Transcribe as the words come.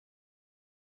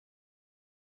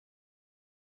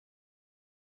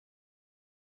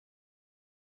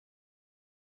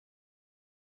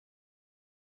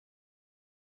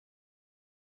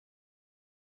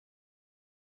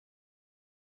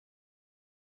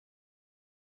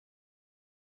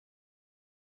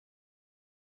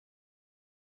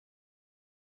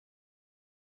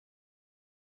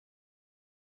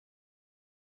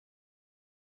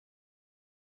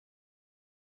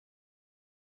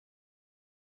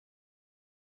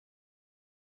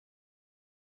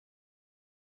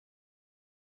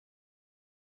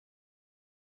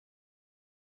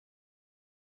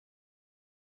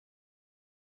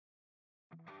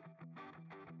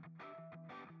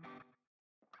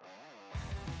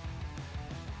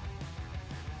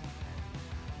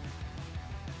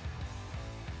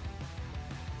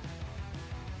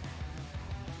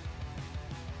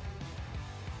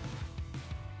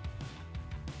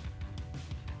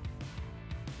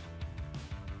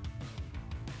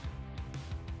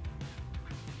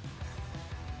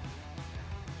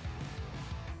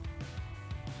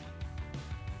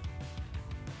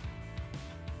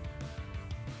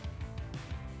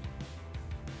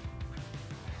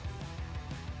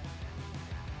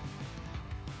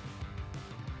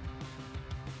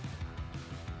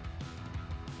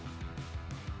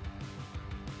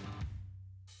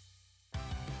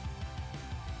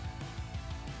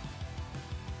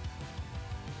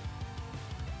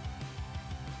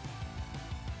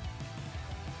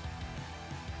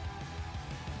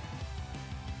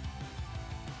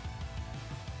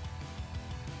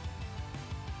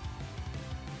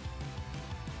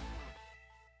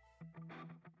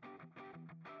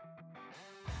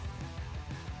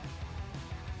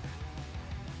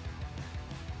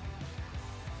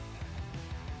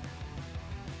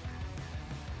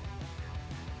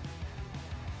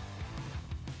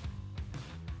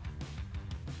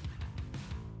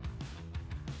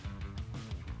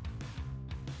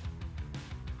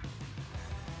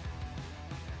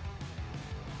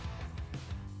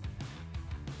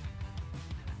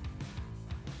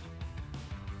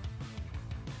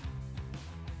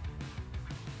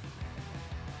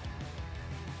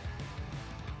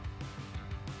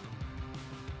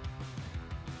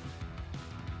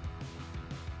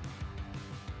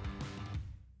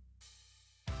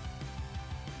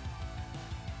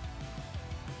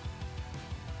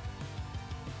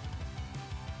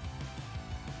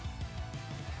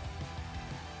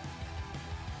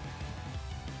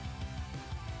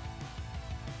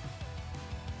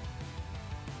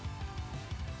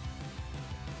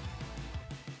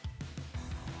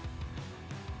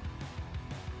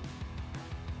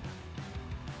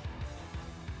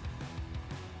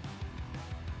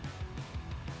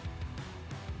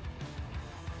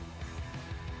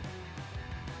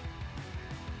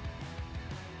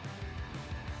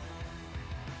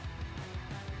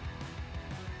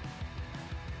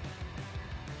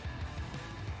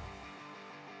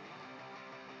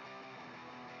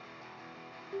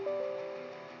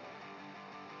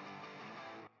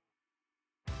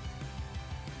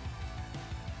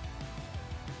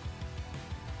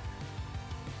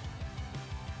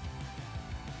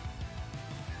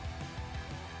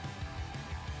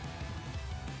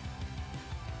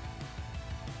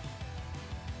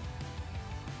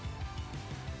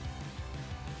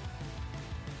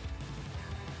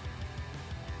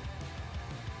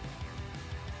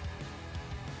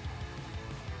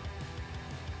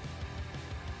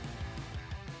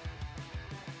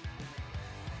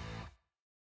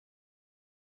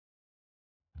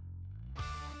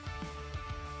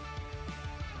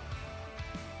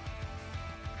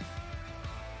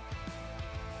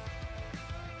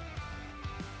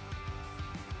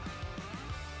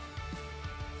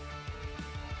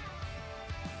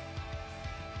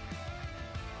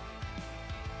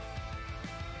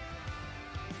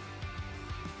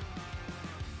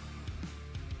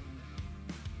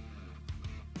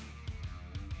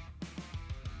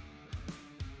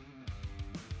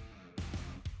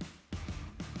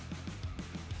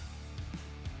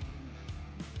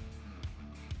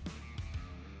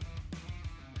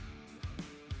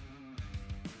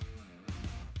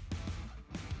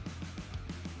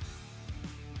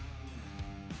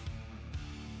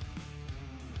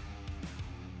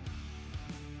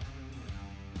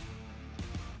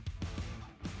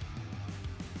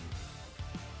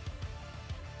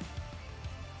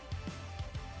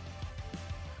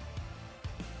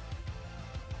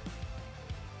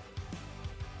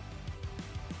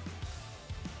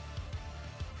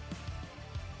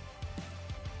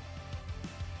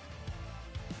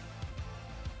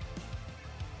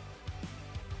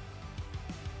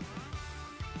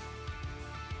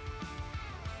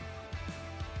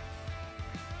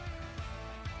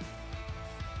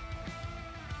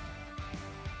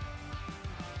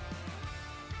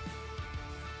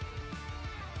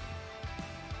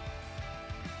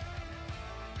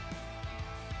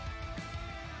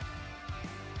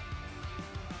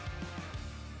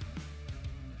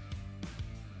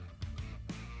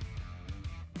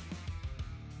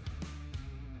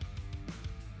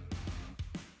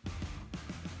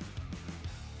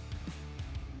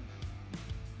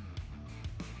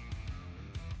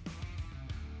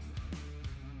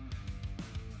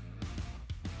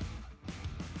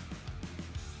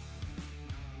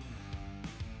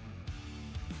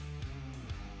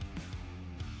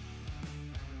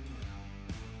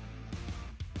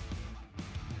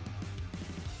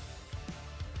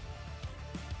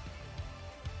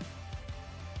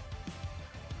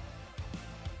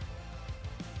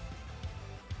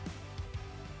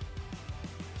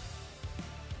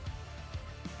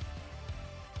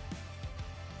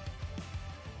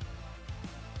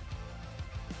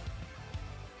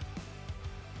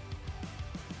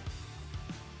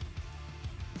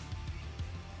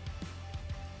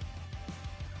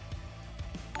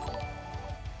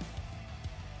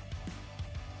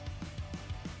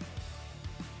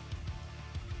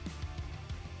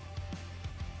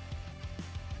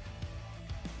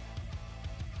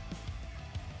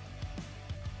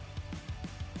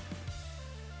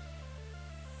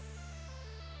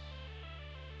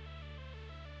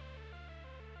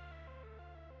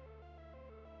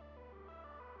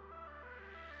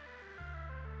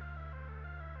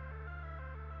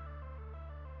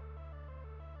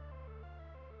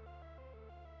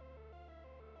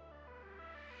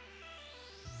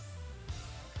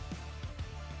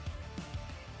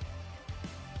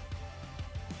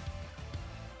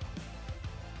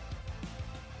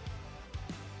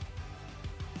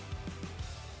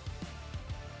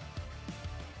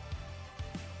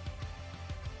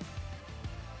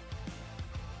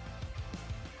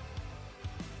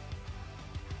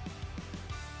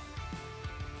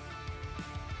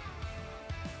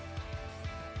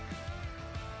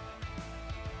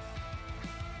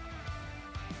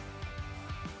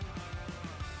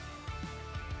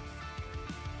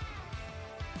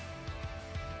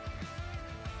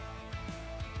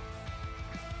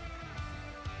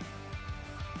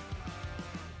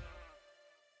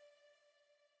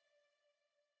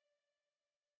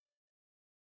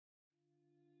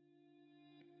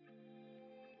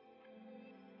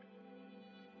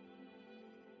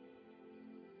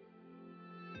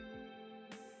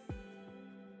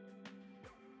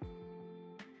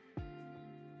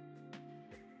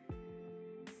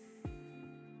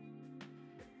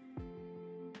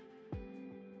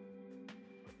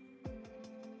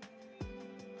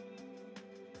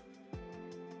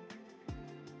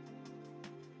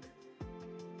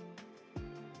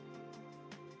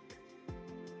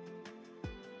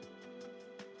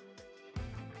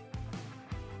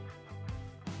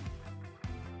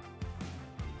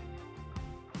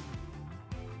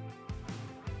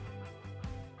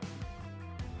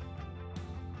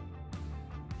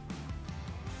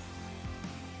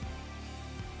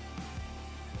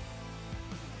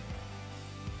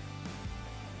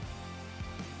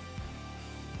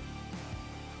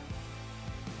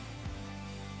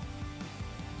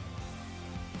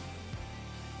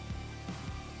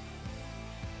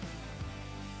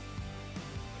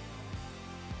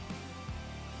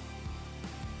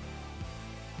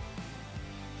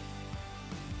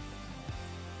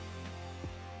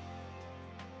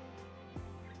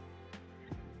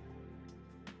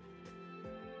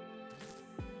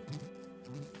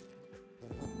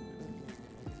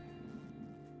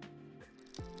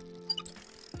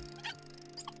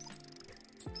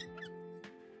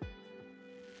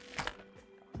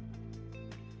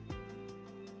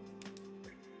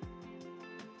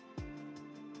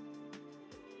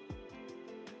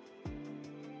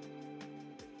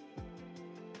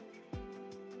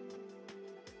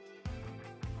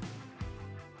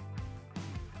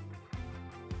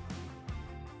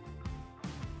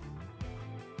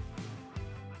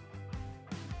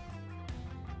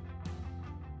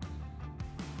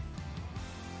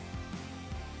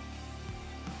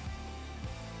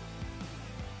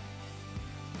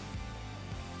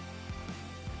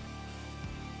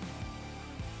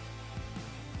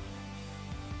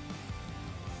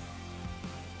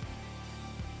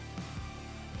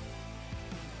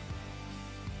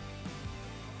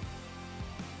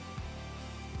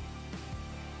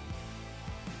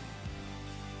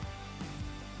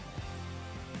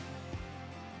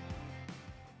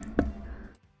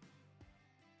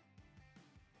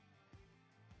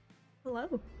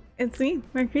Hello, it's me,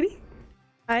 Mercury.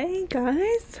 Hi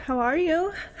guys, how are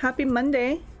you? Happy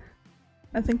Monday.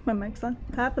 I think my mic's on.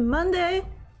 Happy Monday!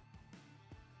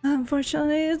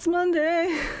 Unfortunately, it's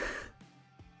Monday.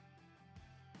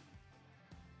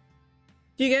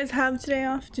 Do you guys have today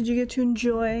off? Did you get to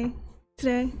enjoy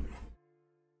today?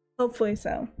 Hopefully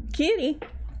so. Kitty!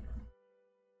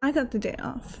 I got the day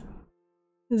off.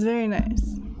 It was very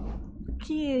nice.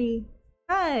 Kitty!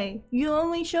 Hi! You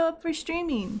only show up for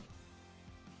streaming.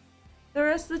 The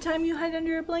rest of the time you hide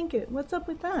under a blanket. What's up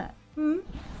with that?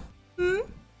 I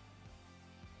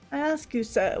ask you,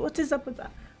 sir, what is up with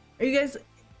that? Are you guys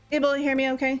able to hear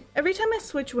me okay? Every time I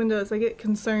switch windows, I get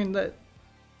concerned that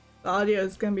the audio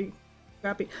is gonna be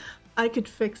crappy. I could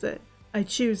fix it. I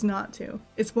choose not to.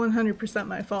 It's 100%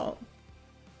 my fault.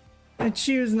 I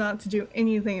choose not to do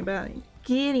anything about it.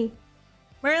 Kitty!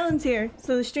 Merlin's here,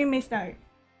 so the stream may start.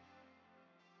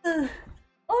 Oh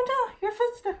no, your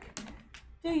foot's stuck.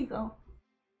 There you go.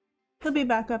 He'll be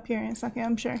back up here in a second,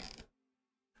 I'm sure.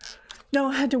 No,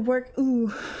 I had to work.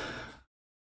 Ooh.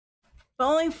 But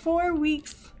only 4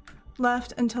 weeks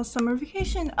left until summer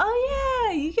vacation. Oh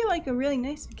yeah, you get like a really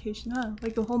nice vacation, huh?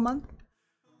 Like a whole month.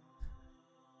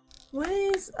 What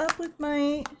is up with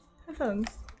my headphones?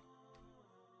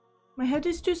 My head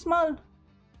is too small. I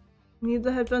need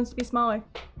the headphones to be smaller.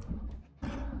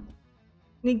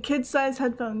 Need kid-size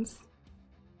headphones.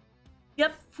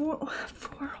 Yep, four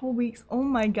whole weeks. Oh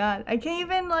my god. I can't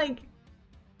even like,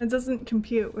 it doesn't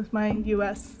compute with my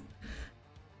US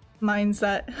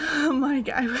mindset. Oh my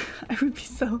god, I would be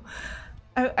so,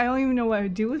 I don't even know what I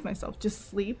would do with myself. Just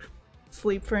sleep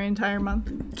for an entire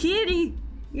month. Kitty,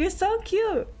 you're so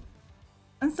cute.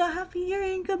 I'm so happy you're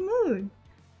in good mood.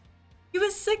 He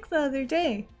was sick the other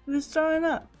day. He was throwing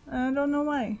up. I don't know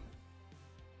why.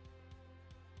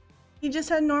 He just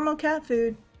had normal cat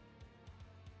food.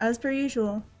 As per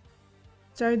usual.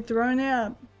 Started throwing it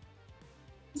up.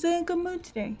 He's in a good mood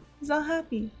today. He's all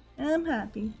happy. And I'm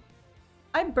happy.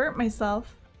 I burnt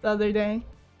myself the other day.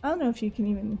 I don't know if you can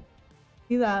even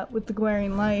see that with the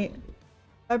glaring light.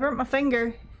 I burnt my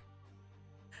finger.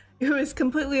 It was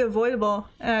completely avoidable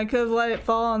and I could have let it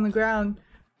fall on the ground.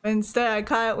 But instead I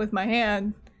caught it with my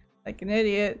hand. Like an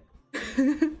idiot.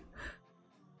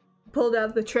 Pulled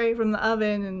out the tray from the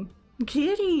oven and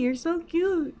Kitty, you're so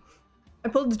cute. I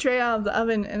pulled the tray out of the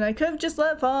oven and I could have just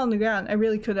let it fall on the ground. I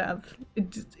really could have.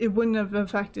 It wouldn't have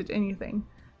affected anything.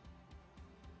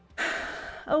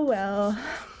 Oh well.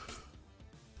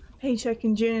 Paycheck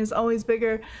in June is always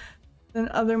bigger than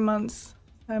other months.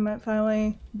 I might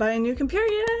finally buy a new computer.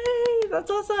 Yay!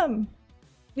 That's awesome.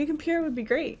 New computer would be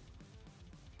great.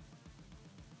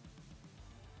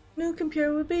 New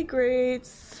computer would be great.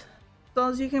 As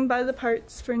long as you can buy the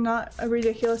parts for not a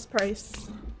ridiculous price.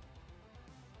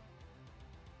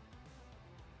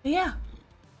 But yeah,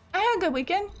 I had a good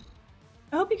weekend.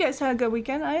 I hope you guys had a good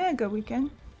weekend. I had a good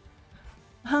weekend.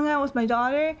 Hung out with my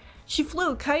daughter. She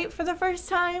flew a kite for the first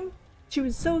time. She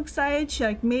was so excited. She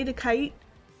like made a kite.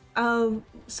 So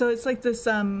it's like this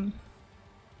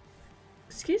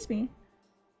excuse me.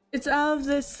 It's out of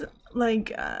this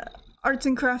like arts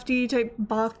and crafty type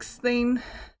box thing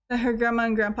that her grandma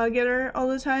and grandpa get her all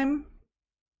the time.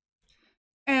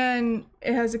 And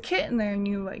it has a kit in there and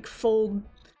you like fold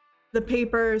the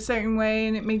paper a certain way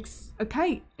and it makes a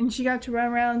kite, and she got to run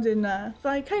around and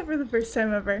fly a kite for the first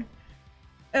time ever.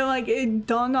 And like it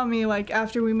dawned on me like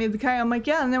after we made the kite, I'm like,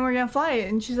 yeah, and then we're gonna fly it.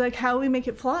 And she's like, how do we make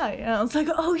it fly? And I was like,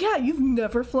 oh yeah, you've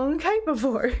never flown a kite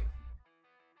before.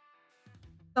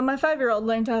 So my 5-year-old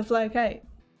learned how to fly a kite.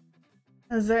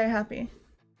 I was very happy.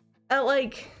 At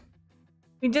like,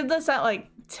 we did this at like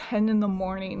 10 in the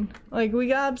morning. Like we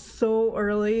got up so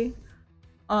early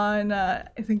on I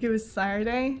think it was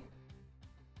Saturday.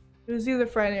 It was either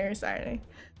Friday or Saturday.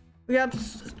 We got up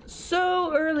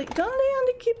so early. Don't lay on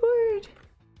the keyboard.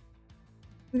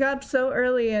 We got up so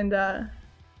early and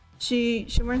she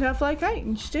learned how to fly a kite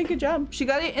and she did a good job. She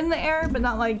got it in the air but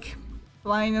not like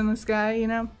flying in the sky, you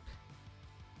know.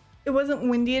 It wasn't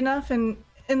windy enough, and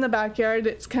in the backyard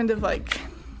it's kind of like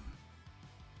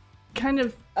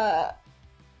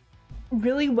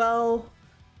really well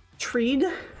treed.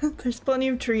 There's plenty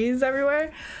of trees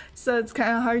everywhere, so it's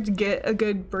kind of hard to get a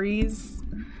good breeze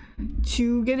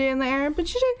to get it in the air, but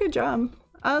she did a good job.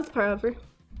 I was proud of her.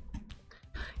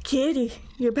 Kitty,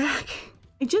 you're back.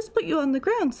 I just put you on the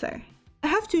ground, sir. I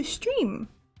have to stream.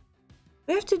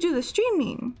 We have to do the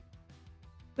streaming.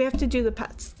 We have to do the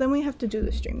pets, then we have to do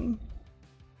the streaming.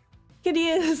 Kitty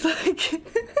is like,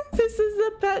 this is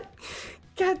a pet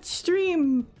cat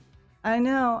stream. I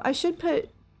know, I should put,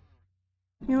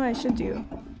 you know what I should do?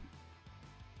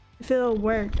 If it'll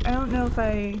work. I don't know if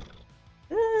I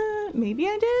Maybe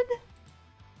I did?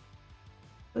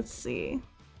 Let's see.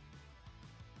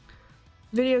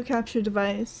 Video capture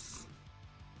device.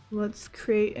 Let's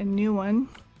create a new one.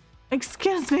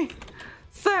 Excuse me.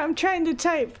 Sir, I'm trying to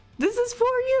type. This is for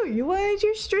you. You wanted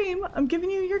your stream. I'm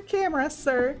giving you your camera,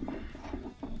 sir.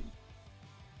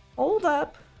 Hold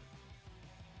up.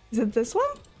 Is it this one?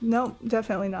 Nope,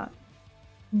 definitely not.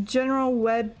 General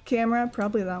web camera,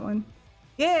 probably that one.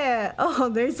 Yeah! Oh,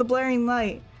 there's the blaring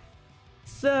light.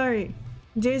 Sorry.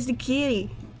 There's the kitty.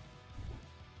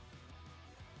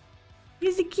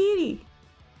 Here's the kitty.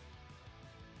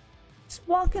 It's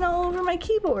walking all over my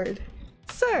keyboard.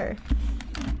 Sir.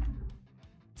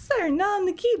 Sir, not on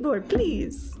the keyboard,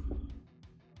 please.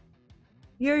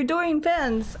 Your adoring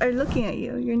fans are looking at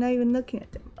you. You're not even looking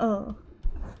at them. Oh.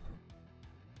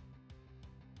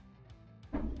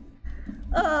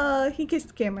 Oh, he kissed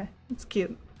the camera. It's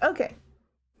cute. Okay.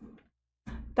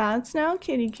 That's now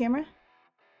kitty camera.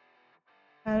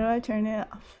 How do I turn it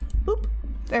off? Boop.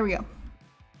 There we go.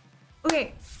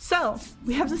 Okay, so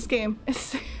we have this game.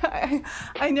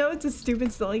 I know it's a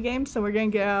stupid, silly game, so we're gonna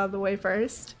get out of the way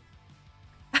first.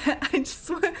 I just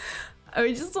want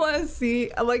to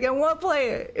see. I want to play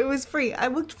it. It was free. I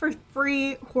looked for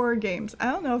free horror games.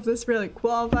 I don't know if this really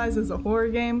qualifies as a horror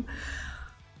game,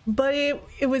 but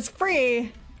it was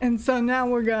free, and so now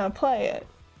we're gonna play it.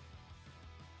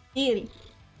 Kitty.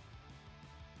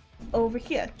 Over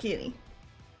here, kitty.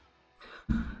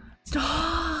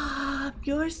 Stop!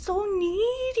 You're so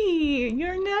needy!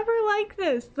 You're never like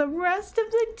this the rest of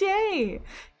the day!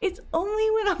 It's only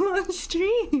when I'm on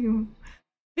stream!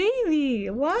 Baby,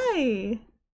 why?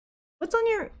 What's on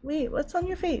your- wait, what's on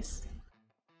your face?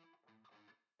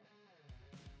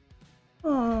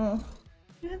 Oh,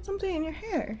 you had something in your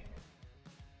hair.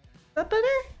 Is that better?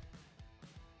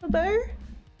 A little better?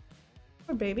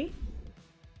 Or baby?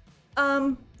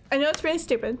 I know it's really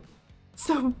stupid.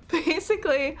 So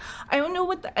basically, I don't know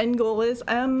what the end goal is.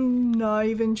 I'm not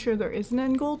even sure there is an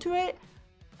end goal to it.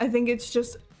 I think it's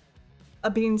just a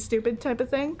being stupid type of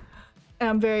thing. And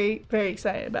I'm very, very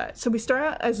excited about it. So we start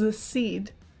out as the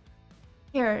seed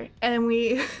here, and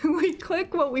we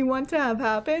click what we want to have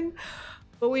happen,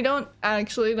 but we don't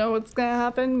actually know what's gonna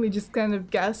happen. We just kind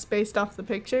of guess based off the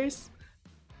pictures.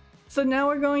 So now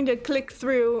we're going to click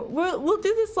through. We'll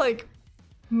do this like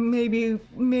maybe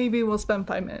we'll spend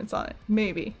 5 minutes on it,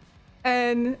 maybe,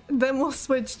 and then we'll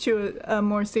switch to a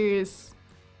more serious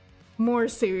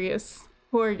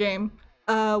horror game.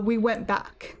 We Went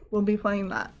Back. We'll be playing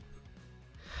that.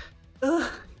 Ugh,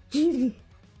 Evie,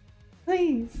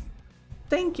 please,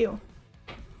 thank you.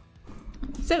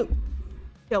 So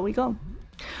here we go.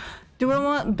 Do I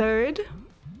want bird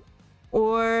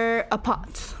or a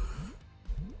pot?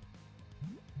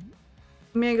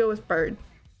 I'm gonna go with bird.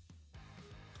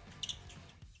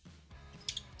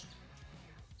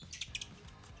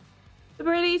 The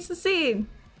bird eats the seed.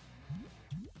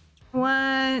 I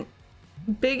want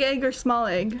big egg or small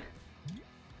egg?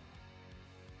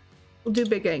 We'll do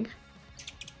big egg.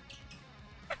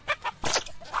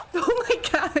 Oh my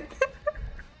god.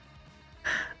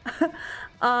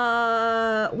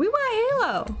 We want a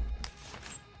halo.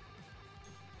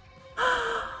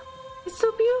 It's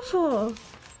so beautiful.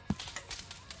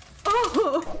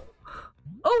 Oh,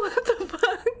 what the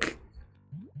fuck?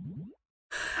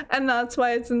 And that's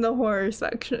why it's in the horror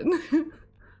section.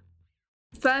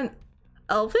 Is that an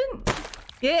elephant?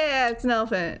 Yeah, it's an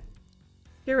elephant.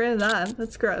 Get rid of that.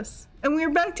 That's gross. And we're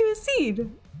back to a seed.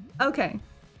 Okay.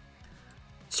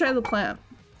 Let's try the plant.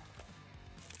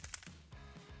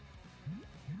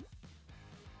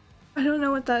 I don't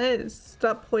know what that is. Is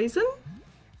that poison?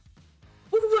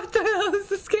 What the hell is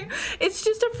this game? It's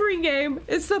just a free game.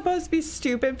 It's supposed to be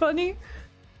stupid funny.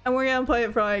 And we're gonna play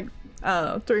it for like, I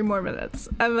don't know, 3 more minutes.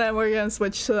 And then we're gonna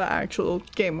switch to the actual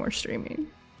game we're streaming.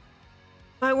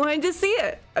 I wanted to see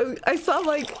it. I saw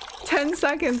like 10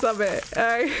 seconds of it.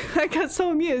 I got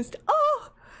so amused. Oh!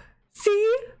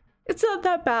 See? It's not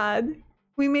that bad.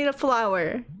 We made a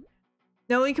flower.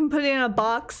 Now we can put it in a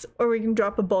box or we can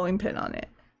drop a bowling pin on it.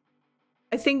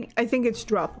 I think it's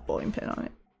drop a bowling pin on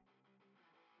it.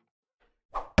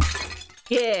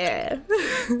 Yeah!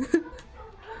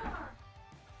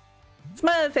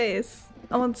 Smile face.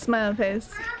 I want smile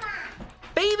face.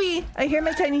 Baby! I hear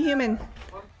my tiny human.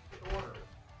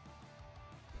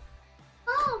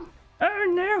 Oh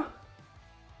no!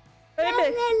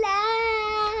 Baby!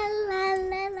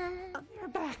 Oh, you're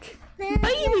back.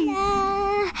 Baby!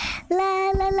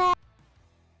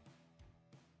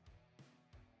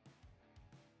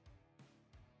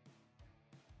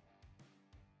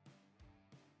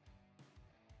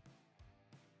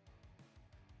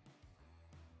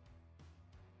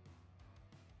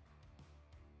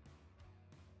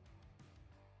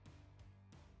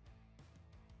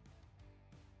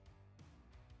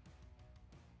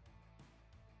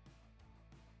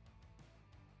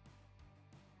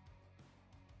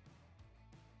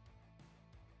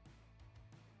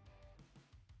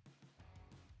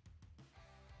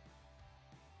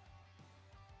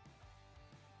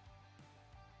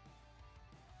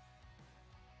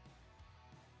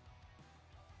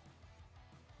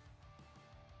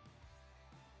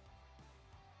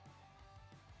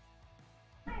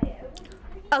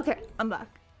 Okay, I'm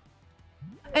back.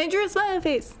 I drew a smiley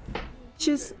face.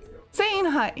 She's saying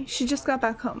hi. She just got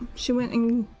back home. She went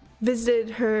and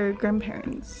visited her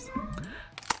grandparents.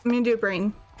 I'm gonna do a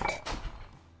brain.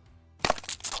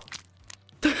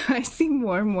 I see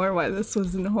more and more why this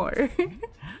was in horror. I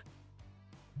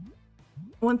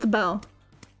want the bell.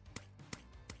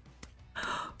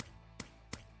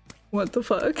 What the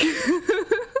fuck?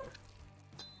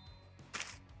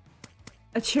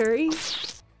 A cherry?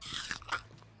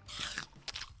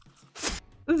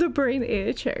 The brain ate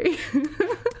a cherry.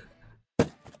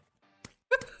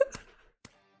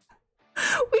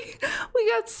 we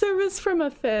got service from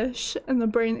a fish and the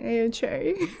brain ate a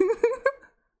cherry.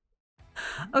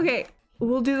 Okay,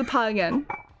 we'll do the pot again.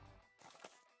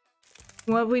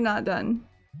 What have we not done?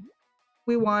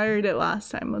 We wired it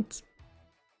last time. Let's...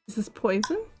 Is this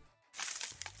poison?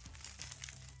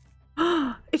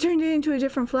 It turned it into a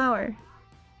different flower.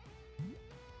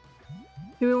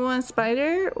 Do we want a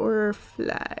spider or a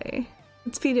fly?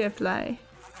 Let's feed it a fly.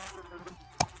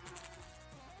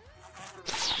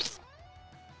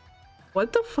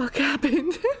 What the fuck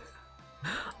happened?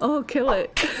 Oh, kill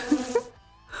it.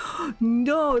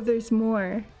 No, there's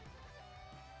more.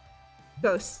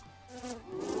 Ghost.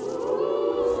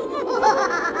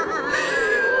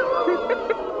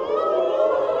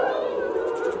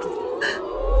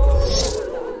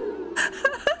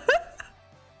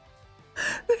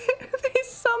 They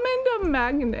summoned a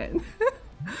magnet.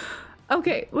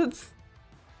 Okay, let's...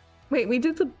 Wait, we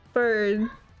did the bird.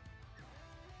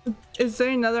 Is there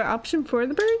another option for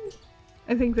the bird?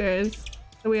 I think there is,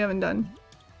 that we haven't done.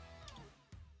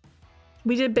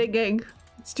 We did big egg.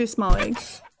 Let's do small egg.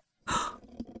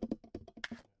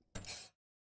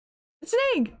 It's an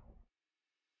egg!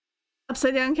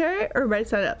 Upside down carrot or right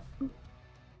side up?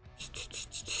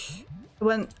 I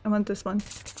want this one.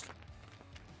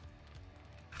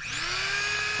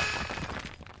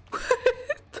 What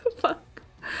the fuck?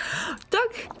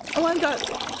 Duck! I want a duck.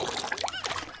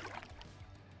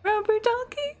 Rubber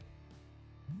ducky?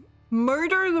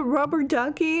 Murder the rubber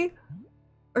ducky?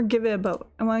 Or give it a boat?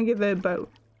 I want to give it a boat.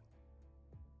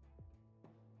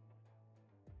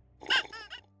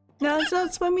 Now it's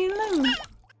not swimming alone.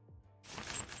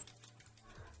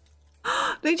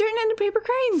 They turned into paper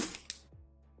cranes.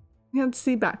 You have to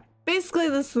see back. Basically,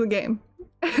 this is the game.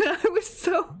 I was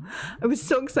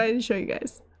so excited to show you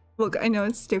guys. Look, I know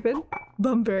it's stupid, but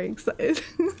I'm very excited.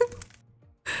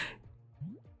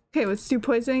 Okay, let's do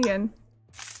poison again.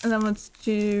 And then let's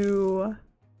do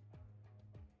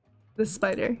the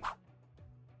spider.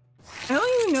 I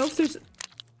don't even know if there's...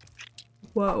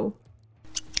 Whoa.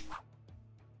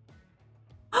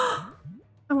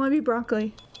 I want to be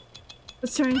broccoli.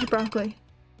 Let's turn into broccoli.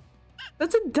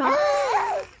 That's a duck.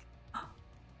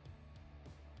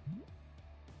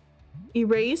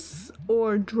 Erase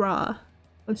or draw?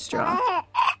 Let's draw.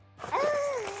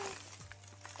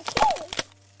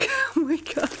 Oh my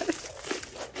god.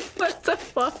 What the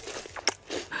fuck?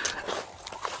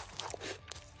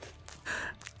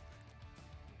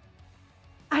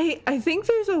 I think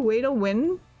there's a way to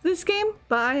win this game,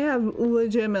 but I have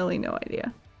legitimately no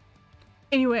idea.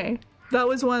 Anyway, that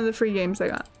was one of the free games I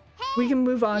got. We can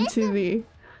move on to the...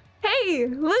 Hey,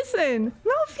 listen!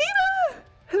 Melfina!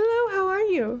 Hello, how are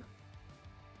you?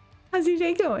 How's your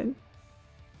day going?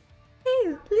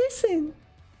 Hey, listen!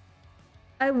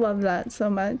 I love that so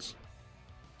much.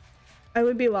 I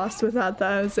would be lost without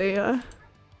that as a,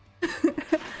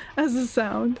 as a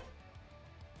sound.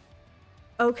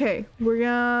 Okay, we're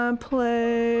gonna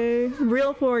play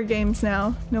real horror games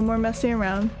now. No more messing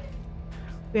around.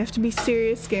 We have to be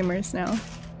serious gamers now.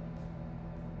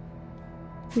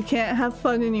 We can't have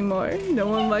fun anymore. No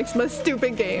one likes my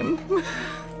stupid game.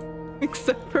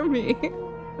 Except for me.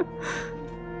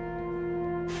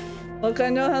 Look, I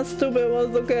know how stupid it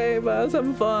was, okay, but I was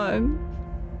having fun.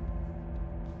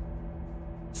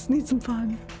 Just need some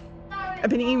fun.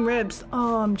 I've been eating ribs.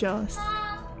 Oh, I'm jealous.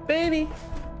 Baby.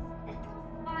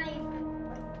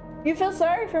 You feel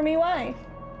sorry for me? Why?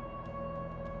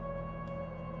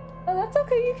 Oh, that's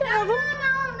okay. You can have them.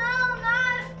 No,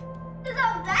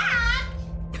 not that.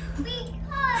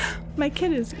 Because my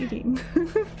kid is eating.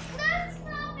 That's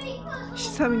not because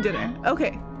she's having dinner.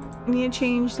 Okay, I need to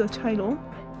change the title.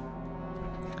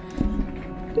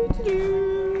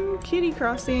 Kitty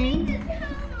crossing.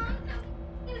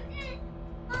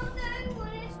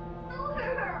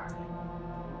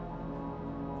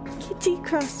 Kitty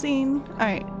crossing. All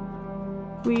right.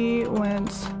 We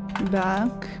went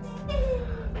back.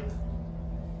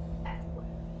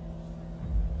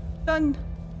 Done.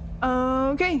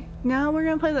 Okay, now we're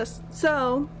gonna play this.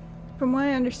 So, from what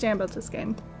I understand about this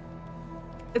game,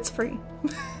 it's free.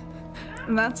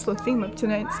 And that's the theme of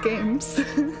tonight's games.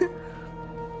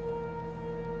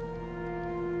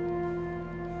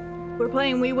 We're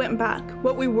playing We Went Back.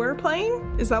 What we were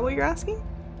playing? Is that what you're asking?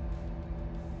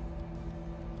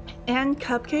 And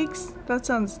cupcakes? That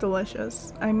sounds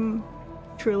delicious. I'm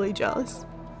truly jealous.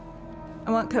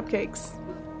 I want cupcakes.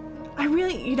 I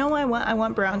really, you know what I want? I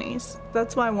want brownies.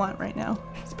 That's what I want right now.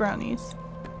 It's brownies.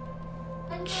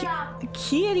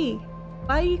 Kitty!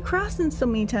 Why are you crossing so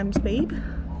many times, babe?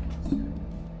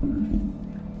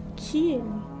 Kitty.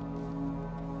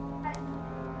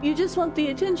 You just want the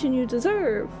attention you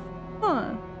deserve.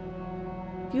 Huh.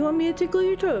 Do you want me to tickle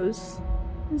your toes?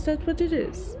 Is that what it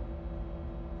is?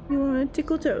 You want to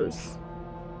tickle toes?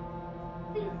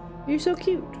 You're so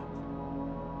cute.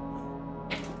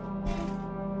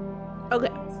 Okay.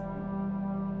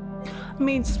 I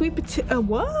made sweet potato.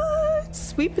 What?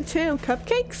 Sweet potato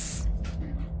cupcakes?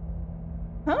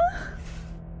 Huh?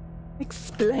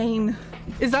 Explain.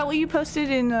 Is that what you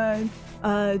posted in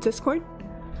Discord?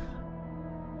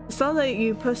 I saw that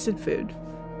you posted food.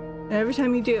 And every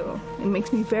time you do, it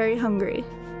makes me very hungry.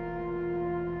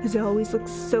 Because it always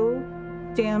looks so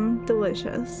damn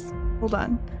delicious. Hold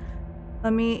on.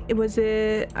 Let me, was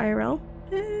it IRL?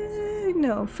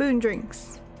 No, food and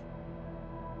drinks.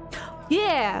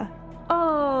 Yeah!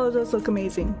 Oh, those look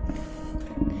amazing.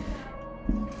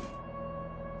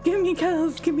 Give me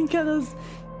cuddles, give me cuddles,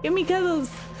 give me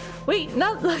cuddles. Wait,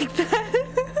 not like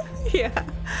that. Yeah,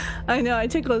 I know, I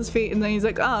tickle his feet and then he's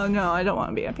like, oh no, I don't want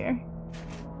to be up here.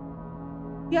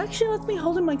 He actually lets me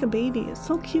hold him like a baby. It's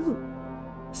so cute.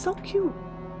 So cute.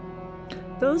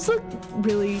 Those look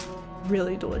really,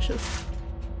 really delicious.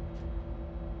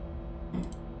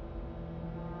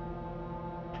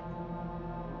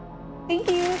 Thank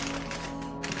you.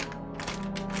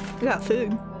 I got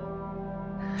food.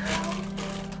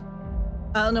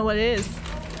 I don't know what it is.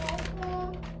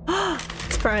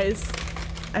 It's fries.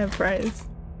 I have fries.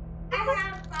 I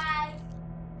have fries.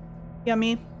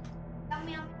 Yummy.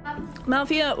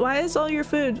 Malfia, why does all your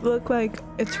food look like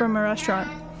it's from a restaurant?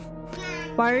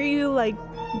 Why are you like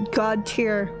god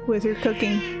tier with your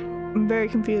cooking? I'm very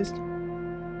confused.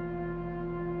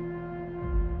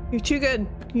 You're too good.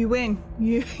 You win.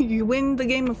 You win the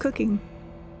game of cooking.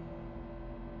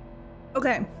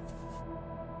 Okay.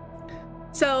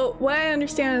 So what I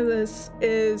understand of this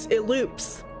is it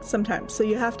loops sometimes. So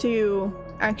you have to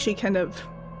actually kind of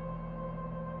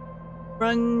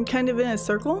run kind of in a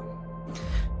circle.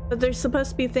 But there's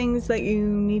supposed to be things that you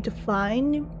need to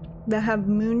find that have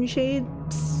moon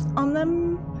shades on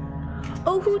them.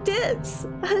 Oh, who dis?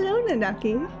 Hello,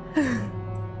 Nanaki.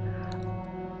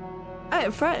 I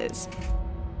have fries.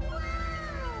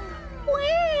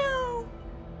 Wow.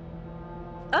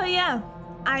 Oh yeah,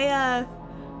 I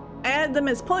added them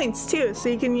as points too, so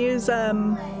you can use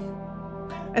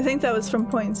I think that was from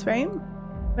points, right?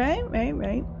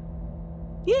 Right.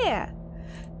 Yeah.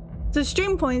 So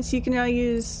stream points you can now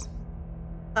use.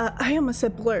 I almost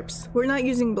said blurps. We're not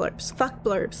using blurps. Fuck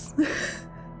blurps.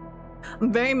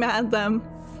 I'm very mad at them.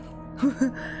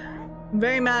 I'm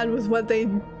very mad with what they,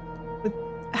 with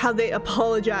how they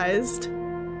apologized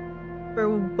for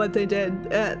what they did.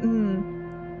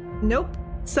 Nope.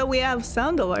 So we have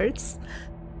sound alerts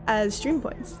as stream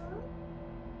points.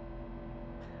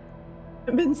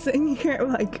 I've been sitting here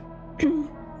like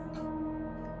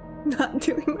not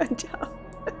doing my job.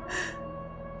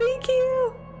 Thank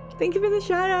you! Thank you for the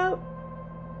shout out.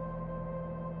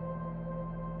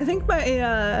 I think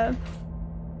my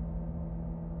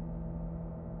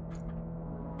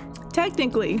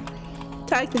technically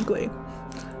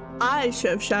I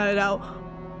should have shouted out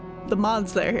the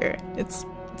mods that are here. It's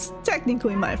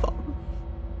technically my fault.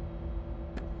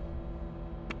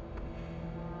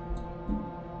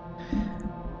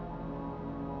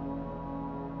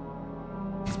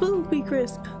 Spoopy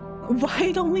crisp.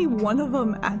 Why'd only one of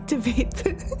them activate?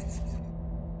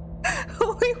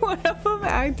 Only one of them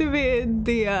activated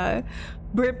the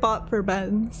Britbot for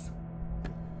beds.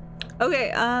 Okay,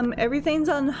 everything's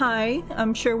on high.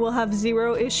 I'm sure we'll have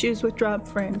 0 issues with drop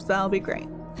frames. That'll be great.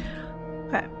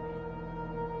 Okay.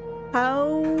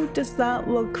 How does that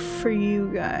look for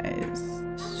you guys?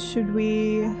 Should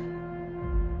we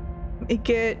make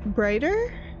it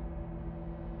brighter?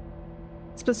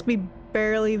 It's supposed to be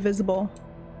barely visible.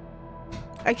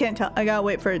 I can't tell. I gotta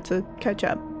wait for it to catch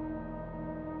up.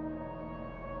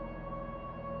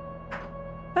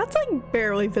 That's like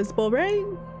barely visible, right?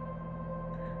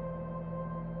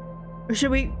 Or should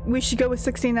we should go with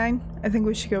 69? I think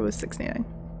we should go with 69.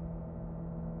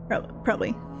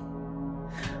 Probably.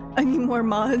 I need more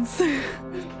mods.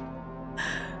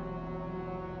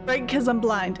 Right, because I'm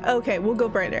blind. Okay, we'll go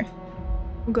brighter.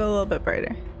 We'll go a little bit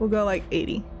brighter. We'll go like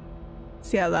 80.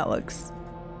 See how that looks.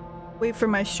 Wait for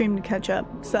my stream to catch up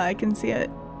so I can see it.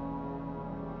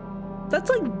 That's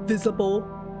like visible.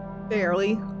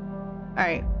 Barely.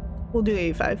 Alright. We'll do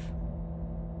 85.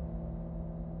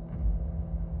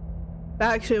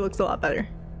 That actually looks a lot better.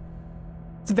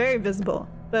 It's very visible,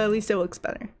 but at least it looks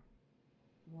better.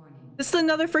 This is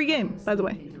another free game, by the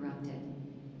way.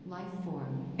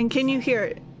 And can you hear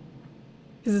it?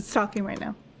 Because it's talking right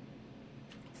now.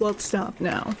 Well, it stopped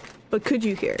now. But could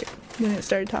you hear it when it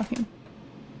started talking?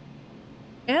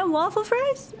 And waffle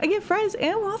fries? I get fries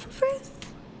and waffle fries?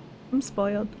 I'm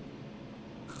spoiled.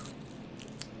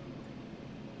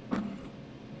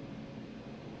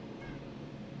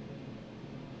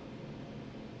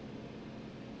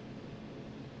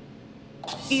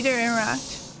 Eat or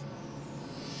interact.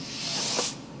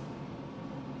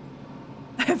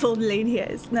 I have old lady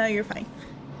eyes. No, you're fine.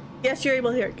 Yes, you're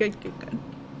able to hear it. Good, good, good.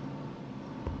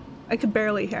 I could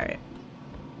barely hear it.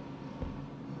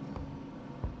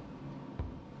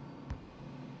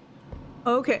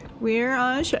 Okay, we're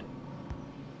on a ship.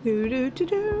 Do do do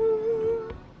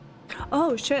do.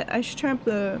 Oh shit! I should turn up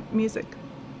the music.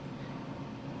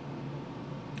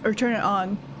 Or turn it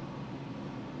on.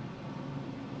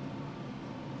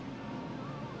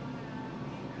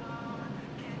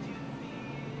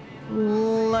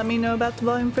 Let me know about the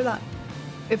volume for that.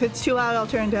 If it's too loud, I'll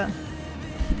turn it down.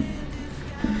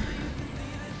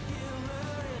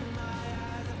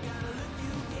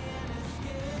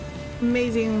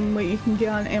 Amazing what you can get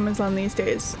on Amazon these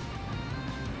days.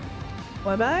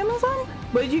 What about Amazon?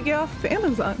 What did you get off of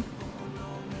Amazon?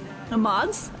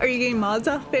 Mods? Are you getting mods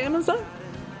off of Amazon?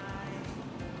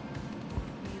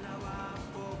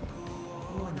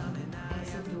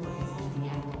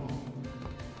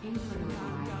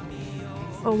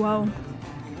 Oh wow.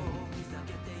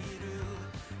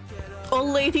 Old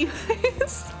lady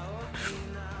eyes.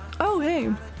 Oh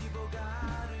hey.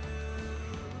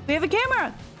 We have a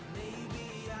camera.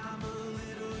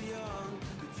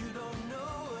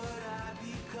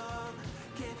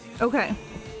 Okay.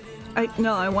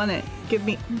 I want it. Give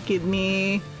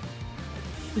me.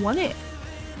 Want it.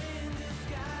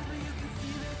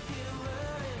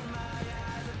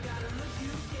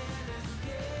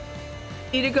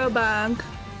 Need to go back.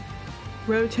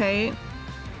 Rotate.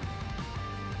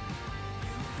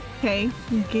 Okay,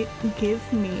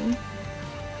 give me.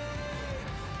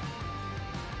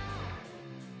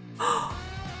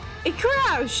 It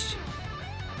crashed!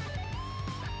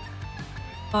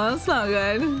 Oh, that's not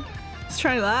good. Let's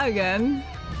try that again.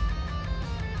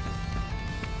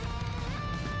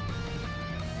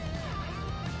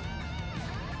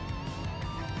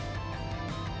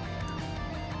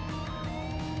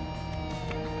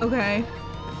 Okay.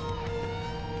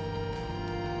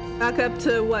 Back up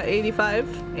to what,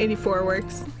 85? 84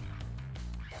 works.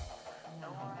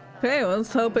 Okay, well,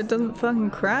 let's hope it doesn't fucking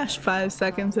crash 5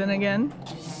 seconds in again.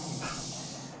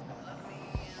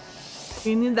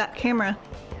 You need that camera.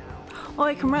 Oh,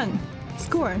 I can run.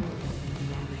 Score.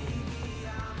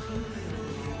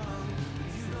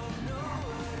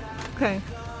 Okay.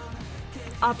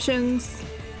 Options.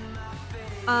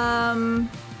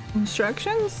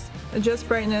 Instructions? Adjust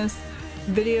brightness.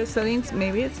 Video settings.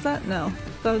 Maybe it's that? No.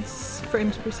 That's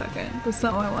frames per second. That's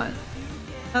not what I want.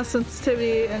 Now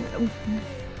sensitivity and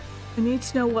I need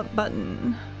to know what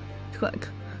button to click.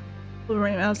 Hold the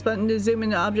right mouse button to zoom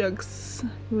into objects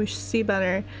you wish to see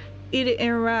better. E to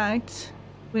interact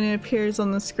when it appears on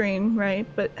the screen, right?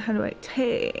 But how do I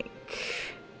take?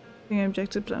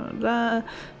 Objective, blah blah blah.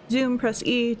 Zoom, press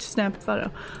E to snap a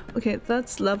photo. Okay,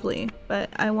 that's lovely, but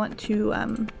I want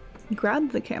to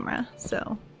grab the camera,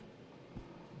 so.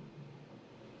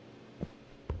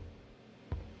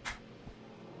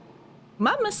 Am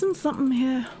I missing something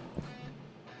here?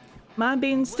 Am I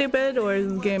being stupid or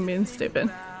is the game being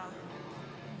stupid?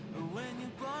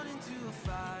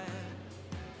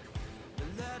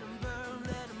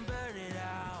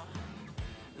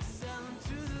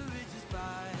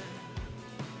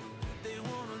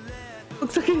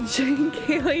 Looks like a jank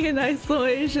alien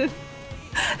isolation.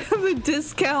 The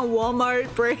discount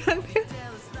Walmart brand.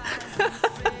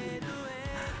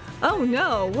 Oh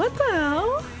no, what the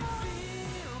hell?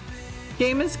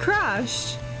 Game has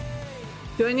crashed.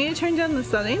 Do I need to turn down the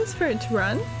settings for it to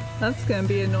run? That's gonna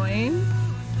be annoying.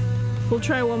 We'll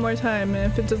try one more time,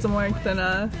 and if it doesn't work,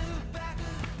 then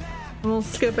we'll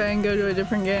skip it and go to a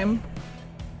different game.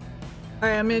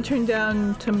 Alright, I'm gonna turn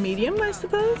down to medium, I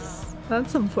suppose?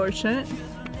 That's unfortunate.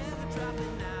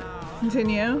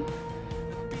 Continue.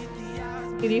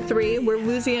 83. We're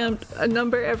losing a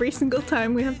number every single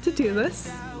time we have to do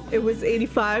this. It was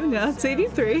 85, now it's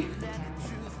 83.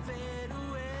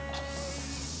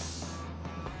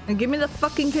 And give me the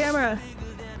fucking camera.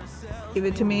 Give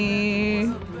it to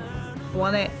me.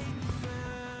 Want it.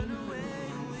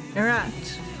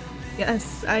 Interact.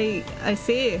 Yes, I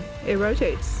see. It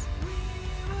rotates.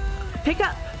 Pick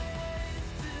up.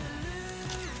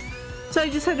 So I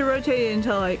just had to rotate it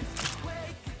until I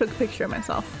took a picture of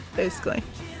myself, basically.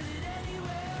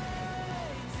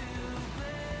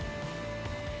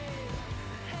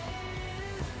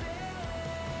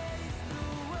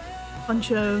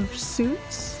 Bunch of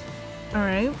suits.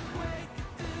 Alright.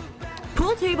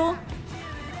 Pool table!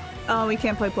 Oh, we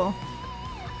can't play pool.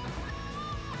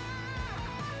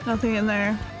 Nothing in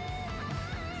there.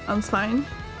 That's fine.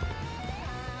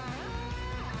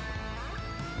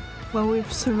 Well,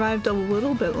 we've survived a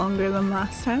little bit longer than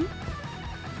last time.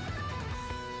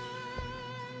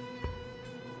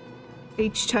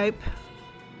 H-type.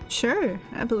 Sure,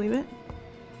 I believe it.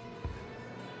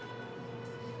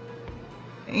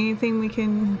 Anything we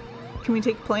can we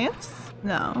take plants?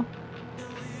 No.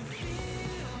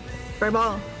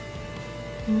 Fireball.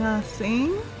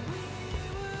 Nothing.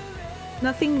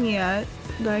 Nothing yet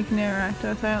that I can interact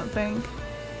with, I don't think.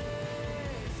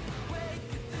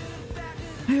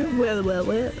 well.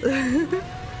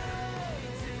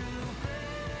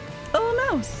 Oh,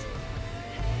 a mouse.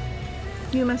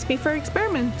 You must be for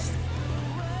experiments.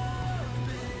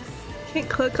 Can't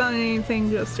click on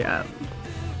anything just yet.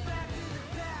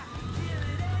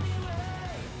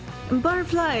 And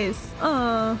butterflies.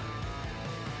 Aww.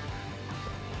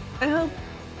 I hope.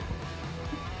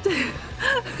 For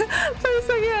a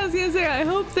second I was gonna say I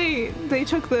hope they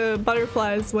took the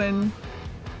butterflies when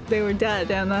they were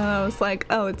dead, and then I was like,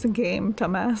 oh, it's a game,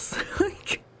 dumbass.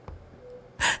 Like,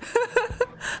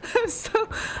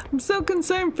 I'm so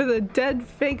concerned for the dead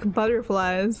fake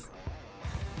butterflies.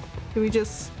 Do we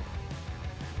just?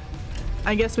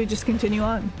 I guess we just continue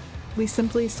on. We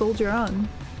simply soldier on.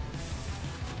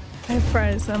 I have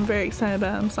fries, so I'm very excited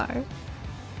about it. I'm sorry.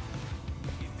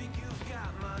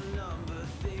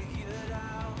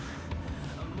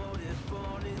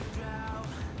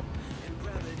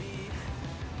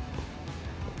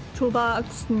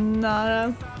 Toolbox,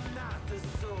 nada.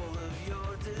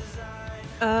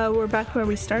 We're back where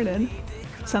we started.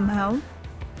 Somehow.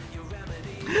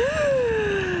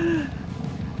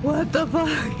 What the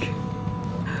fuck?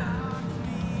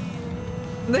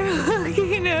 They're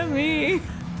looking at me.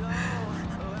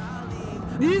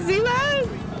 Do you see that?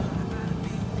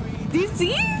 Do you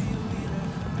see?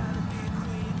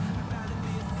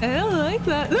 I don't like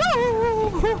that. No!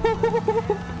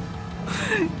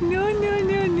 No, no,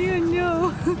 no, no,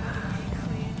 no.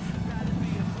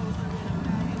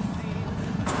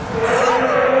 Oh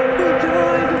my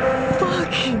god,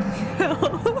 fucking hell.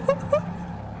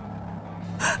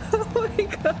 Oh my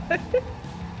god.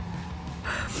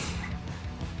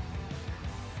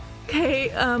 Okay,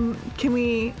 can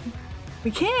we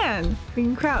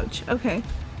can crouch. Okay.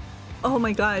 Oh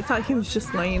my god, I thought he was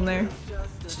just laying there.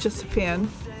 It's just a fan.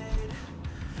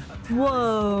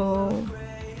 Whoa.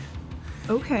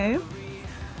 Okay.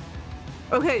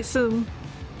 Okay, so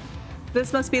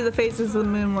this must be the phases of the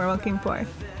moon we're looking for.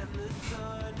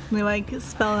 We like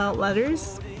spell out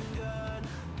letters.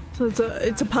 So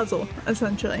it's a puzzle,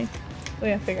 essentially. We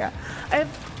have to figure out. I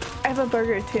have a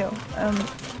burger too.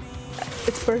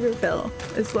 It's Burgerville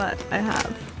is what I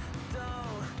have.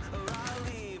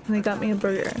 And they got me a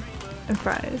burger and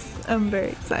fries. I'm very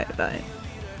excited about it.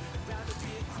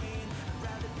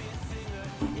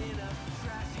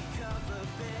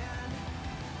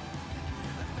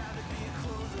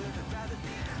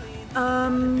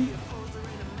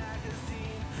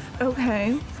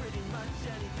 Okay.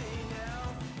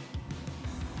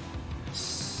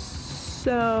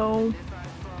 So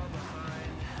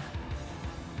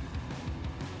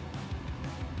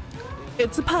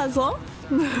it's a puzzle.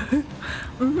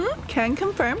 Can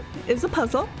confirm. It's a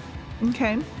puzzle.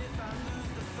 Okay.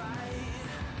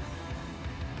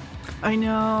 I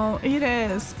know it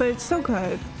is, but it's so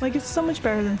good. Like, it's so much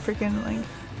better than freaking like.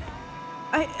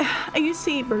 I used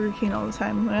to eat Burger King all the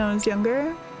time when I was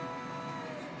younger.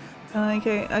 And like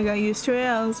I got used to it.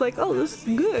 I was like, oh, this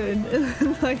is good.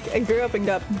 And like I grew up and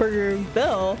got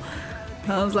Burgerville.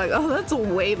 And I was like, oh, that's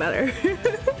way better.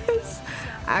 It's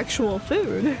actual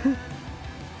food.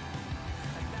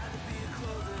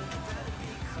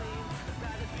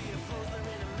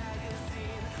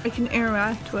 I can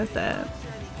interact with it.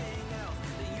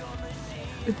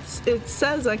 It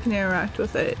says I can interact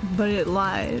with it, but it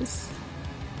lies.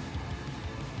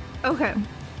 Okay.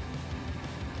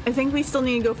 I think we still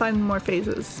need to go find more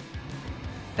phases.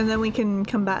 And then we can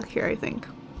come back here, I think.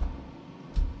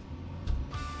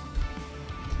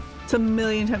 It's a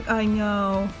million times. I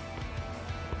know.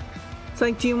 It's It's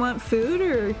like, do you want food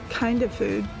or kind of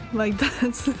food? Like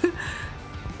that's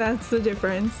that's the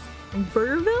difference.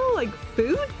 Burgerville, like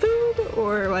food,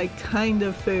 or like kind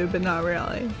of food, but not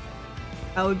really.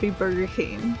 That would be Burger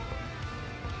King.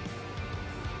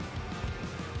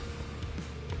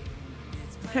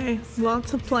 Okay,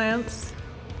 lots of plants.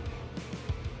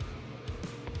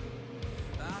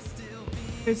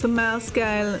 There's the mouse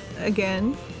guy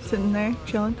again, sitting there,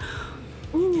 chilling.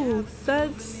 Ooh,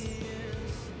 that's...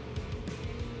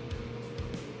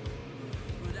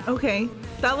 Okay,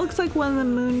 that looks like one of the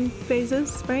moon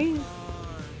phases, right?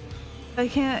 I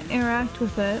can't interact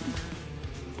with it.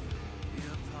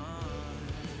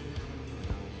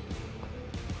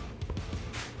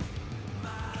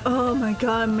 Oh my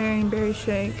god, Marionberry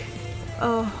Shake.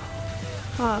 Oh,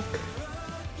 fuck.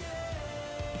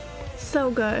 So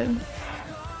good.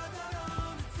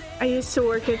 I used to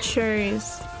work at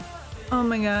Sherry's. Oh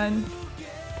my god.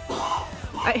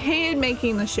 I hated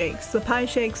making the shakes. The pie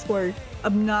shakes were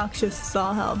obnoxious as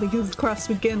all hell because the crust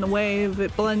would get in the way of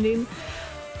it blending.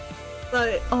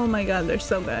 But oh my god, they're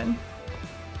so good.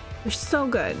 They're so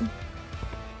good.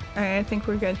 Alright, I think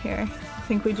we're good here. I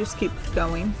think we just keep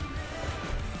going.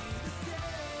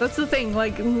 That's the thing,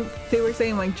 like they were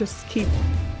saying, like just keep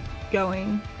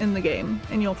going in the game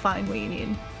and you'll find what you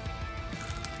need.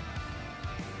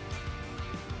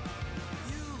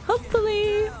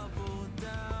 Hopefully.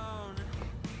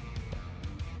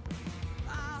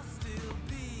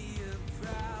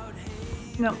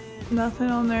 No, nothing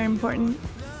on there important.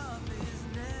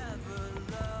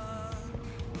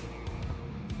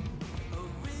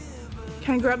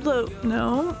 Can I grab the...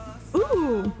 No?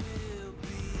 Ooh!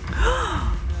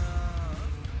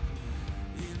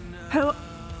 How...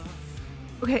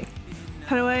 Okay.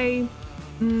 How do I...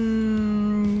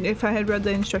 if I had read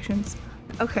the instructions.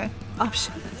 Okay.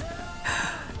 Options.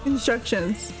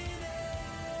 Instructions.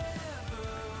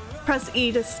 Press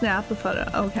E to snap a photo.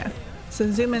 Okay. So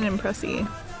zoom in and press E.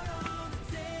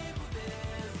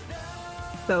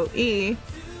 So E,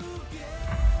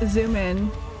 zoom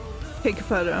in, take a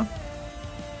photo.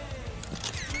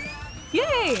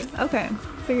 Yay! Okay,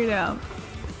 figured it out.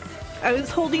 I was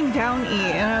holding down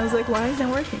E and I was like, why isn't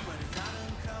it working?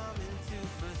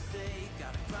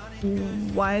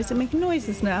 Why is it making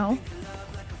noises now?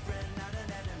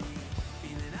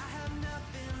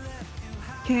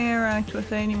 Can't interact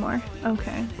with it anymore.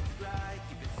 Okay.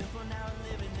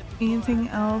 Anything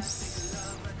else?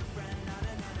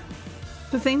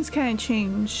 The things kind of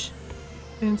change.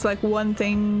 And it's like one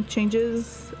thing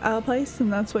changes out of place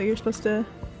and that's what you're supposed to...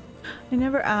 I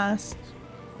never asked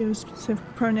what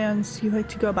specific pronouns you like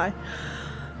to go by.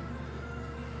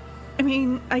 I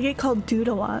mean, I get called dude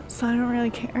a lot, so I don't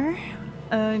really care.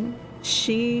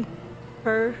 She,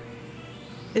 her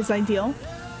is ideal.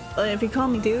 But if you call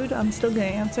me dude, I'm still gonna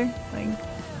answer.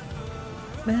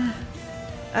 Like, meh.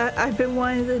 I've been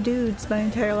one of the dudes my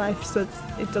entire life, so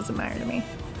it doesn't matter to me.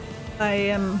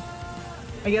 I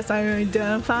guess I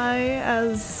identify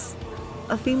as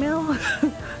a female.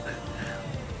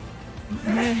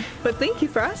 But thank you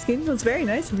for asking. It was very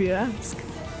nice of you to ask.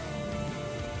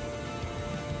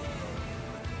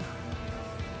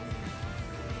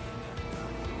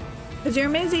 Because you're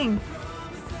amazing.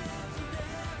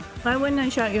 Why wouldn't I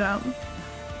shout you out?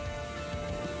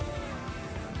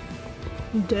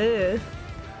 Duh.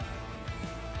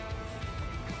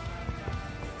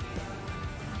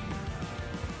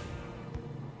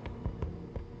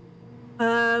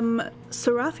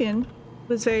 Serafian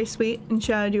was very sweet and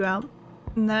shouted you out.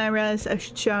 And then I realized I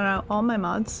should shout out all my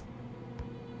mods.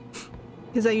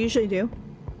 Because I usually do.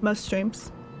 Most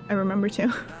streams. I remember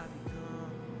to.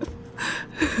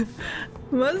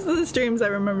 Most of the streams I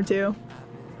remember to.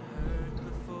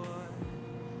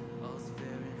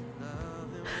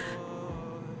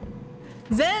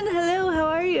 Zen, hello, how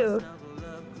are you?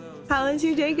 How is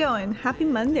your day going? Happy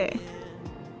Monday.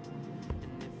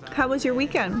 How was your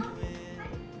weekend?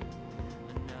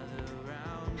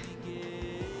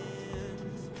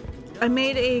 I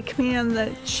made a command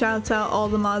that shouts out all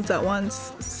the mods at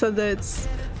once so that it's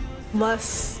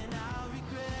less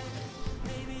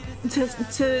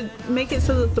to make it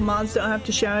so that the mods don't have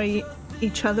to shout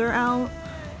each other out,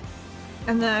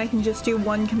 and then I can just do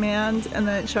one command and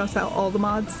then it shouts out all the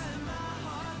mods.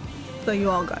 So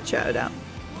you all got shouted out.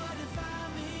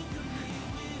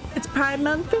 It's Pride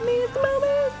Month for me at the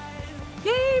moment!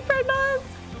 Yay, Pride Month!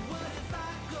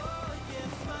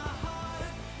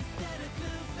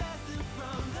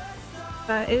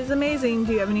 That is amazing.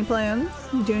 Do you have any plans?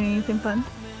 You doing anything fun?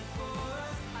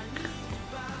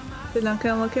 They're not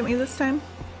gonna look at me this time?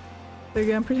 They're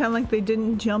gonna pretend like they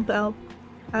didn't jump out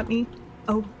at me?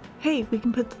 Oh, hey, we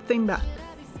can put the thing back.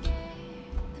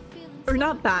 Or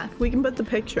not back. We can put the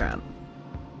picture up.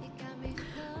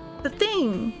 The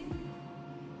thing.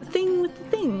 The thing with the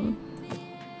thing.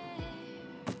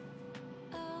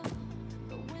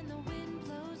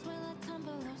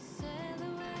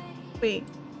 Wait.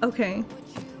 Okay.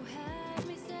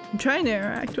 I'm trying to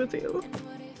interact with you.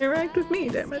 Interact with me,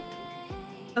 damn it.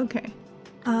 Okay.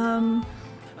 The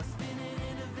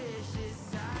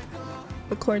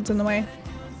cord's in the way.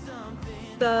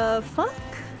 The fuck?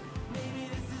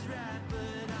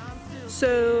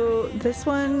 So this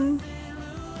one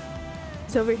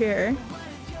is over here.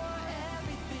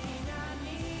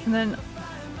 And then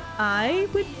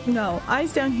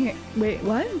I's down here. Wait,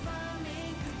 what?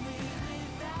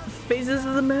 Phases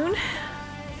of the moon?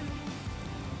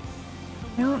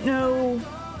 I don't know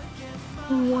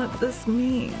what this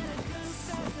means.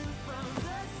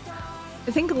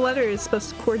 I think a letter is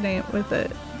supposed to coordinate with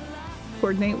it.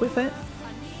 Coordinate with it?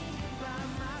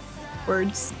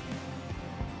 Words.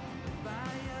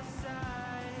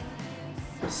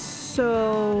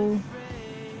 So...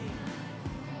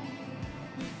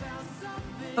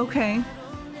 okay.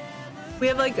 We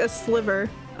have like a sliver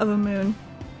of a moon.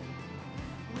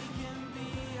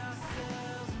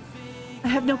 I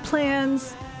have no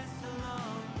plans.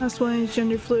 Last one is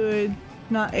gender fluid,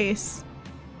 not ace.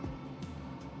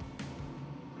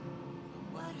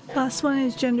 Last one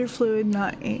is gender fluid,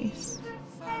 not ace.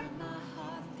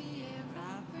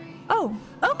 Oh,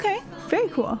 okay. Very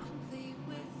cool.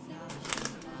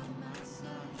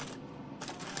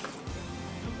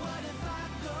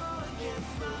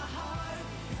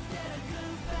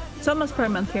 It's almost Pride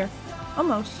Month here.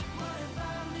 Almost.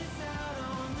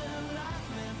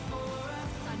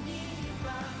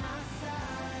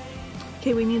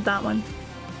 Okay, we need that one.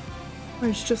 Where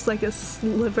it's just like a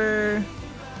sliver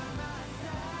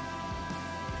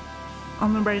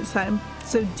on the right side.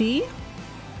 So D?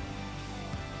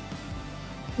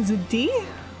 Is it D? Is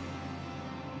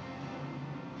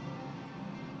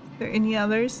there any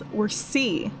others? Or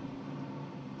C?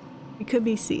 It could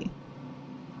be C.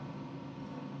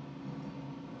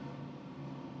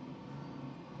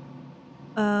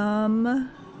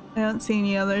 I don't see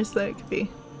any others that it could be.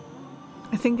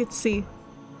 I think it's C. Do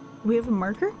we have a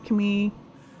marker? Can we...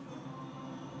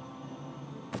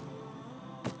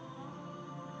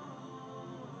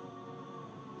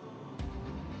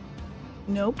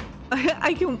 Nope.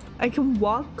 I can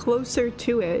walk closer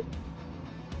to it.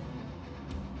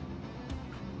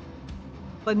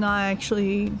 But not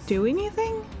actually do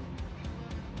anything?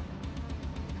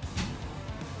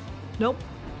 Nope.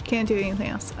 Can't do anything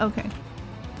else. Okay.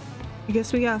 I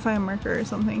guess we gotta find a marker or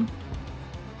something.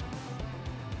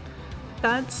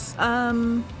 That's,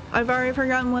 I've already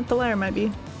forgotten what the letter might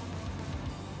be.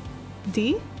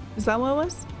 D? Is that what it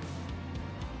was?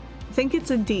 I think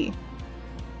it's a D.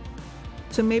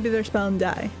 So maybe they're spelling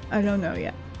die. I don't know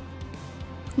yet.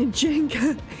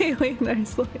 Jenga Alien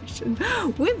Isolation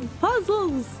with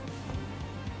puzzles!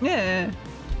 Yeah.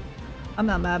 I'm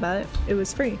not mad about it. It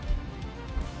was free.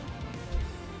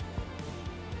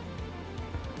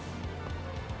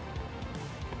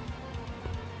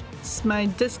 It's my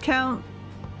discount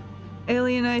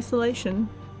Alien Isolation.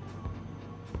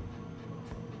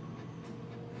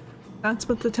 That's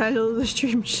what the title of the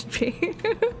stream should be.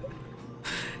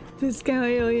 Discount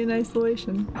Alien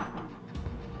Isolation.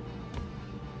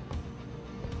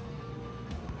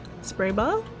 Spray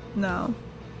ball? No.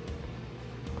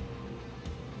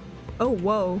 Oh,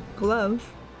 whoa.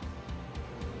 Glove.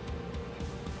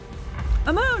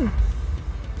 A moon!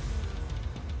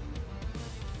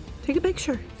 Take a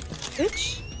picture.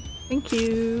 Bitch. Thank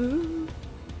you.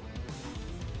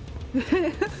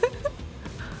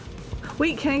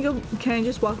 Wait, can I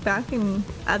just walk back and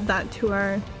add that to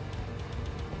our...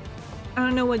 I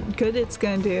don't know what good it's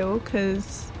gonna do,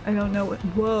 because I don't know what...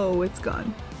 Whoa, it's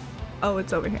gone. Oh,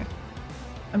 it's over here.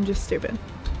 I'm just stupid.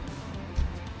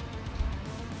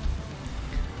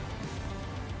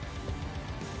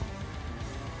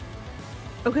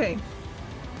 Okay.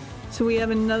 So we have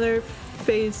another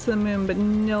phase to the moon, but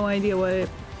no idea what it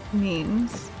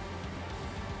means.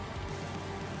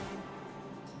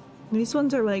 These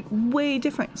ones are like way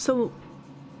different. So,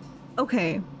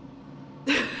 okay.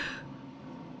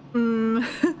 We'll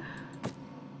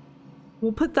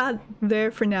put that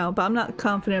there for now, but I'm not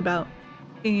confident about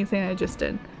anything I just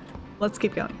did. Let's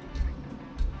keep going.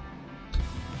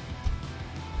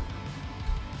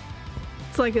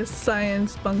 It's like a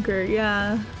science bunker,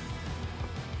 yeah.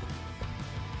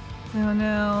 I don't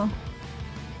know.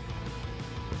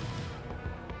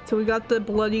 So we got the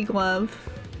bloody glove.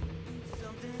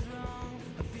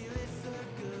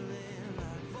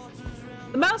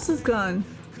 The mouse is gone.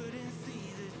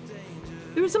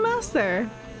 There was a mouse there.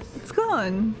 It's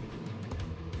gone.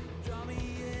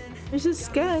 There's a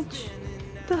sketch.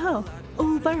 What the hell?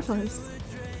 Oh, butterflies.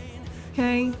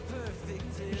 Okay.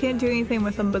 I can't do anything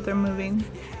with them, but they're moving.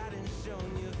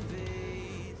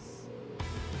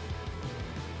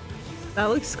 That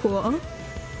looks cool.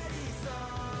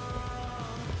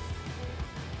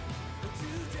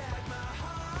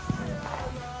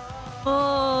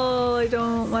 Oh, I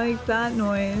don't like that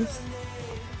noise.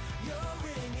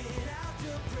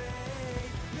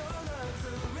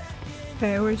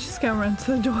 Okay, we're just gonna run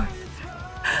to the door.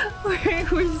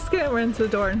 we're just gonna run to the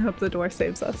door and hope the door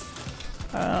saves us.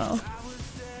 I don't know.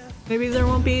 Maybe there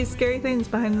won't be scary things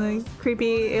behind the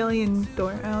creepy alien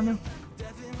door. I don't know.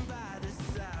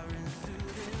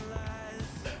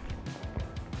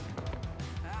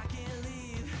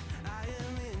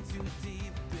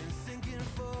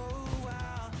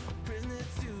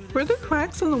 Were there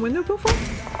cracks on the window before?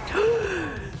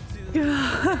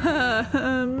 Yeah,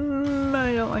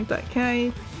 I don't like that. Can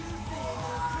I...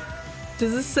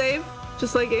 Does this save?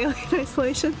 Just like Alien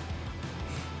Isolation?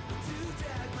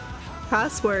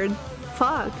 Password.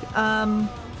 Fuck.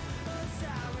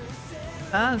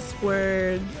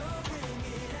 Password.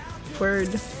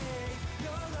 Word.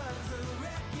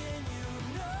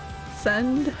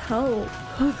 Send help.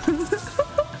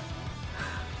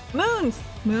 Moons!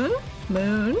 Moon?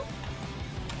 Moon?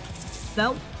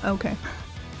 Nope. Okay.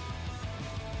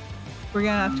 We're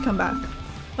gonna have to come back.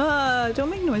 Don't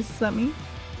make noises at me,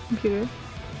 computer.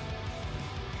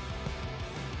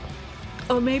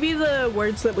 Oh, maybe the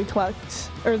words that we collect,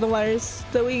 or the letters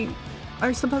that we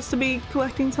are supposed to be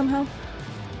collecting somehow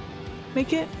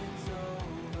make it.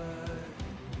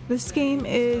 This game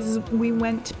is We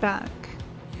Went Back.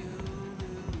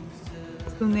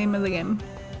 That's the name of the game.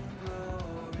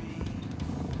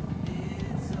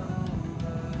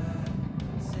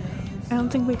 I don't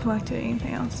think we collected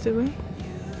anything else, did we?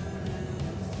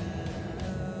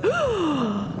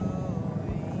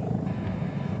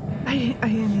 I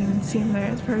didn't even see him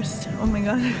there at first. Oh my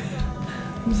god.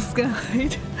 I'm just gonna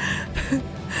hide.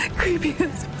 Creepy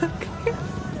as fuck.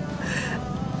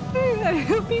 I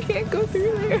hope you can't go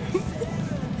through there.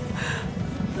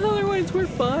 Otherwise we're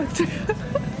fucked.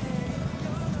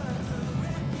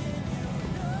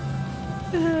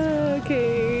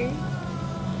 Okay.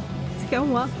 Just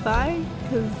gonna walk by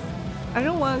because I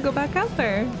don't want to go back out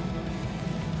there.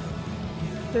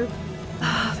 There's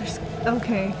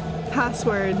okay.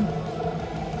 Password.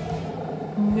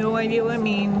 No idea what it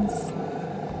means.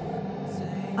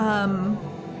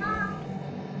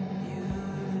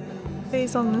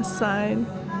 Face on this side.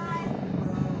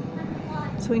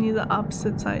 So we need the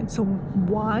opposite side. So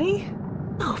why?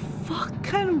 The fuck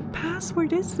kind of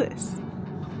password is this?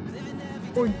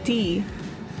 Or D?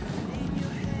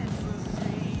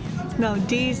 No,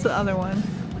 D's the other one.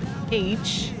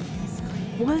 H.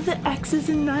 What do the X's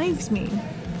and knives mean?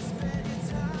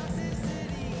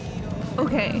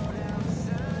 Okay.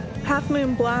 Half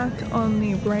Moon Black on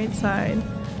the right side.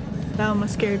 That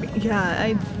almost scared me.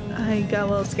 Yeah, I got a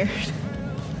little scared.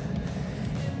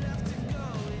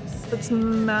 Let's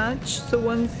match the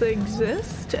ones that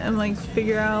exist and like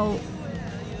figure out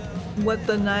what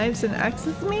the knives and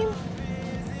X's mean.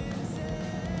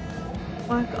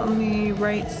 Black on the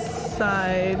right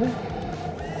side.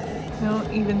 I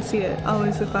don't even see it. Oh,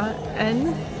 is it that?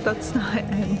 N? That's not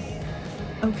N.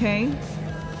 Okay.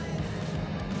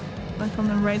 Black on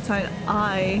the right side.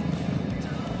 I.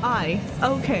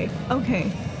 Okay.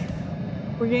 Okay.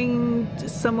 We're getting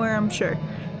somewhere, I'm sure.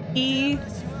 E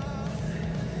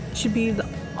should be the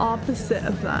opposite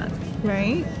of that,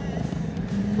 right?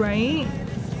 Right?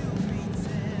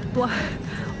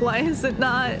 Why is it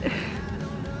not?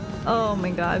 Oh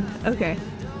my god. Okay.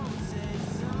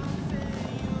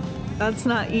 That's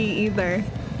not E either.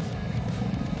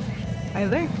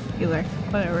 Either?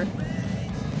 Whatever.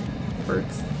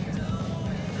 Works.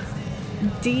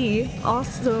 D,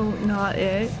 also not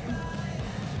it.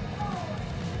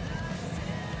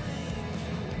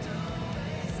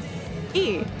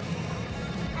 E.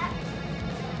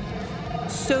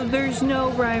 So there's no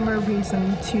rhyme or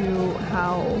reason to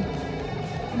how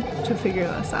to figure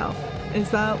this out. Is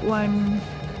that what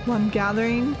I'm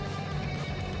gathering?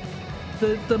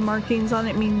 The markings on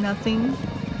it mean nothing?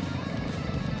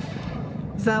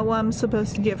 Is that what I'm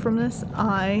supposed to get from this?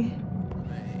 I.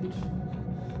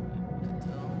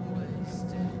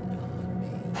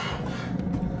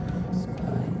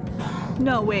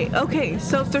 No, wait. Okay,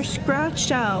 so if they're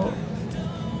scratched out,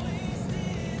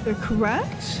 they're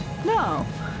correct? No.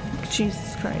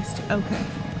 Jesus Christ. Okay.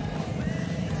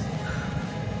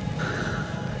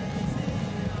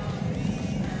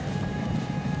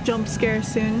 Jump scare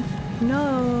soon.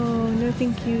 No, no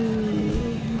thank you.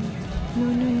 No,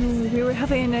 no, no. We were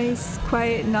having a nice,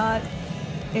 quiet, not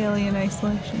alien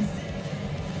isolation.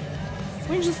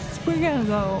 We're gonna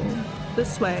go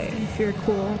this way if you're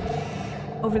cool.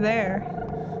 Over there,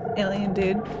 alien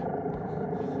dude.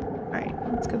 Alright,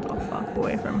 let's get the fuck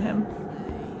away from him.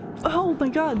 Oh my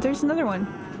god, there's another one.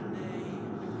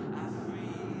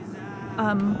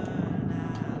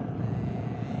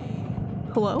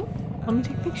 Hello? Let me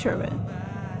take a picture of it.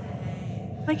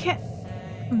 I can't.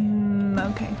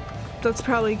 Okay. That's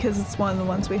probably because it's one of the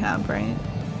ones we have, right?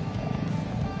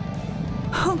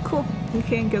 Oh, cool. We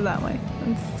can't go that way.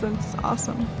 That's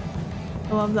awesome.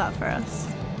 I love that for us.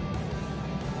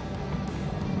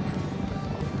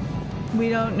 We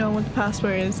don't know what the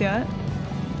password is yet.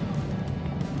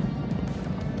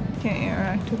 Can't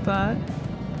interact with that.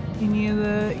 Any of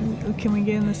the... Can we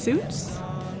get in the suits?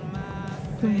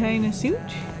 Can we hide in a suit?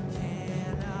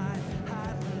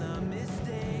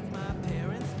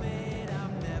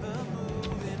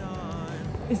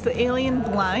 Is the alien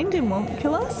blind and won't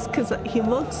kill us? Because he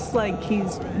looks like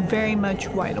he's very much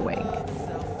wide awake.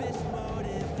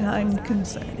 And I'm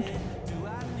concerned.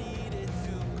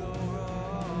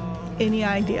 Any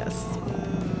ideas?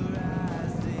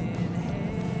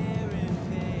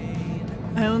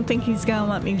 I don't think he's gonna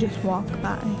let me just walk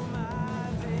by.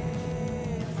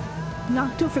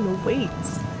 Knocked over the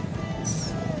weights.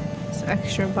 It's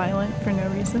extra violent for no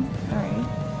reason. Alright.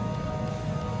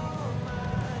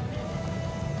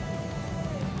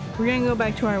 We're gonna go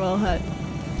back to our well hut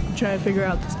and try to figure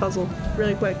out this puzzle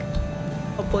really quick.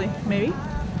 Hopefully. Maybe?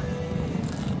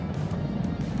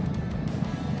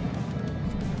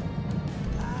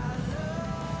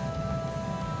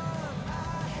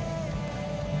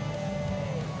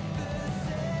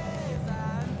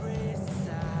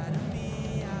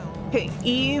 Okay,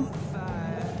 E.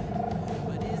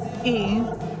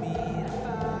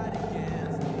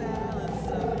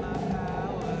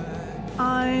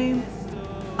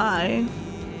 I.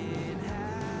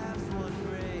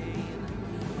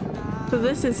 So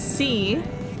this is C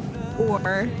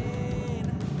or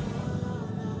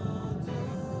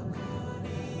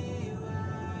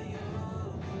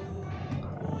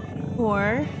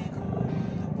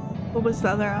what was the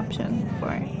other option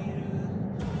for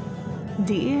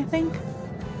D, I think?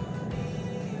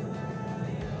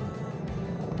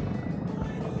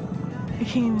 I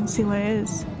can't even see what it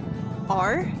is.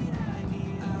 R?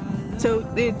 So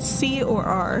it's C or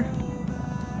R.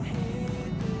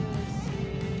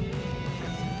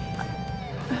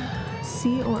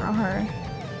 C or R.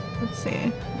 Let's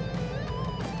see.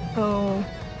 Oh,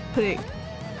 put it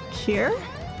here?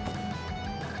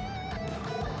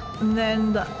 And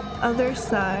then the other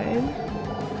side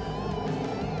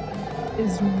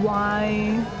is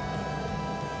Y.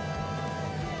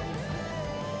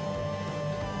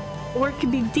 Or it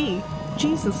could be D.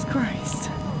 Jesus Christ.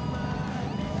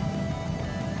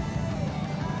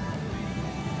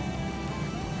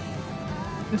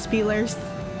 The Spielers.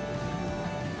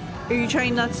 Are you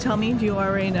trying not to tell me? Do you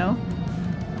already know?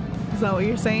 Is that what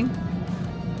you're saying?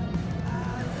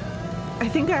 I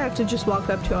think I have to just walk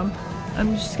up to him.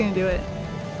 I'm just gonna do it.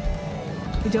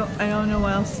 I don't know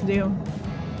what else to do.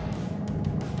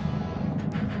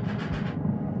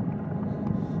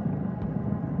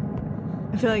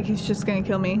 I feel like he's just gonna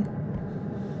kill me.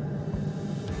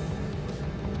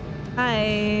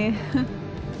 Hi.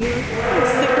 You look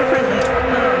super friendly.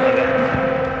 Oh my god.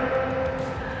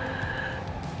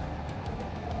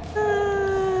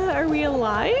 Are we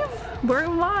alive? We're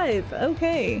alive.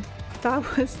 Okay.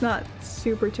 That was not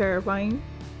super terrifying.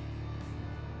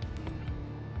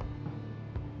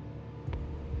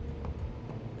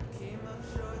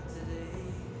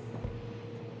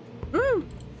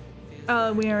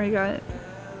 We already got it.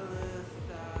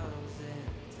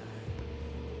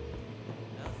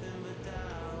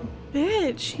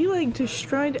 Bitch, he like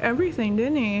destroyed everything,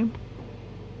 didn't he?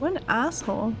 What an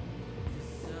asshole.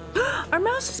 Our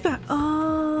mouse is back.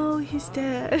 Oh, he's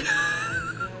dead.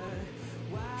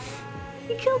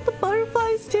 He killed the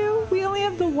butterflies too? We only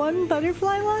have the one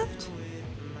butterfly left?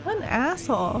 What an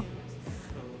asshole.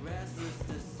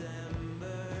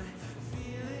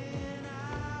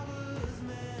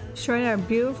 Destroyed our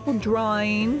beautiful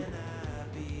drawing.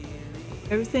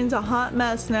 Everything's a hot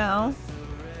mess now.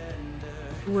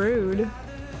 Rude.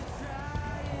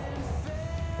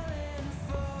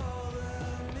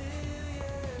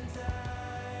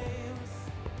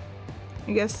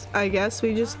 I guess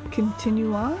we just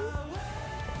continue on?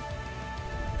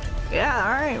 Yeah,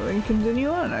 alright, we can continue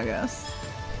on, I guess.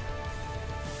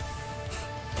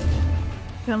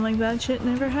 Sound like that shit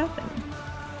never happened.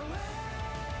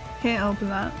 Can't open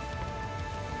that.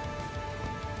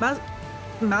 Mouse,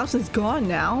 mouse is gone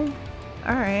now.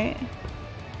 Alright.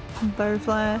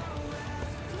 Butterfly.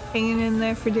 Hanging in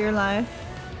there for dear life.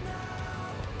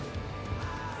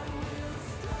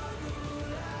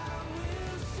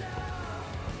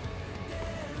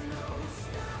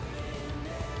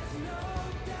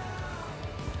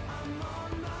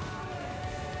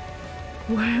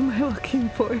 What am I looking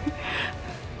for?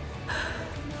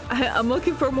 I'm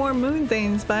looking for more moon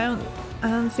things, but I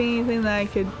don't see anything that I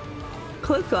could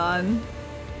click on.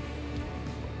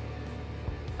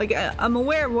 Like I'm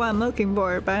aware of what I'm looking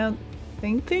for, but I don't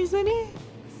think there's any.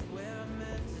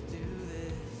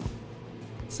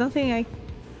 It's nothing I.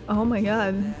 Oh my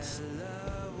god!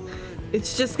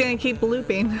 It's just gonna keep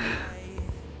looping.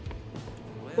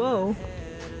 Whoa!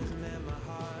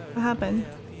 What happened?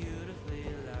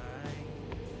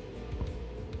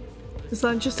 Is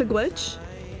that just a glitch?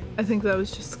 I think that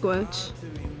was just a glitch.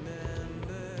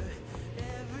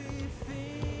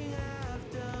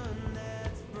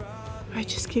 I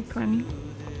just keep running.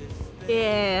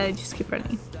 Yeah, I just keep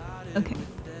running. Okay.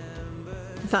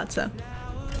 I thought so.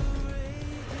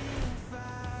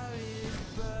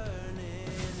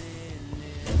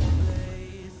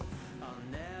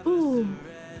 Ooh,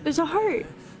 there's a heart.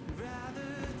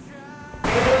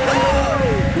 Oh,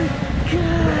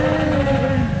 God.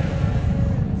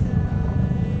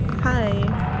 Hi.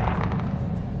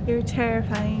 You're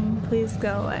terrifying. Please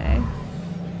go away.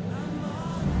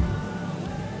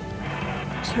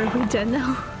 So are we dead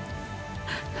now?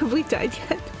 Have we died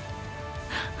yet?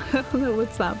 I don't know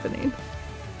what's happening.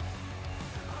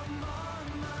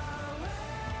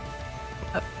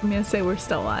 I'm gonna say we're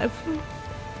still alive.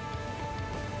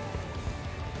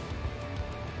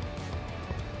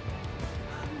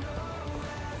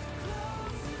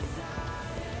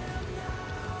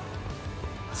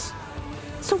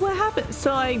 So what happened?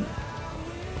 So I'm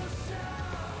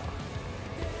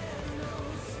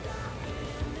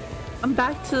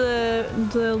back to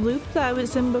the loop that I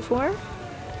was in before.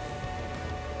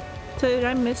 So did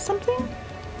I miss something?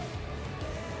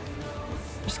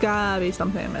 There's gotta be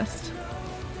something I missed.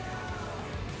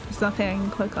 There's nothing I can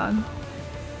click on.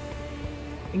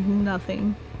 Like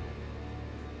nothing.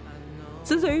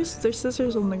 Scissors! There's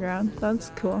scissors on the ground.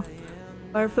 That's cool.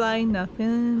 Butterfly,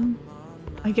 nothing.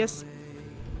 I guess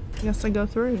I go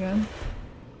through again.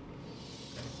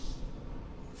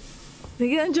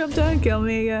 They're gonna jump down and kill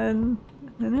me again.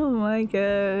 I don't like it.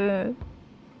 There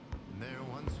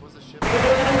once was a ship.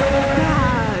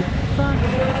 God, fuck.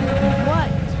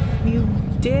 What? You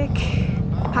dick.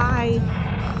 Hi.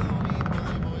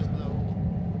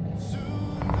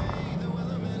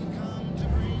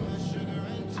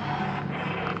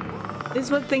 This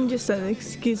is what thing just said.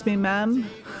 Excuse me, ma'am.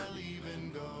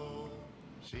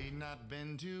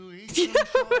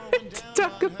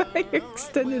 Talk about your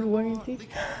extended warranty.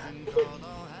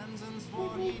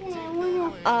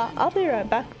 I'll be right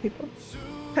back, people.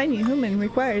 Tiny human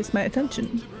requires my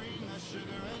attention.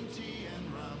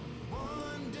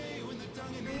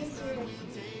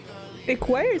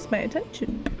 Requires my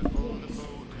attention.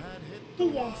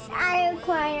 Yes, I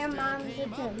require mom's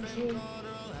attention.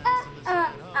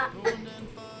 Mama.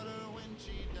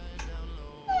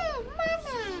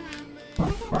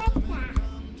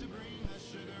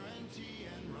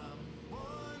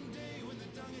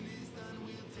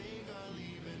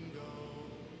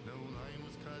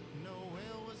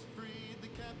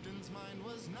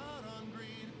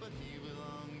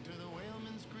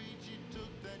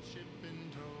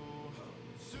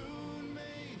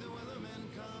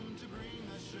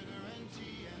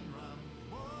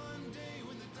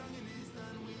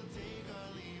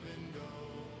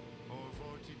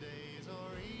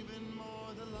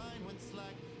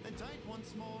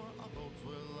 Once more, our boats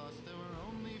were lost. There were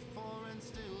only 4, and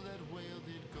still that whale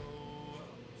did go.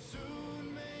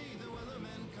 Soon may the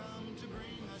weathermen come to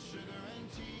bring us sugar and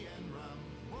tea and rum.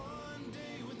 One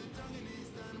day when the tonguing is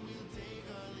done, we'll take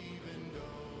our leave and go.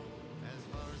 As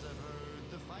far as I've heard,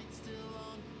 the fight's still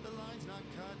on. The line's not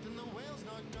cut and the whale's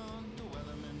not gone. The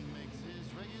weatherman makes his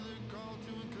regular call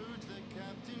to encourage the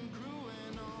captain, crew,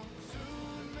 and all.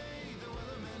 Soon may the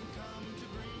weathermen come to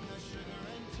bring us sugar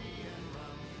and tea and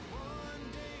rum.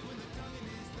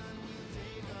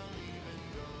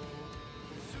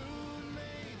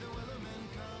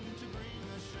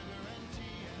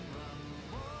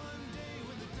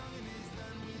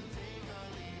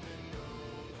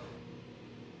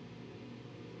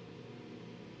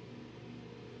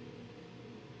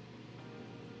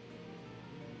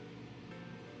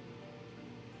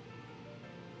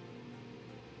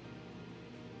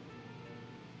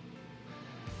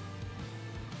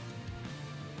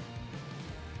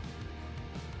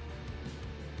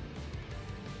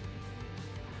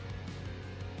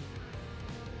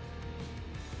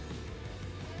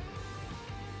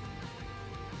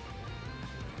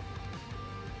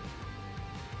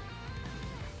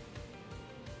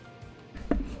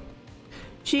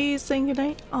 she's saying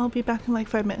goodnight. I'll be back in like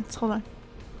 5 minutes. Hold on.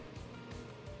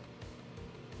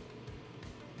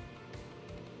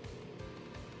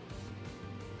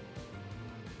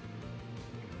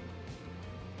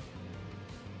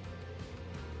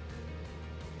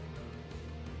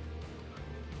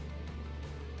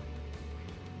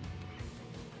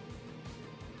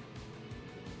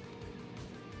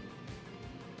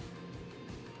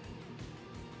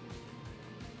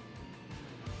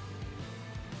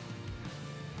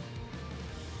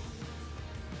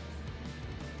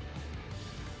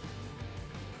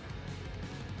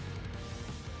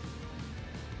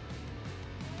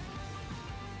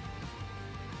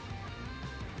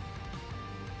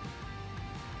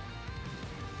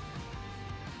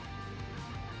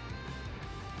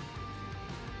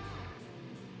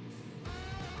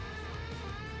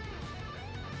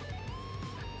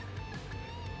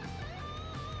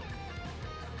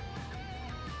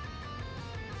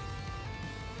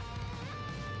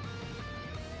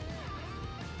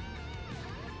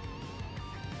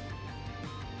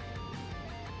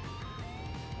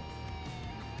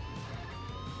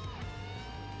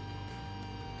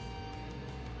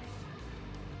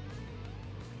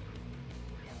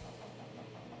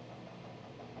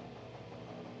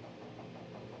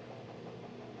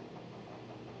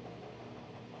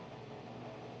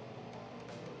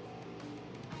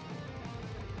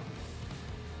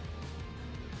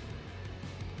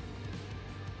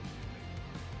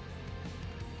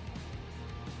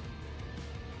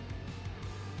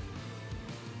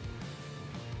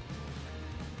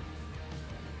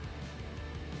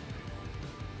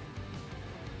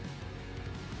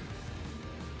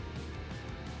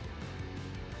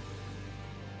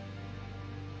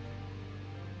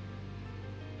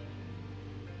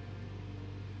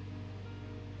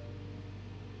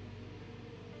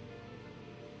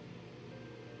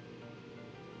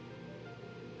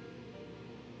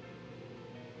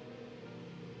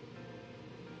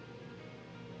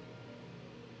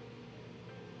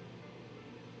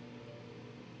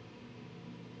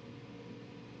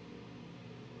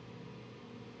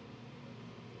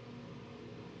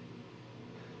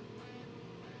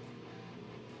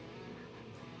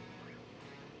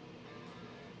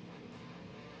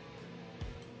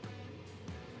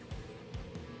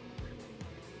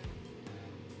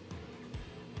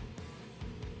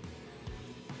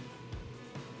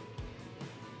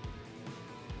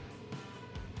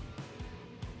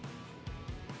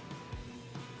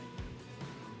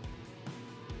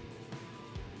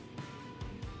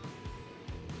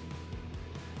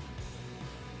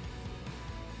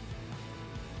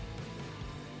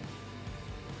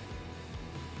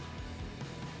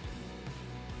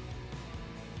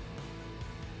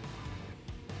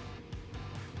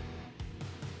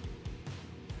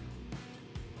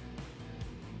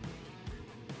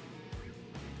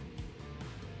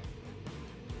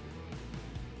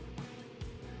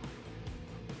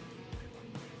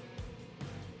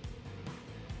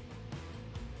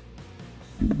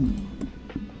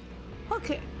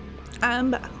 Okay,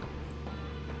 I'm back.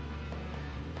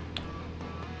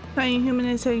 Tiny human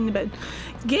is heading to bed.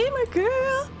 Gamer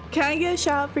girl! Can I get a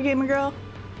shout out for Gamer girl?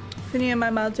 If any of my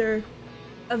mods are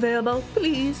available,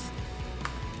 please.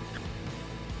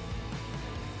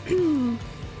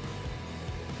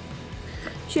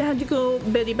 She had to go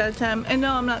beddy bedtime, and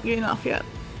no, I'm not getting off yet.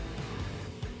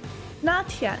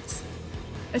 Not yet.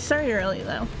 I started early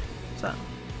though, so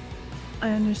I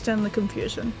understand the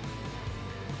confusion.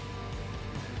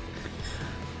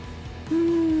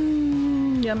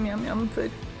 Yum yum yum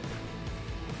food.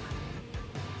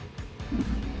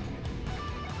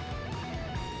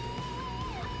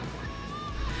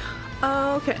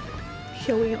 Okay,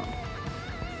 here we go.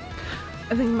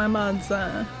 I think my mod's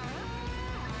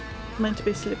meant to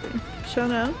be sleeping.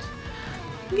 Shout out.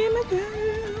 Gamer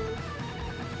girl.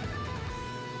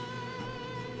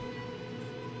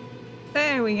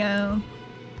 There we go.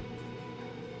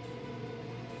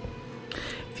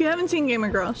 If you haven't seen Gamer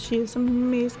Girl, she is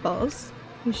amazeballs.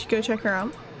 You should go check her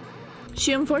out.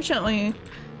 She unfortunately,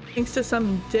 thanks to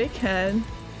some dickhead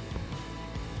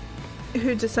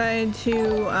who decided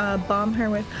to bomb her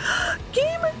with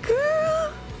Gamer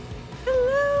Girl!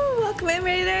 Hello! Welcome in,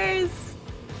 Raiders!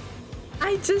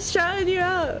 I just shouted you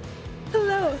out!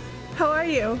 Hello! How are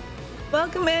you?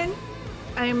 Welcome in!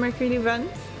 I am Mercury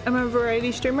Events. I'm a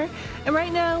variety streamer, and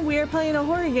right now we are playing a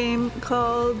horror game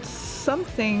called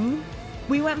something.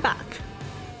 We Went Back.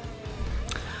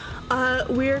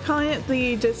 We are calling it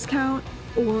the discount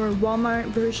or Walmart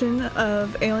version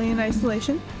of Alien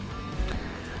Isolation.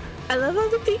 I love all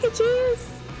the Pikachus!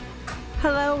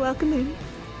 Hello, welcome in.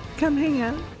 Come hang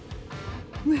out.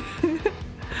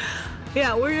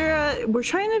 Yeah, we're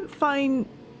trying to find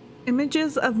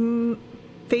images of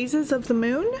phases of the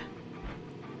moon.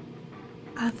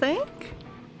 I think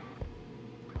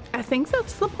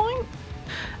that's the point.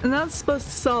 And that's supposed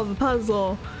to solve the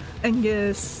puzzle and get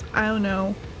us, I don't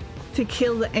know, to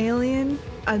kill the alien.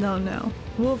 I don't know.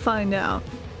 We'll find out.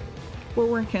 We're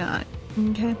working on it.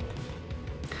 Okay.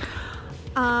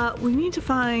 We need to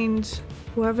find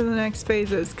whoever the next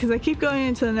phase is, because I keep going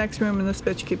into the next room and this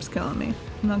bitch keeps killing me.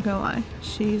 I'm not gonna lie.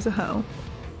 She's a hoe.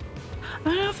 I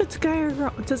don't know if it's a guy or a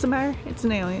girl. It doesn't matter. It's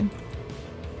an alien.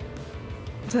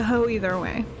 It's a hoe either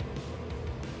way.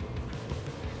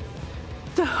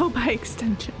 It's a hoe by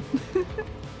extension.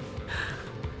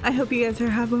 I hope you guys are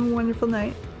having a wonderful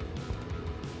night.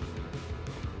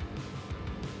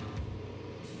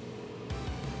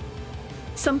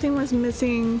 Something was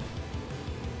missing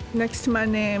next to my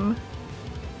name.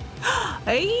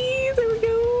 Hey, there we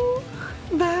go.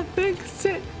 That fixed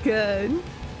it. Good.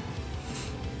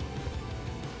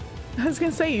 I was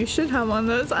gonna say you should have one of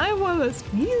those. I have one of those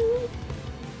for you.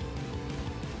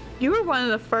 You were one of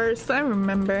the first, I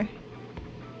remember.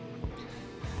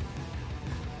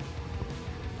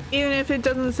 Even if it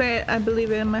doesn't say it, I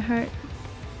believe it in my heart.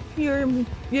 You're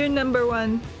number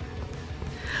one.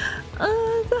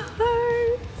 Oh, the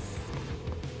hearts.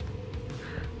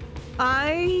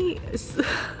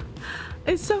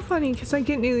 It's so funny because I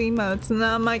get new emotes and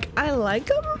then I'm like, I like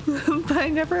them, but I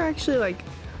never actually like,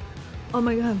 oh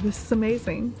my god, this is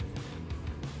amazing.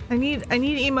 I need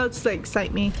emotes to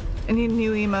excite me. I need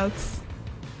new emotes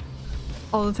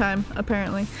all the time,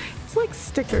 apparently. It's like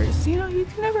stickers, you know, you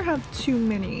can never have too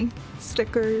many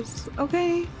stickers,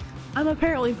 okay? I'm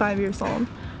apparently 5 years old.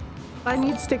 I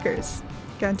need stickers.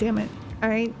 God damn it.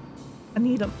 Alright? I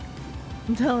need them.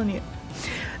 I'm telling you.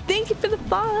 Thank you for the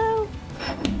follow!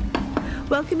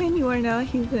 Welcome in, you are now a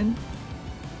heathen.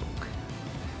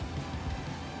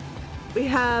 We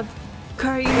have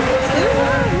Kari.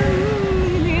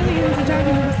 Aliens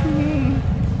attacking me.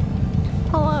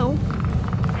 Hello.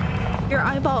 Your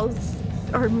eyeballs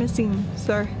are missing,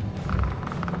 sir.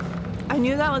 I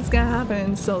knew that was gonna happen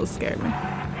and still scared me.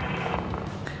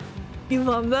 You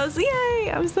love those?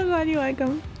 Yay! I'm so glad you like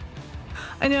them.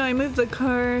 I know I moved the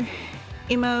car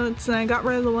emotes and I got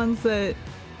rid of the ones that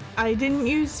I didn't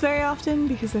use very often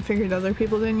because I figured other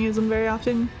people didn't use them very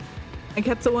often. I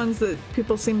kept the ones that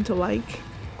people seem to like.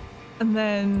 And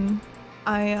then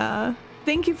I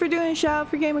thank you for doing a shout out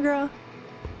for Gamer Girl.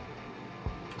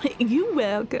 You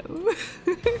welcome.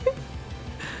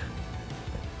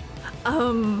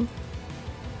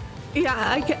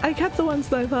 Yeah, I kept the ones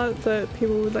that I thought that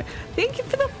people would like. Thank you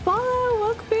for the follow.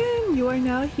 Welcome in. You are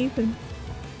now a heathen.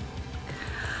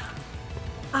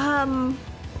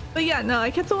 But yeah, no,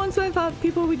 I kept the ones that I thought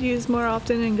people would use more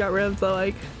often and got rid of the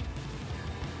like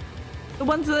the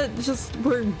ones that just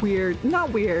were weird.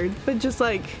 Not weird, but just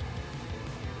like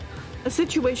a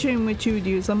situation in which you would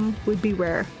use them would be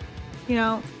rare. You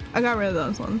know, I got rid of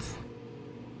those ones.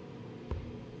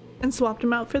 And swapped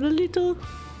them out for the little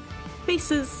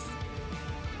faces.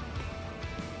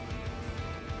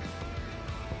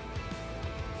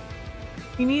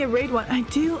 You need a raid one. I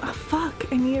do? Oh,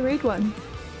 fuck, I need a raid one.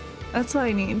 That's what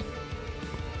I need.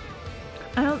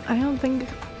 I don't think,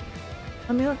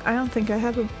 let me look. I don't think I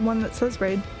have one that says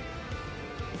raid.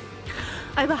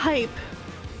 I have a hype.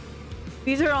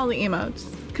 These are all the emotes.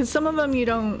 Because some of them you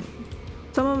don't,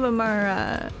 some of them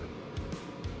are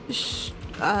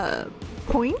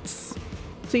points.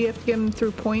 So you have to get them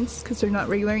through points because they're not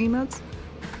regular emotes.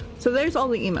 So there's all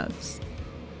the emotes.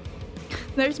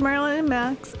 There's Merlin and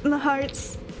Max and the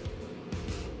hearts.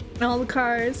 And all the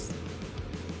cars.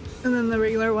 And then the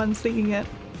regular ones that you get.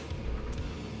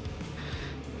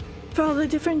 For all the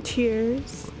different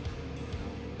tiers.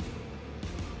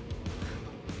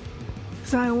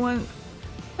 So I want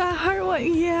that heart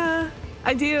one. Yeah,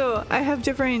 I do. I have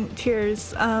different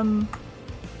tiers.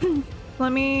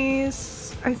 Let me...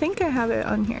 I think I have it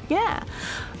on here. Yeah.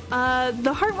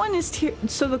 The heart one is tier...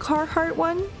 So the car heart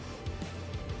one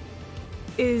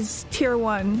is tier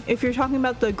 1. If you're talking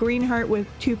about the green heart with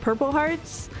 2 purple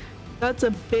hearts, that's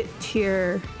a bit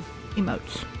tier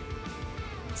emote.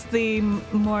 It's the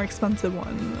more expensive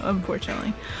one,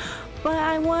 unfortunately. But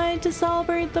I wanted to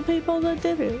celebrate the people that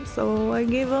did it, so I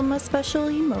gave them a special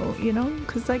emote, you know,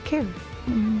 because I care.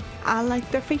 And I like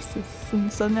their faces,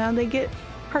 and so now they get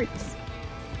hearts.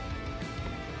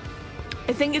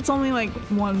 I think it's only like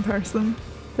one person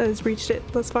that has reached it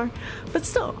thus far, but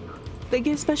still, they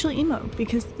get a special emote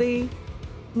because they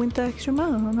went the extra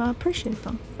mile, and I appreciate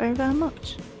them very, very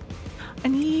much. I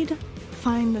need to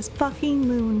find this fucking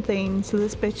moon thing so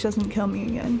this bitch doesn't kill me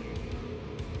again.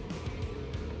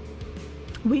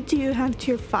 Wait, do you have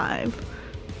tier 5?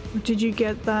 Or did you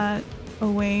get that?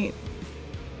 Oh wait.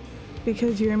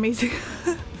 Because you're amazing.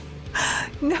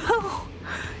 No.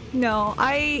 No,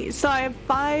 so I have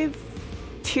 5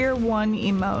 tier 1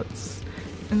 emotes.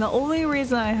 And the only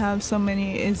reason I have so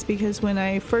many is because when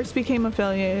I first became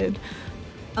affiliated,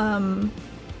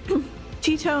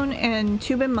 T-Tone and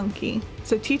Tubin Monkey.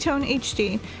 So T-Tone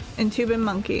HD and Tubin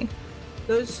Monkey.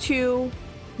 Those two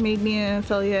made me an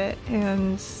affiliate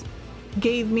and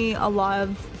gave me a lot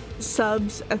of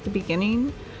subs at the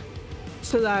beginning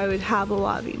so that I would have a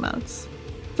lot of emotes.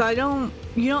 So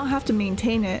you don't have to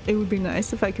maintain it. It would be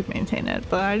nice if I could maintain it,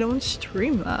 but I don't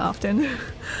stream that often.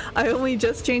 I only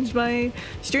just changed my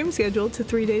stream schedule to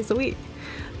 3 days a week.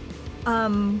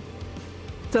 So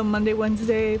Monday,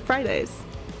 Wednesday, Fridays.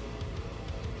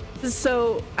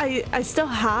 So I still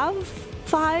have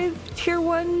 5 tier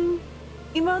 1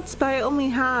 emotes, but I only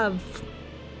have,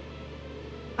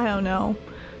 I don't know,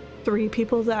 3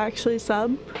 people that actually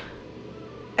sub,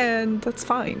 and that's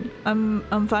fine.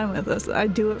 I'm fine with this. I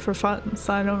do it for fun,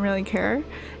 so I don't really care.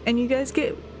 And you guys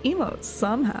get emotes, so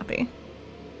I'm happy.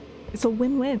 It's a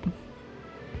win-win.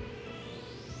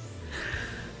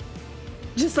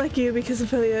 Just like you, because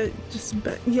affiliate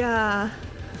yeah.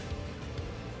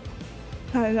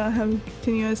 I don't have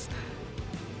continuous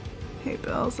pay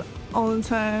bills all the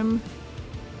time.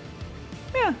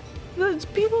 Yeah,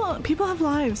 people have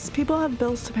lives. People have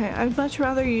bills to pay. I'd much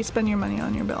rather you spend your money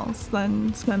on your bills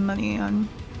than spend money on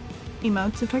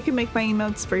emotes. If I could make my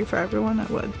emotes free for everyone, I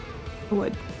would. I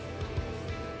would.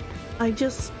 I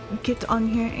just get on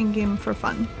here and game for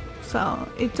fun, so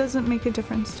it doesn't make a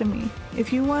difference to me.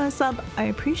 If you want to sub, I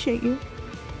appreciate you,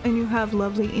 and you have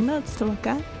lovely emotes to look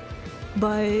at,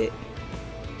 but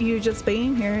you just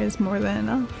being here is more than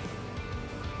enough.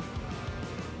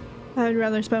 I'd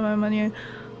rather spend my money on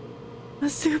a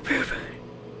super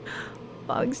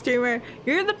Pog streamer.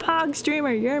 You're the Pog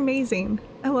streamer. You're amazing.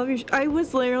 I love your. I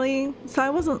was literally, so I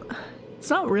wasn't. It's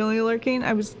not really lurking.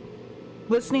 I was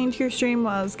listening to your stream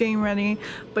while I was getting ready,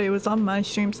 but it was on my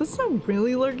stream, so it's not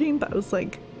really lurking. But I was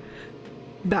like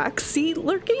backseat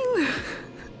lurking.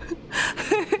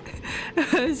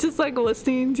 It's just like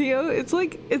listening to you. It's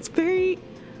like it's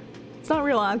not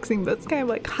relaxing, but it's kind of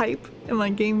like hype and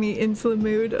like getting me into the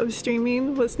mood of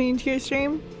streaming, listening to your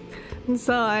stream. And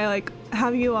so I like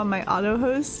have you on my auto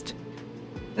host,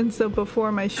 and so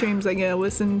before my streams I get to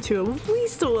listen to at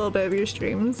least a little bit of your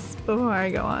streams before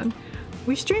I go on.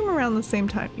 We stream around the same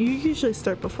time. You usually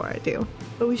start before I do,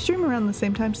 but we stream around the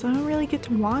same time, so I don't really get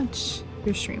to watch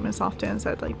your stream as often as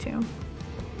I'd like to.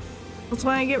 That's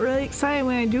why I get really excited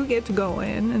when I do get to go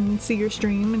in and see your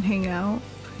stream and hang out.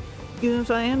 Even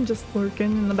if I am just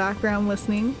lurking in the background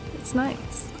listening, it's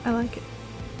nice. I like it.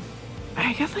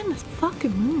 I gotta find this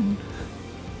fucking moon.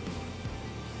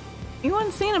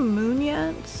 Anyone seen a moon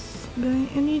yet? By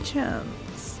any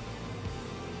chance?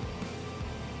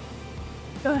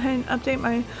 Go ahead and update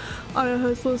my auto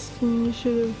host list, and you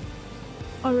should have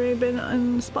already been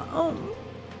on the spot. Oh,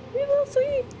 you're so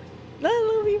sweet.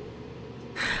 I love you.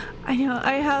 I know,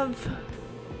 I have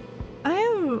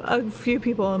a few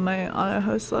people on my auto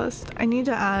host list. I need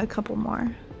to add a couple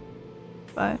more,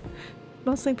 but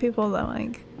mostly people that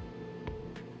like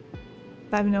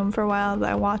that I've known for a while,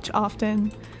 that I watch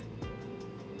often.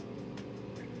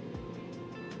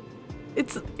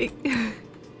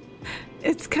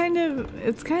 It's kind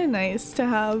of nice to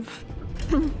have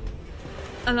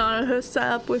an auto host set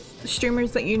up with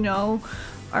streamers that you know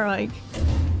are like,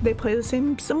 they play the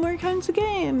same similar kinds of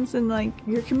games, and like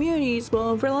your communities will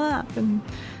overlap, and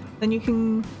then you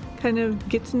can kind of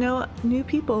get to know new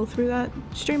people through that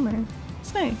streamer.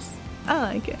 It's nice. I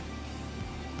like it.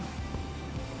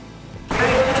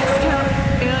 Alright, discount,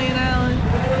 Alien Island,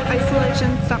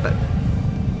 isolation, stop it.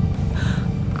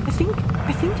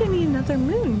 I think I need another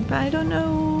moon, but I don't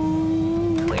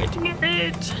know where to get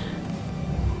it.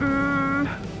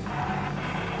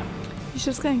 He's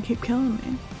just gonna keep killing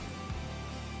me.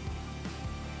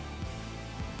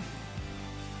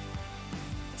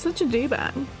 Such a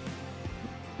D-bag.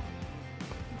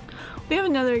 We have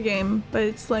another game, but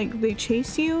it's like they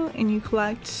chase you and you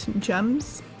collect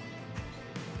gems.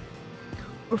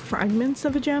 Or fragments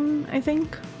of a gem, I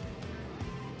think.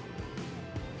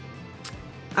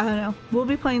 I don't know. We'll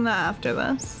be playing that after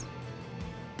this.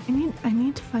 I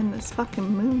need to find this fucking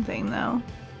moon thing though.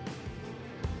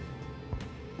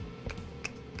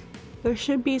 There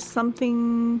should be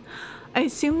something. I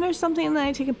assume there's something that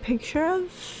I take a picture of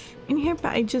in here,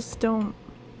 but I just don't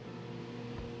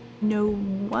know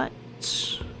what.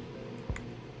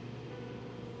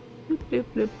 Bloop, bloop,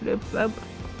 bloop, bloop, bloop.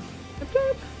 Bloop,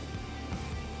 bloop.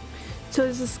 So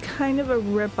is this kind of a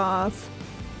rip-off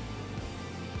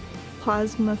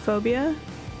plasmophobia.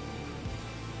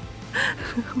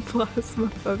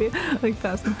 Plasmophobia, like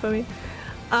phasmophobia.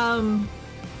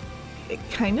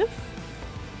 Kind of.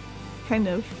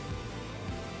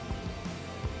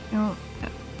 I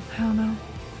don't know.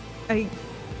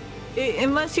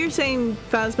 Unless you're saying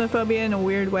phasmophobia in a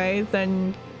weird way,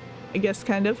 then I guess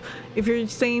kind of. If you're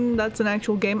saying that's an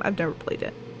actual game, I've never played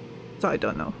it, so I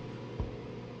don't know.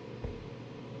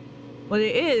 What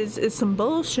it is some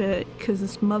bullshit because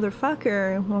this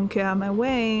motherfucker won't get out of my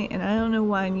way, and I don't know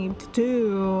what I need to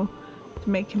do to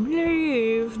make him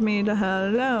leave me the hell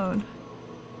alone.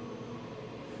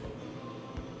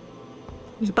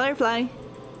 There's a butterfly.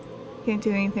 Can't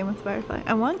do anything with the butterfly.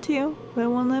 I want to, but it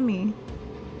won't let me.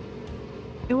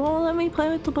 It won't let me play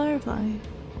with the butterfly.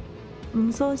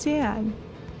 I'm so sad.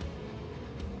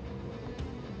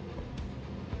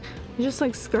 I just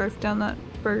like scarfed down that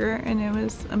burger and it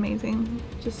was amazing,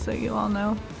 just so you all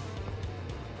know.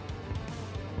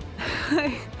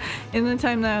 In the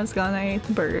time that I was gone, I ate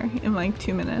the burger in like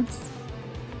 2 minutes.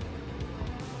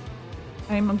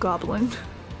 I am a goblin.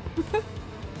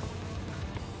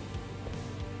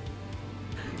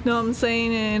 No, I'm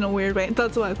saying it in a weird way.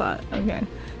 That's what I thought. Okay.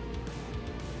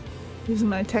 Using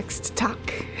my text to talk.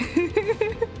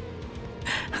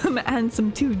 I'm adding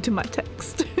some tune to my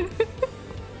text.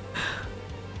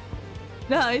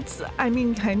 No, it's, I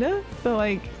mean, kind of, but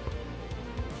like,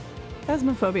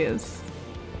 phasmophobia is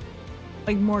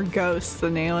like more ghosts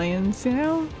than aliens, you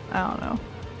know? I don't know.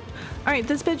 Alright,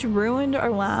 this bitch ruined our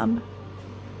lab,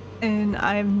 and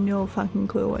I have no fucking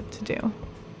clue what to do.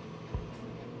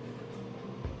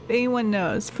 If anyone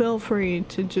knows, feel free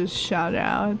to just shout it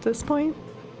out at this point.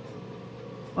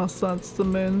 Also, that's the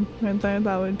moon right there,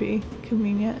 that would be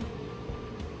convenient.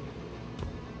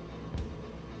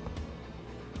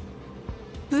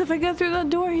 Because if I go through that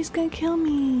door, he's gonna kill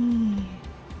me.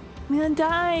 I'm gonna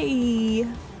die.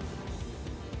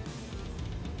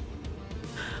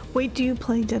 Wait, do you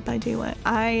play Dead by Daylight?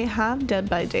 I have Dead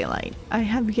by Daylight. I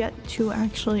have yet to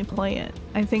actually play it.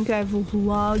 I think I've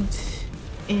logged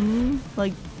in,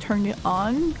 like turned it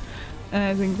on, and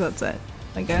I think that's it.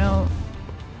 Like I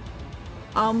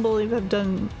don't believe I've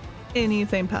done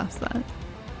anything past that.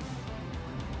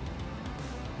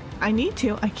 I need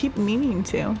to. I keep meaning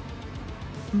to.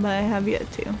 But I have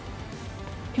yet to.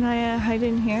 Can I hide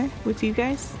in here with you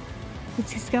guys?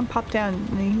 Because he's gonna pop down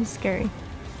and he's scary.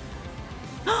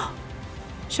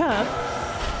 Shut up.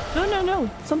 No, no, no.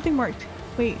 Something worked.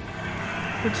 Wait.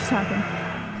 What just happened?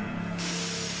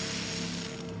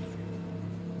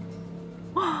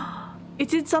 It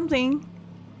did something.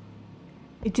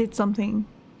 It did something.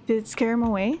 Did it scare him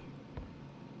away?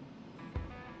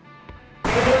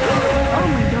 Oh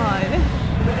my god.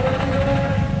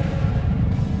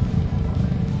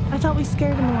 I thought we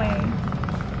scared him away.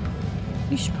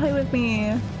 You should play with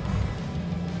me.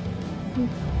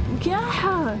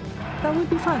 Yeah, that would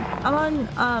be fun. I'm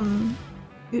on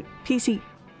PC.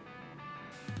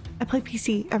 I play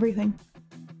PC, everything.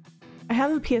 I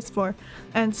have a PS4,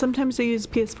 and sometimes I use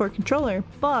PS4 controller,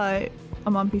 but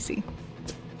I'm on PC.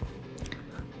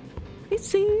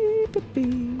 PC,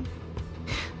 baby.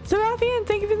 Serafian,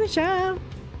 thank you for the shout.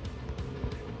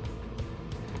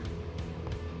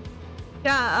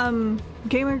 Yeah,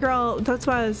 Gamer Girl, that's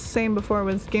what I was saying before,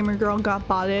 was Gamer Girl got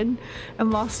botted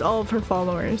and lost all of her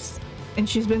followers. And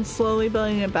she's been slowly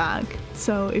building it back.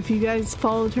 So if you guys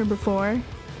followed her before,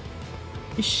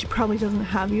 she probably doesn't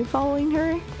have you following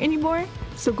her anymore.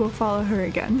 So go follow her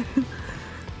again.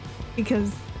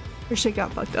 Because her shit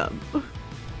got fucked up.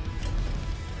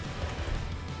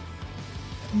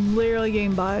 Literally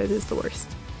getting botted is the worst.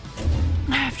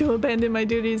 I have to abandon my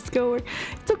duties to go work.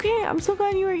 It's okay, I'm so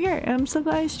glad you were here, and I'm so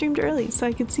glad I streamed early so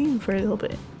I could see you for a little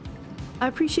bit. I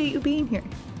appreciate you being here.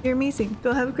 You're amazing.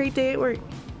 Go have a great day at work.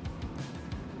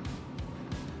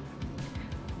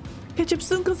 Catch up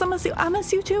soon because I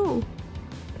miss you too.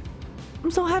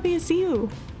 I'm so happy to see you.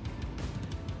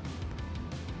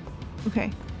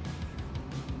 Okay.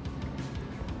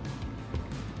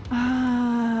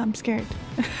 I'm scared.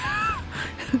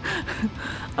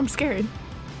 I'm scared.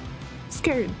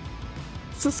 Scared.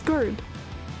 So scared.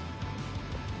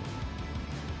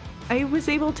 I was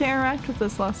able to interact with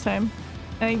this last time.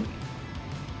 I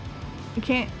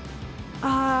can't.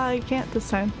 I can't this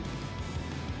time.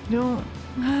 No.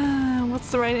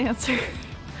 What's the right answer?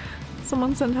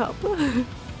 Someone send help.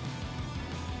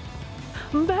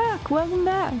 I'm back. Welcome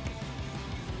back.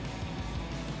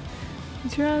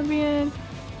 It's Arabian.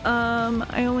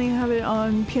 I only have it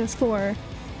on PS4.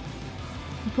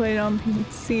 I play it on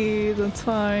PC, that's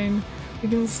fine. You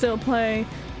can still play,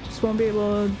 just won't be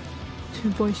able to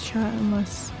voice chat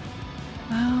unless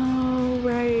Oh,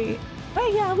 right.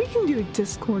 Oh, yeah, we can do a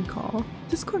Discord call.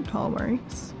 Discord call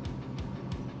works.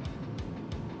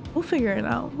 We'll figure it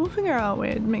out. We'll figure out a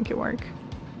way to make it work.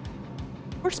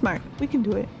 We're smart. We can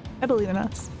do it. I believe in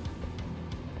us.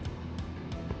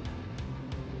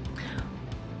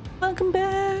 Welcome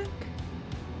back.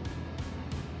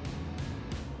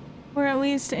 Or at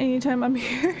least anytime I'm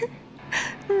here.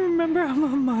 Remember, I'm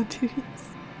on mod duties.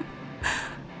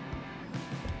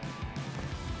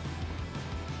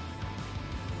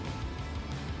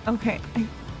 Okay,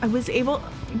 I was able,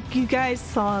 you guys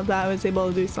saw that I was able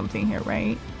to do something here,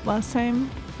 right? Last time,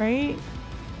 right?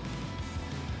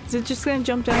 Is it just gonna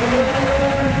jump down?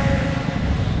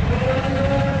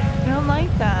 I don't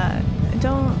like that. I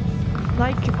don't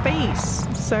like your face,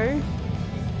 sir.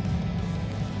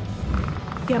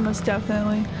 Yeah, most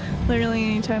definitely. Literally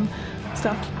anytime I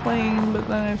stopped playing, but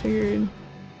then I figured,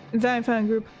 then I found a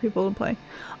group of people to play.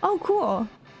 Oh, cool.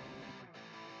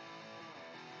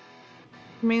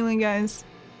 Mainly guys.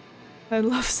 I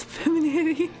love some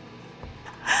femininity.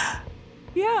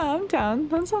 Yeah, I'm down.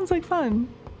 That sounds like fun.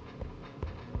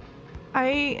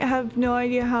 I have no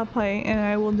idea how to play, and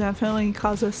I will definitely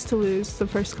cause us to lose the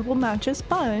first couple matches,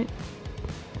 but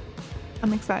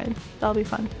I'm excited. That'll be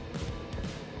fun.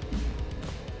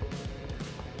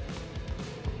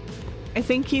 I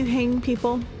think you hang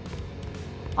people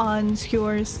on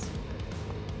skewers,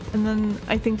 and then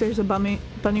I think there's a bunny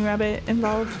rabbit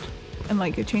involved, and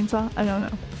like a chainsaw. I don't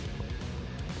know.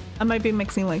 I might be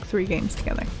mixing like 3 games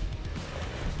together.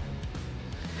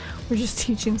 We're just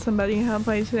teaching somebody how to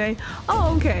play today.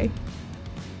 Oh, okay.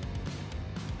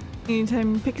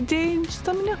 Anytime you pick a day, just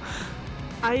let me know.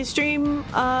 I stream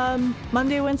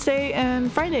Monday, Wednesday,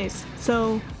 and Fridays.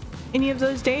 So any of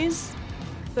those days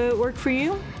that work for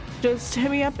you, just hit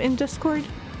me up in Discord,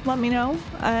 let me know,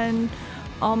 and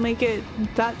I'll make it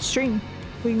that stream.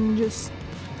 We can just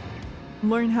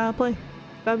learn how to play.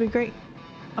 That'd be great.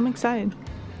 I'm excited.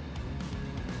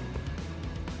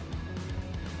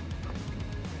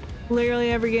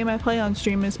 Literally every game I play on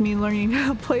stream is me learning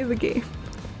how to play the game.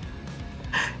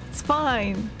 It's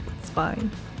fine. It's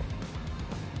fine.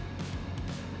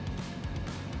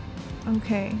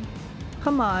 Okay.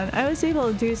 Come on. I was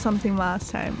able to do something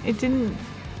last time. It didn't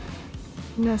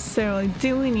necessarily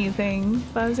do anything,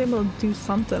 but I was able to do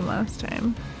something last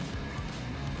time.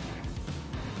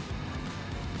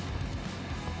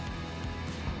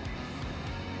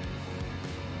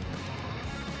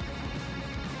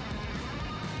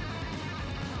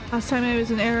 Last time it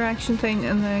was an interaction thing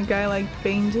and the guy like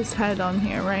banged his head on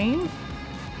here, right?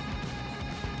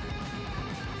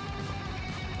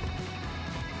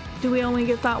 Do we only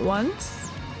get that once?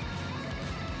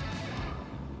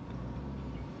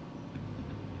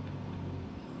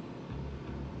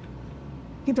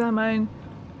 Keep that in mind.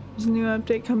 There's a new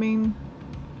update coming.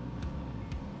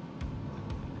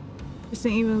 Just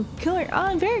an evil killer.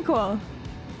 Oh, very cool.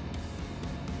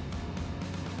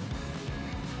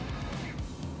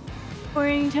 Or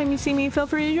anytime you see me, feel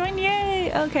free to join.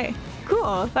 Yay! Okay,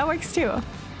 cool. That works too. I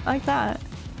like that.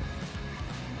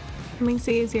 It makes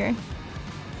it easier.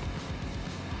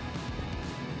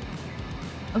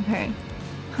 Okay,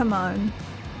 come on.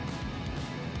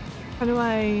 How do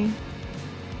I...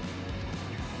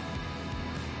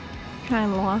 Can I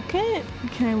lock it?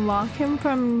 Can I lock him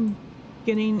from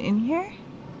getting in here?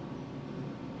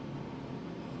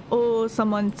 Oh,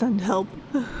 someone send help.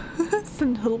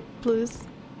 Send help, please.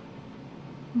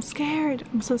 I'm scared.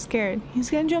 I'm so scared. He's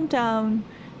gonna jump down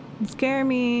and scare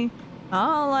me. I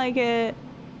don't like it.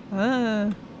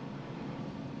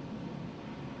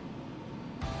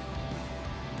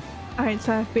 Alright,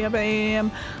 so I have to be up at 8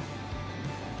 AM.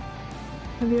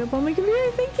 I'll be up on my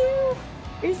computer. Thank you.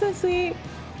 You're so sweet.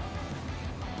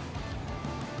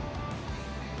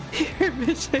 You're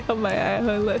bitching on my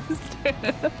IO list.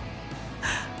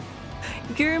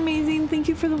 You're amazing. Thank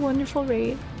you for the wonderful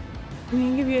raid. I'm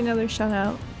gonna give you another shout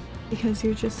out because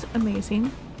you're just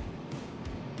amazing.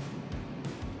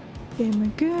 Gamer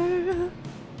girl.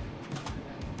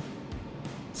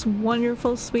 This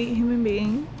wonderful, sweet human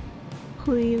being.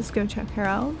 Please go check her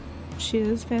out. She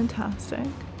is fantastic.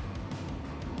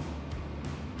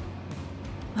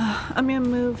 I'm gonna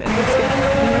move and let's get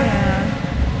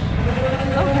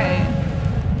okay.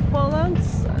 Well,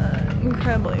 that's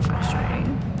incredibly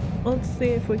frustrating. Let's see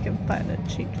if we can find a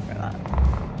cheat for that.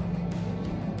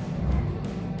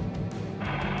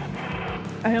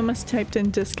 I almost typed in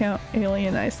discount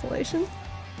alien isolation.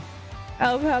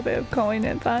 Out of habit of calling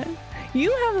it that.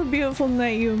 You have a beautiful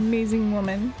night, you amazing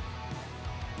woman.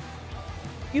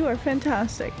 You are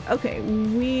fantastic. Okay,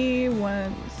 we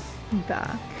went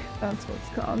back. That's what it's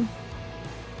called.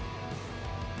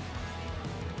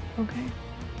 Okay.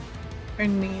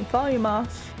 Turn the volume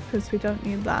off because we don't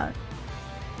need that.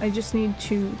 I just need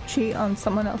to cheat on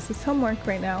someone else's homework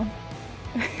right now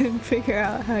and figure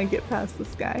out how to get past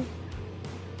this guy.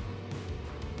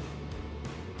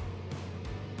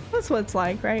 That's what it's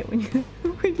like, right? When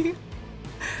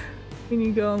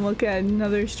you go and look at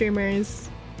another streamer's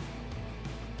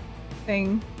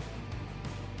thing.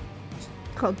 It's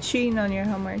called cheating on your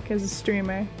homework as a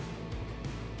streamer.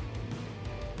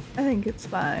 I think it's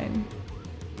fine.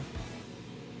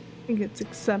 I think it's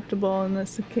acceptable on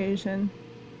this occasion.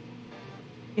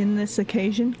 In this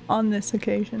occasion? On this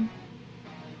occasion.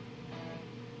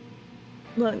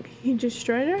 Look, he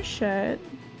destroyed our shit.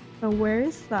 So where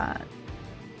is that?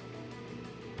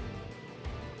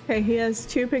 Okay, he has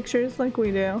 2 pictures like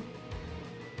we do.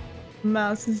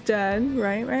 Mouse is dead.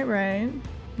 Right.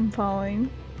 I'm following.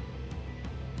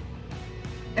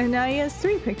 And now he has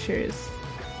 3 pictures.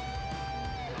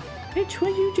 Bitch,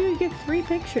 what'd you do to get 3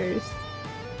 pictures?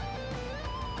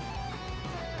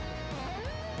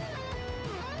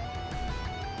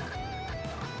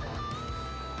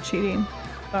 Cheating.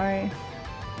 Sorry.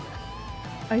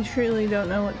 I truly don't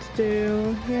know what to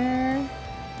do here.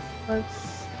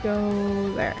 Let's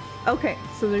go there. Okay,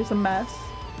 so there's a mess.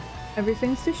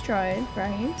 Everything's destroyed,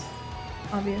 right?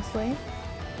 Obviously.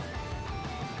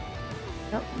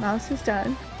 Yep, mouse is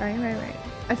dead. Right.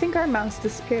 I think our mouse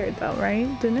disappeared though, right?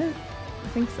 Didn't it? I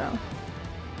think so.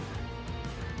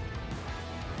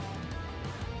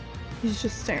 He's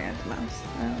just staring at the mouse.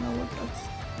 I don't know what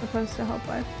that's supposed to help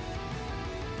with.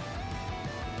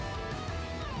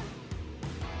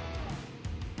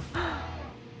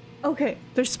 Okay,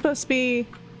 there's supposed to be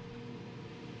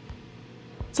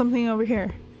something over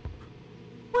here.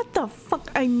 What the fuck?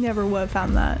 I never would have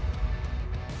found that.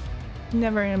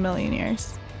 Never in a million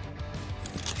years.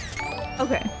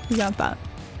 Okay, we got that.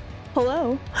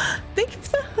 Hello. Thank you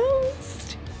for the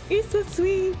host. You're so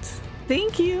sweet.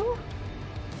 Thank you.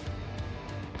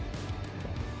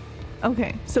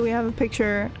 Okay, so we have a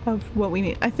picture of what we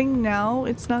need. I think now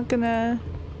it's not gonna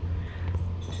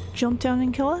jump down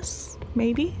and kill us.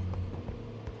 Maybe.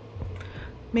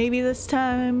 Maybe this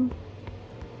time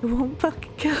it won't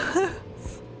fucking kill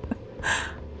us.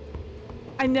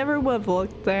 I never would have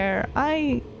looked there.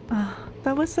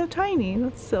 That was so tiny.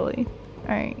 That's silly.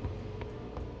 Alright.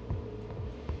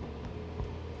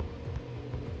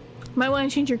 Might want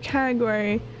to change your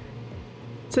category.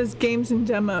 It says games and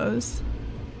demos.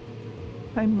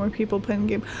 Find more people playing the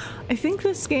game. I think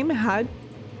this game had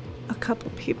a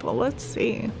couple people. Let's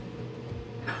see.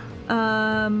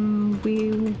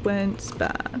 We went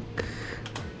back.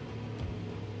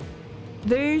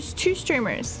 There's 2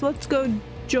 streamers. Let's go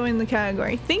join the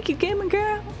category. Thank you, gamer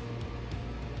girl.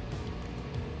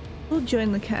 We'll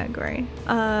join the category.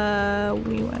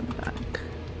 We went back.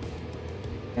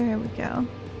 There we go.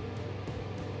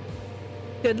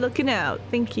 Good looking out.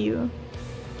 Thank you.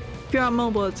 If you're on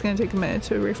mobile, it's gonna take a minute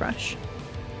to refresh.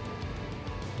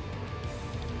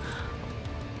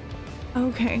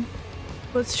 Okay.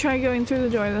 Let's try going through the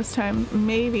door this time.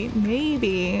 Maybe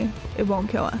it won't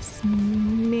kill us.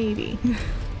 Maybe.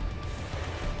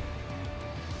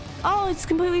 Oh, it's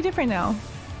completely different now.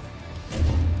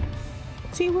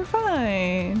 See, we're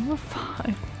fine. We're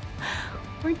fine.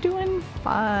 We're doing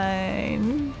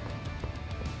fine.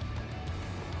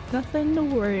 Nothing to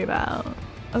worry about.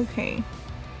 Okay.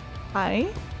 Hi.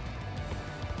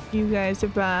 You guys are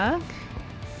back.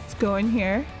 Let's go in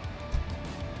here.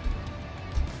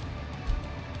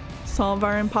 Solve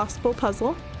our impossible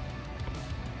puzzle.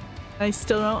 I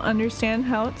still don't understand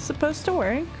how it's supposed to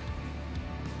work.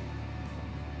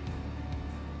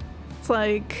 It's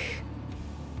like,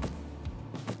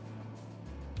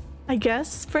 I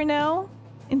guess for now,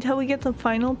 until we get the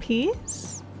final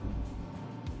piece,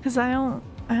 because I don't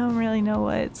really know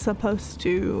what it's supposed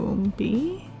to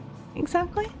be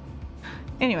exactly.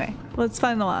 Anyway, let's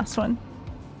find the last one.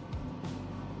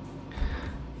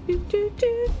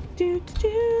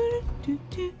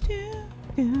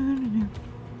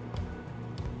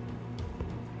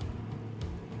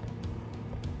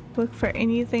 Look for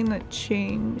anything that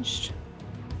changed.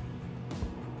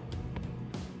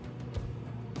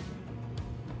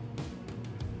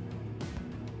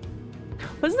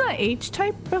 Wasn't that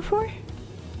H-type before?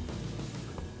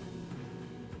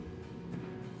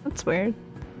 That's weird.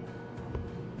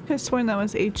 I could have sworn that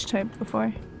was H-type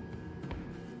before.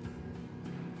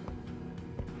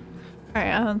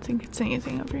 Alright, I don't think it's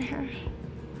anything over here.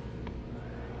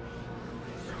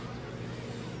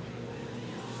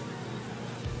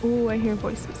 Ooh, I hear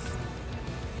voices.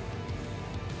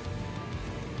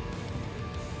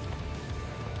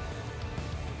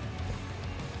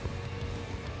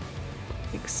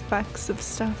 Like specks of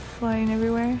stuff flying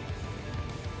everywhere.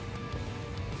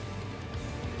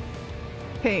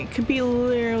 Okay, it could be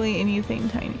literally anything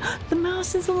tiny. The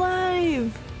mouse is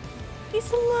alive!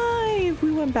 He's alive!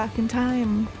 We went back in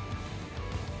time.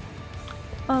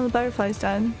 Oh, the butterfly's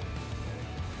dead.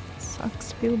 Sucks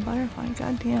to be a butterfly,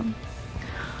 goddamn.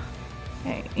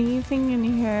 Okay, anything in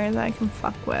here that I can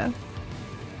fuck with?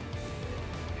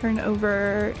 Turn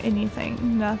over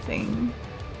anything, nothing.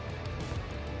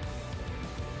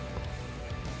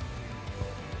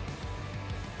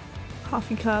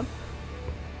 Coffee cup.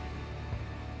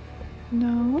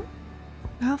 No.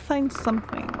 I'll find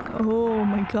something. Oh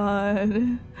my god.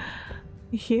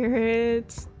 You hear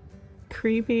it?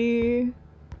 Creepy.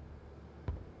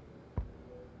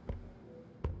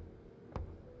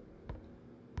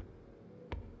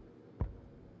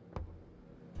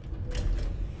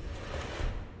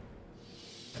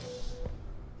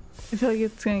 I feel like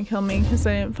it's gonna kill me because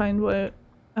I didn't find what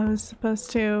I was supposed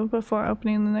to before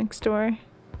opening the next door.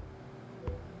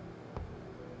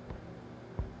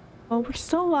 Well, we're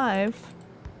still alive,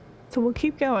 so we'll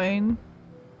keep going.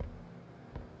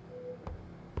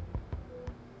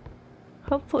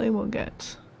 Hopefully we'll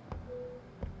get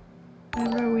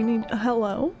whatever we need.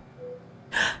 Hello?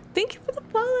 Thank you for the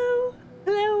follow!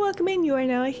 Hello, welcome in. You are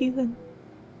now a heathen.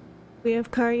 We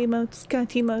have car emotes, cat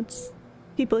emotes,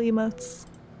 people emotes,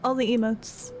 all the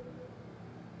emotes.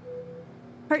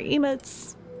 Heart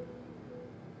emotes.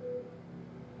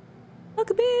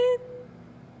 Welcome in!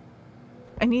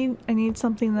 I need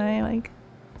something that I like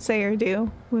say or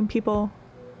do when people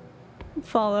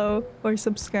follow or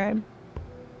subscribe.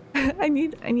 I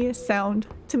need a sound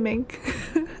to make.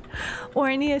 Or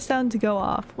I need a sound to go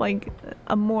off, like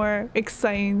a more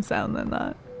exciting sound than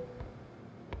that.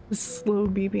 The slow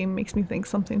beeping makes me think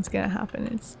something's gonna happen.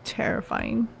 It's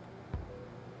terrifying.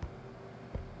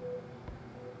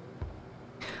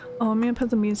 Oh, I'm gonna put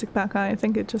the music back on. I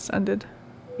think it just ended.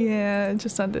 Yeah, it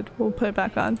just ended. We'll put it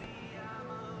back on.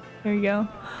 There you go.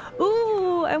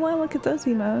 Ooh, I want to look at those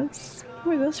emotes.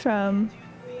 Where are those from?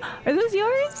 Are those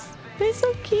yours? They're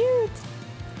so cute.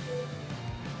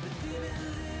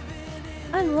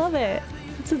 I love it.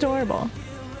 It's adorable.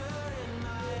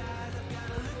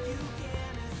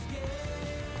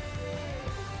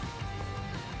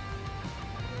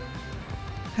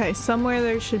 Okay, somewhere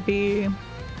there should be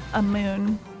a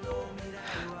moon.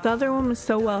 The other one was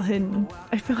so well hidden.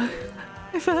 I feel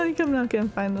like I'm not gonna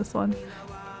find this one.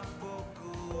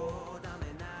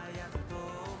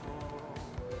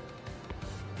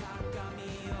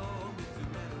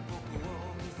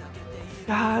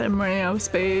 God, I'm running out of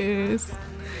space.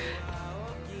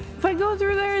 If I go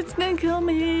through there, it's gonna kill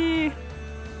me.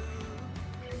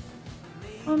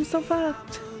 Oh, I'm so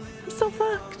fucked. I'm so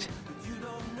fucked.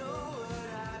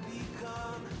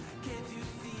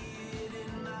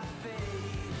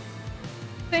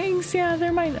 Thanks, yeah,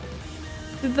 they're mine.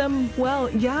 Did them well.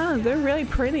 Yeah, they're really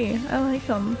pretty. I like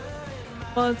them.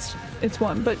 Well, it's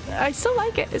one, but I still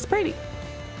like it. It's pretty.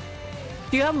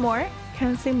 Do you have more?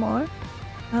 Can I see more?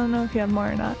 I don't know if you have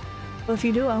more or not. But if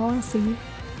you do, I want to see.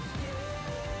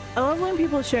 I love when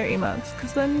people share emotes,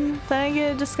 because then I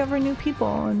get to discover new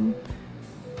people, and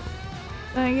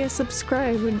then I get to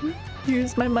subscribe and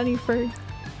use my money for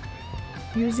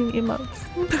using emotes.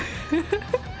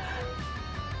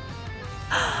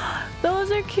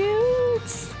 Those are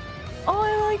cute! Oh,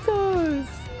 I like those!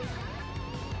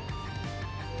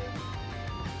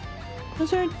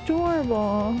 Those are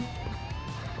adorable.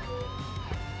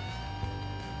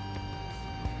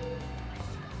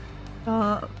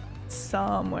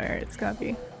 Somewhere it's gotta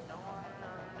be.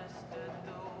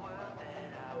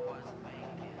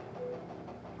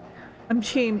 I'm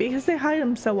cheating because they hide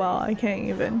them so well. I can't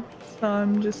even. So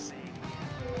I'm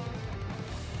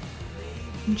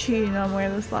cheating on where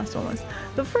this last one was.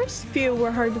 The first few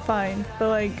were hard to find, but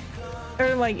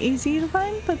like easy to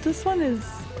find. But this one is,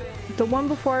 the one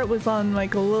before it was on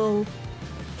like a little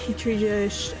petri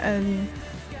dish, and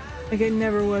like I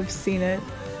never would have seen it.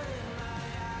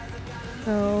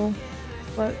 So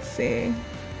let's see if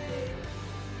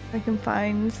I can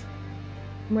find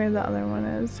where the other one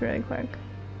is really quick.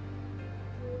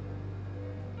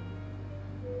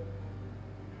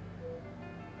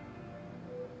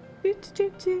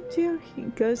 He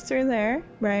goes through there,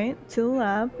 right? To the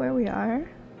lab where we are.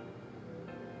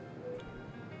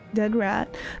 Dead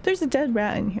rat. There's a dead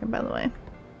rat in here, by the way.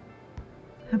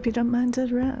 Hope you don't mind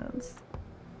dead rats.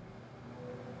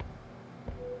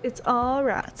 It's all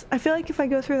rats. I feel like if I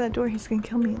go through that door, he's gonna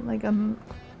kill me. Like, I'm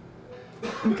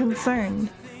concerned.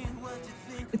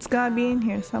 It's gotta be in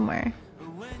here somewhere.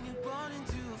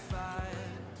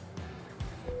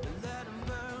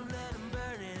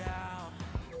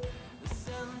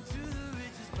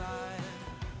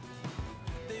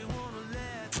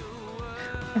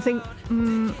 I think,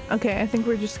 okay, I think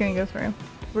we're just gonna go through.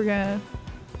 We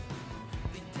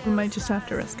might just have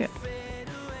to risk it.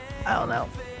 I don't know.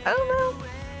 I don't know.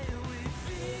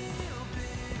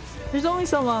 There's only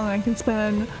so long I can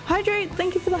spend. Hydrate!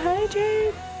 Thank you for the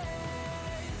hydrate!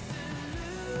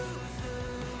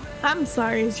 I'm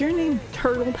sorry, is your name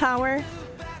Turtle Power?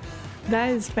 That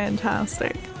is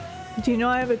fantastic. Do you know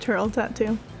I have a turtle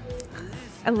tattoo?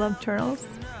 I love turtles.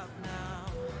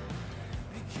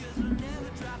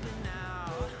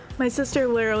 My sister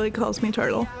literally calls me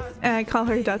Turtle, and I call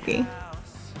her Ducky.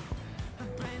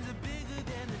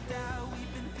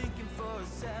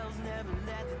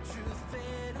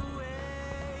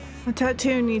 The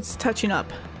tattoo needs touching up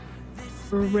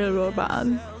real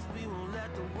bad.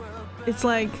 It's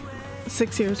like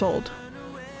 6 years old.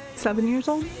 7 years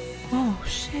old? Oh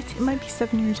shit, it might be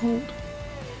 7 years old.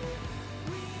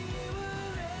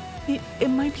 It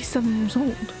might be 7 years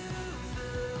old.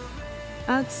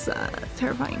 That's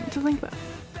terrifying to think about.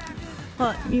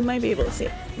 Well, you might be able to see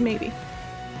it. Maybe.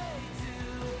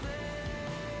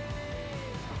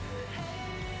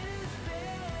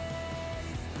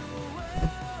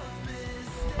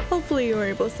 Hopefully you were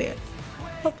able to see it.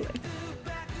 Hopefully.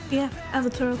 Yeah, I have a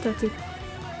turtle tattoo.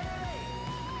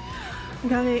 I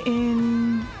got it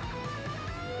in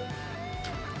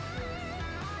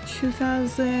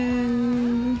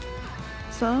 2000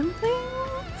 something?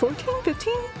 14?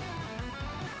 15?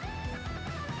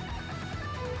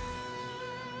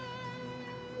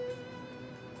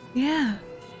 Yeah.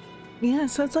 Yeah,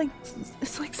 so it's like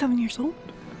 7 years old.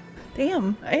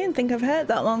 Damn, I didn't think I've had it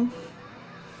that long.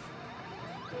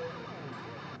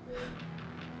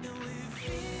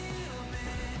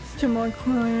 To more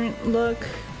current look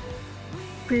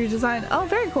for your design. Oh,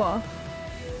 very cool.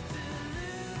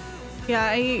 Yeah,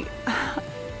 I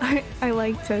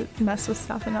like to mess with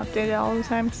stuff and update it all the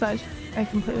time, so I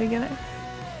completely get it.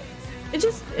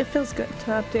 It feels good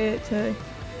to update it, to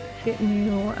get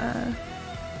new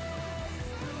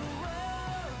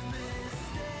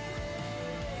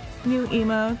new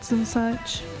emotes and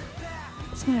such.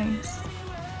 It's nice.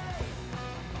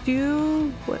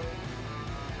 What?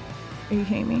 Are you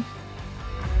kidding me?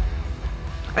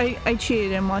 I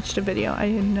cheated and watched a video. I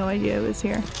had no idea it was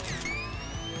here.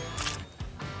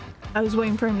 I was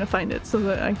waiting for him to find it so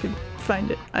that I could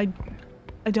find it. I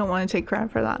don't want to take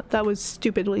credit for that. That was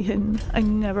stupidly hidden. I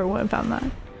never would have found that.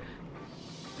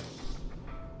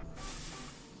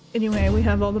 Anyway, we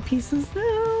have all the pieces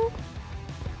now.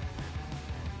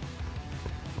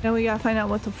 Now we gotta find out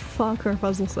what the fuck our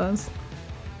puzzle says.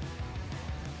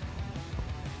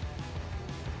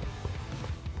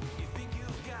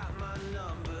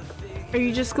 Are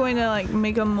you just going to like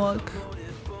make them look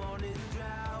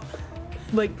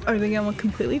like, are they gonna look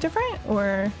completely different,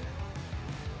 or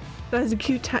that is a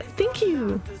cute thank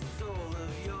you.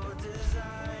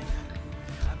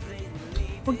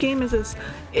 What game is this?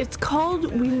 It's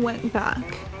called We Went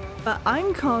Back, but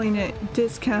I'm calling it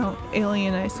Discount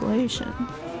Alien Isolation.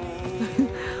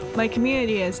 My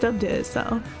community has dubbed it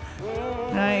so,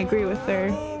 and I agree with their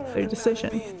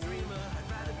decision.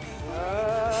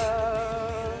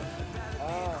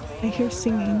 I hear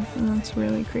singing, and that's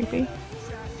really creepy.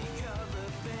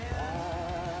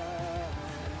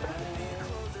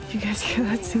 Did you guys hear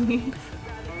that singing?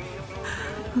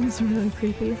 That's really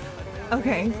creepy.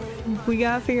 Okay, we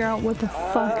gotta figure out what the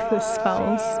fuck this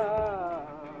spells.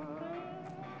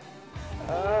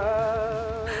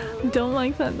 I don't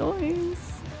like that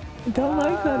noise. I don't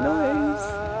like that noise.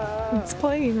 It's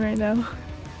playing right now.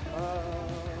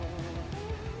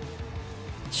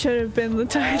 Should have been the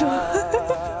title.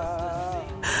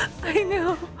 I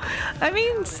know. I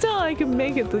mean, still, I can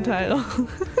make it the title.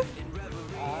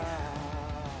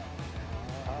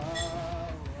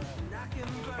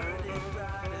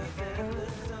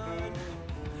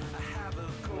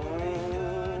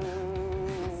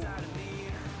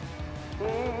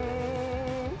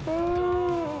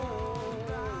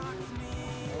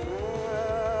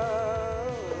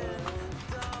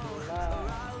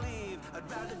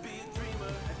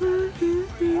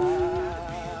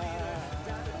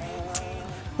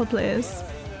 Please.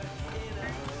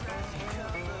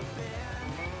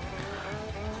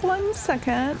 1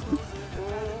 second.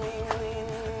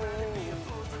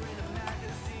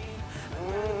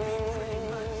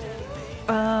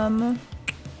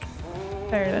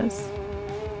 There it is.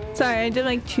 Sorry, I did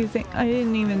like 2 things. I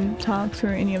didn't even talk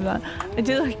through any of that. I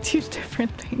did like 2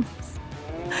 different things.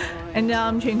 And now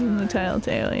I'm changing the title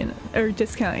to Alien, or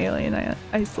Discount Alien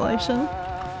Isolation.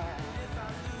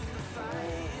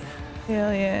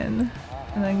 Alien,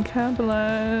 and then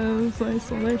capitalize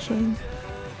isolation.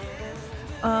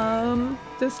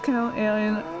 Discount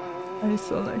Alien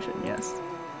Isolation, yes.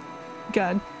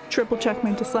 God, triple check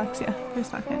my dyslexia for a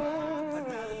second.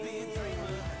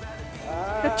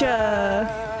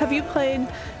 Gotcha! Have you played?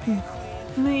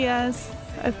 Yes,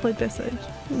 I've played Visage.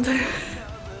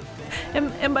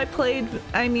 and by played,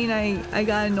 I mean I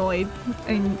got annoyed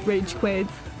and rage quit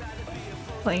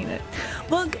playing it.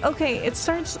 Look, okay, it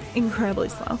starts incredibly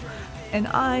slow, and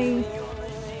I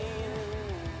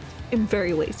am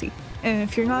very lazy. And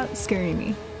if you're not scaring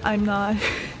me, I'm not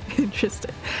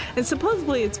interested. And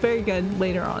supposedly it's very good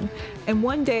later on. And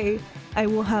one day I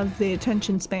will have the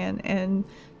attention span and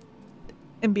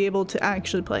be able to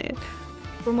actually play it.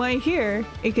 From what I hear,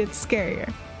 it gets scarier.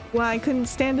 What I couldn't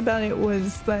stand about it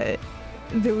was that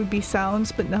there would be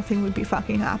sounds, but nothing would be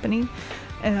fucking happening,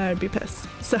 and I'd be pissed.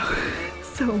 So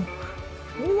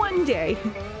one day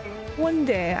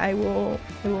I will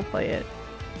play it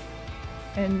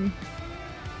and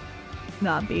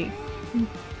not be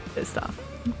pissed off.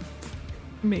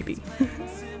 Maybe.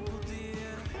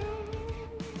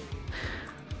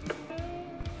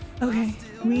 Okay,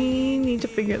 we need to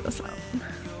figure this out.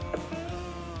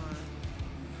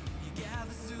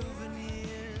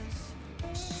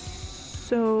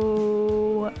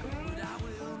 So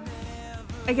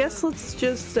I guess let's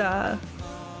just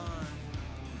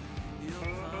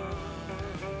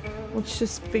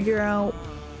figure out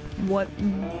what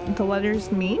the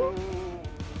letters mean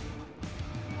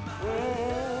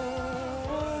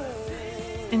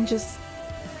and just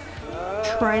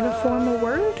try to form a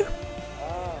word.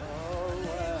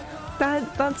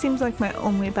 That seems like my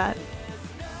only bet.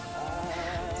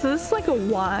 So this is like a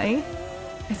Y,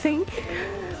 I think.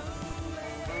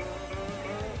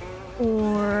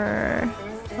 Or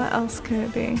what else could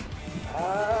it be?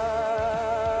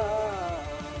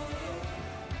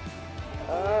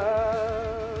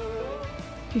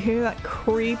 You hear that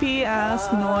creepy ass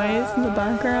noise in the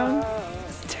background?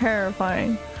 It's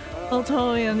terrifying. Well,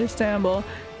 totally understandable.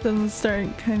 It doesn't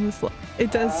start kind of slow.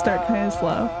 It does start kind of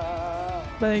slow,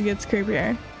 but it gets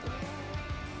creepier.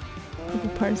 The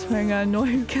parts where I got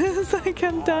annoyed because I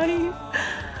kept dying.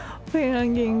 Playing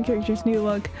on getting characters new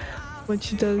look,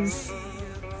 which does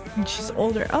when she's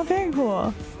older. Oh, very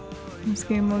cool. This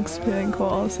game looks pretty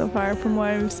cool so far from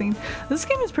what I've seen. This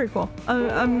game is pretty cool.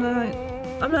 I'm not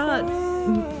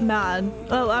mad.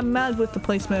 Well, I'm mad with the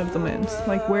placement of the moons,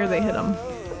 like where they hit them.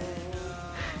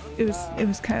 It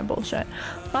was kind of bullshit,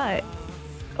 but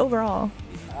overall,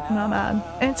 I'm not mad,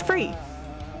 and it's free.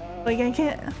 Like I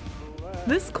can't.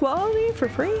 This quality for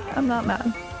free, I'm not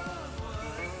mad.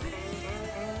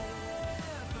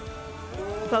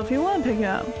 So if you want to pick it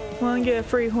up, want to get a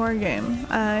free horror game,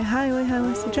 I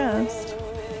highly suggest,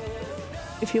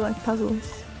 if you like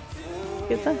puzzles,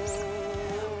 get this.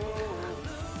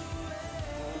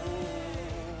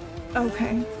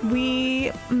 Okay,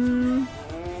 we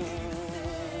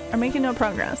are making no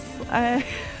progress. I've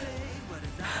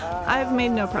made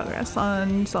no progress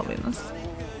on solving this.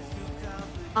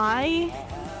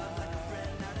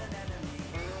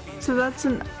 So that's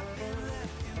an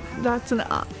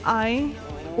I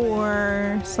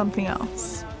or something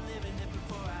else.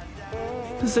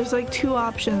 Because there's like 2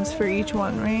 options for each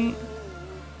one, right?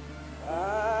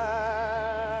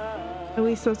 At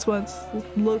least that's what's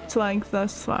looked like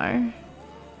thus far.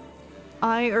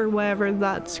 I or whatever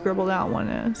that scribbled out one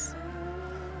is.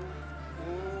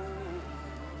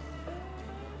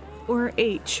 Or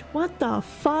H. What the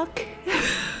fuck?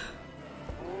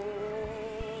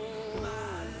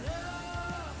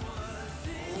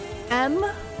 M?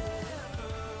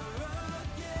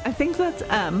 I think that's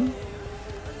M.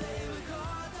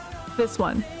 This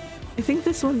one. I think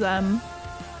this one's M.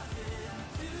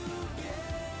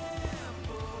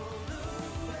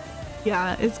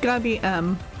 Yeah, it's gotta be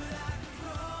M.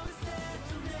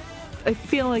 I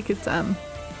feel like it's M.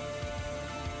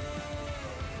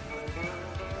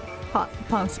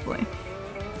 Possibly.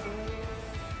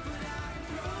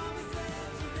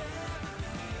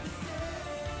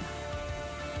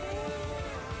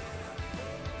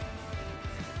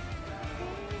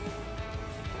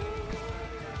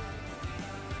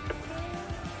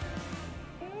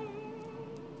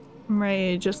 I'm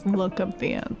ready to just look up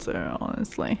the answer,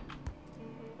 honestly.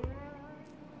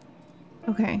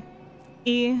 Okay.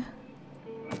 E.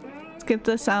 Let's get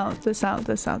this out, this out,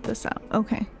 this out, this out.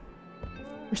 Okay.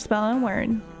 We're spelling a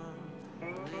word.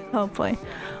 Hopefully.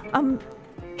 Can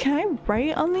I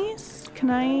write on these? Can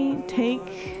I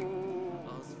take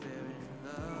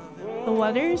the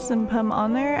letters and put them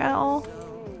on there at all?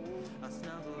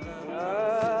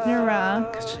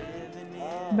 Interact.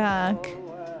 Back.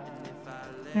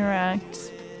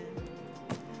 Interact.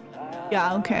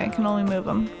 Yeah, okay, I can only move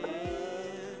them.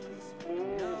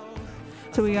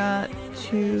 So we got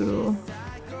to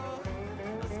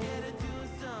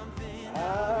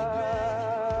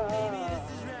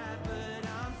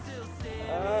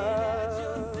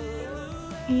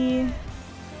E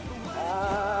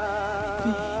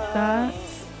that.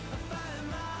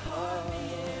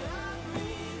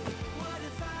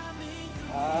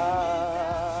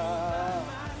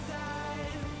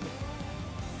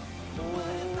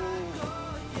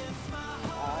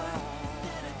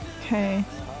 Okay.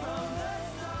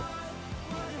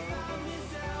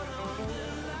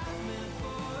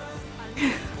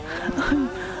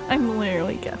 I'm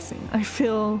literally guessing. I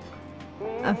feel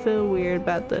weird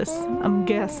about this. I'm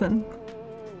guessing.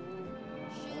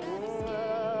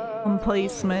 On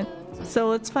placement. So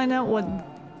let's find out what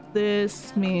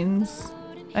this means,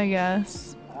 I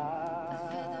guess.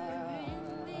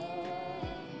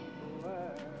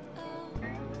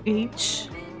 H.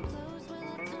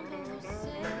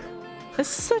 It's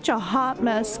such a hot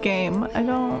mess game.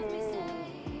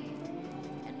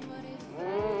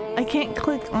 I can't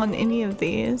click on any of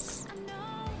these.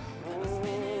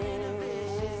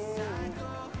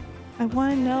 I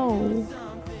want to know.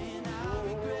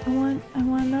 I want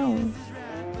to know.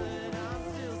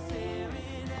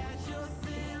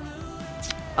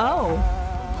 Oh.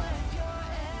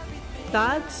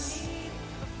 That's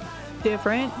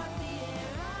different.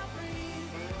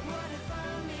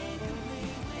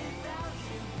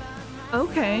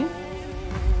 Okay.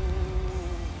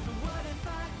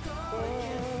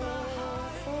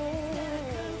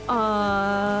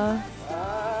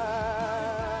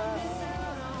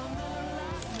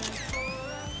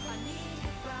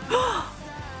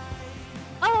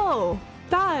 Oh,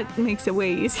 that makes it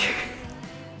way easier.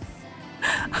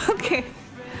 Okay.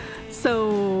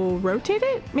 So rotate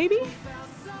it, maybe?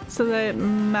 So that it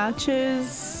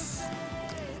matches.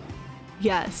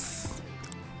 Yes.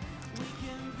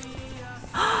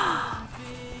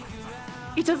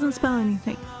 It doesn't spell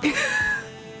anything.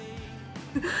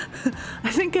 I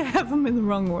think I have them in the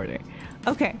wrong order.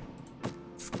 Okay.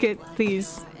 Let's get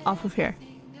these off of here.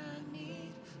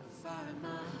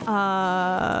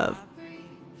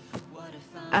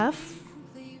 F?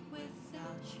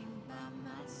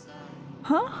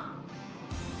 Huh?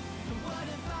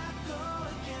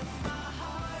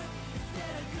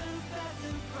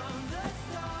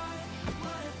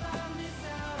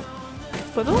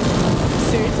 Fuddle?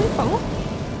 Seriously? Fuddle?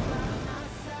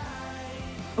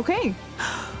 Okay.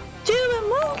 Jim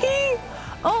Monkey!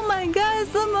 Oh my god,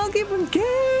 it's the Monkey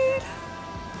Brigade!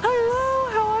 Hello,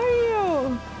 how are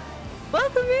you?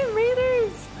 Welcome in,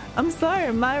 raiders! I'm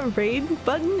sorry, my raid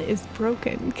button is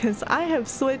broken because I have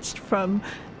switched from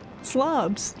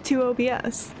slobs to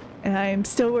OBS and I am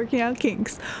still working out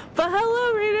kinks. But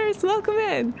hello, raiders! Welcome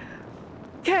in!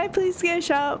 Can I please get a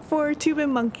shout out for Tubin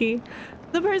Monkey,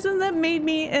 the person that made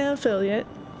me an affiliate?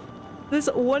 This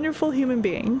wonderful human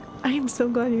being. I am so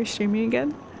glad you're streaming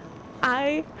again.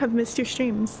 I have missed your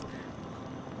streams.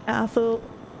 I'm so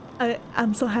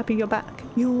happy you're back.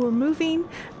 You were moving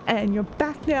and you're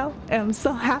back now and I'm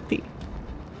so happy.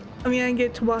 I mean, I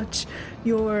get to watch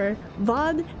your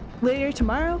VOD later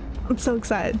tomorrow. I'm so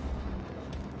excited.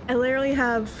 I literally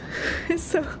have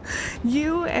so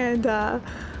you and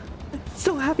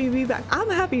so happy to be back. I'm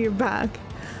happy you're back.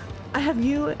 I have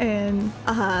you and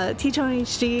T-Tone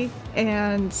HD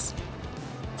and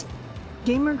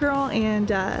Gamer Girl and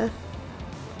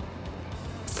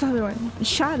what's the other one?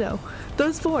 Shadow.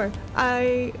 Those four.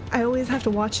 I always have to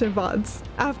watch their VODs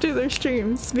after their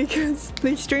streams because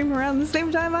they stream around the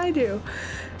same time I do.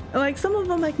 And like some of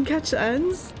them I can catch the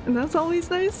ends and that's always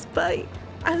nice, but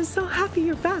I'm so happy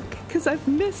you're back because I've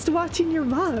missed watching your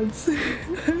VODs.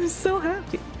 I'm so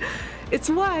happy. It's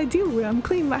what I do when I'm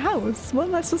cleaning my house. What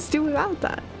am I supposed to do without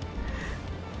that?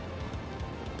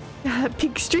 Yeah,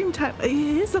 peak stream time. It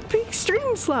is a peak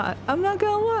stream slot. I'm not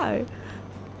gonna lie.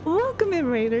 Welcome in,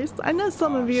 raiders. I know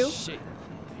some of you. Shit.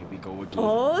 Here we go again.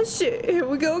 Oh shit, here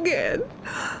we go again.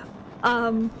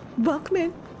 Welcome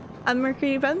in. I'm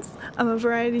Mercury Events. I'm a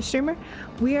variety streamer.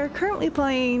 We are currently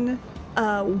playing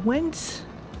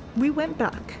We Went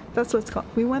Back. That's what it's called.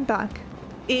 We Went Back.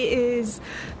 It is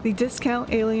the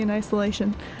discount Alien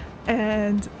Isolation,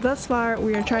 and thus far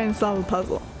we are trying to solve a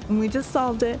puzzle, and we just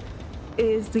solved it. It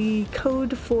is the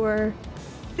code for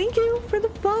thank you for the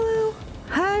follow.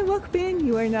 Hi, welcome in.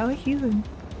 You are now a heathen.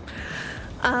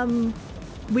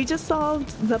 We just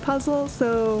solved the puzzle,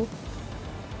 so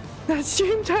that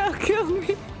stream title killed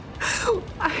me.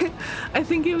 I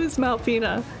think it was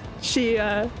Malfina. She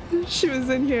was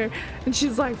in here and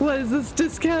she's like, what is this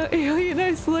discount Alien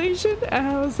Isolation? And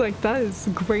I was like, that is a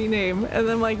great name. And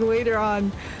then like later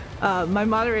on, my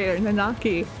moderator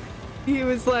Nanaki He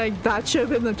was like, that should have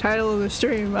been the title of the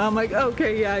stream. I'm like,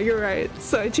 okay, yeah, you're right.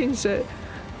 So I changed it.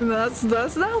 And that's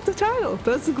now the title.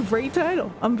 That's a great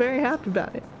title. I'm very happy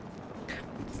about it.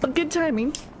 But good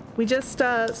timing. We just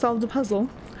solved the puzzle.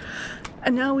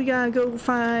 And now we gotta go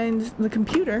find the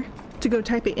computer to go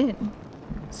type it in.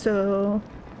 So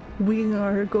we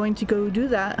are going to go do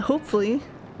that. Hopefully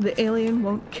the alien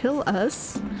won't kill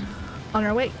us on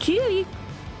our way. Kitty!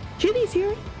 Kitty's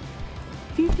here!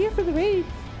 He's here for the raid.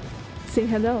 Say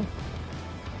hello.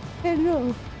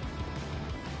 Hello.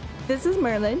 This is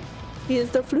Merlin. He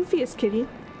is the floofiest kitty,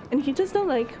 and he just don't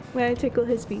like when I tickle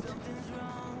his feet.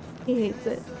 He hates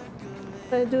it.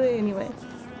 But I do it anyway.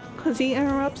 Because he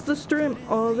interrupts the stream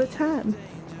all the time.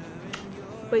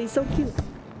 But he's so cute.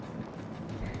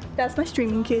 That's my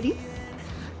streaming kitty.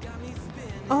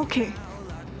 Okay.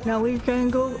 Now we're gonna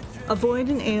go avoid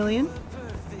an alien.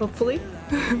 Hopefully.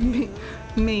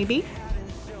 Maybe.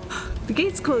 The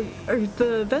gate's closed, or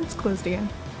the vent's closed again.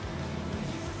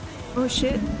 Oh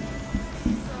shit.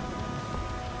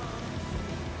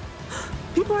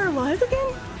 People are alive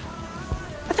again?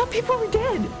 I thought people were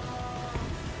dead.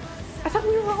 I thought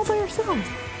we were all by ourselves.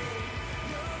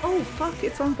 Oh fuck,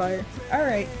 it's on fire.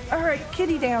 Alright, alright,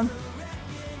 kitty down.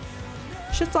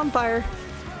 Shit's on fire.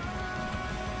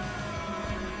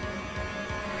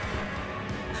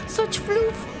 Such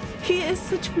floof! He is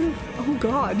such floof. Oh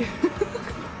god.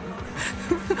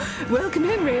 Welcome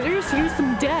in, Raiders. Here's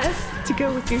some death to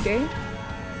go with your day.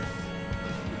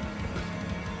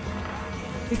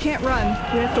 We can't run.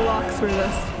 We have to walk through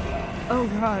this. Oh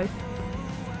god.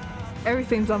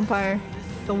 Everything's on fire.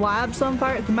 The lab's on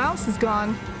fire. The mouse is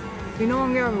gone. We no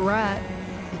longer have a rat.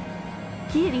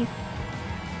 Kitty.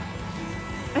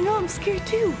 I know, I'm scared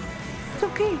too. It's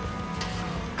okay.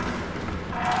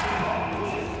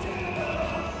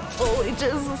 Holy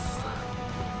Jesus.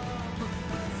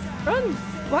 Run!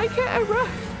 Why can't I run?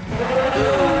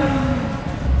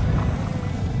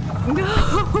 No!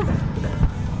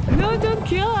 No, don't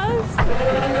kill us!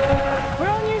 We're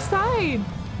on your side!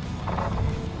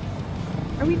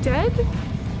 Are we dead?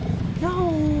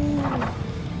 No!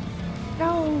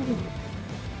 No!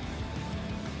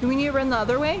 Do we need to run the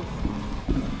other way?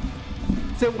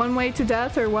 Is it one way to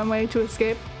death or one way to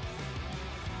escape?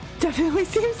 Definitely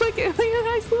seems like Alien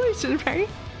Isolation, right?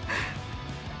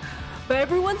 But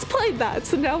everyone's played that,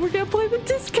 so now we're gonna play the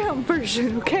discount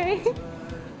version, okay?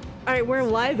 Alright, we're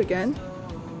alive again.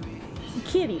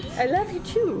 Kitty, I love you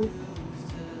too.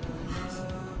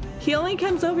 He only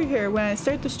comes over here when I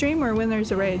start the stream or when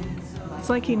there's a raid. It's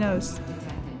like he knows.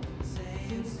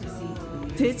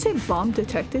 Did it say bomb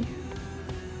detected?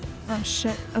 Oh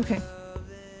shit, okay.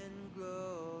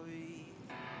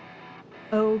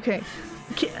 Okay.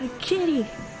 Kitty!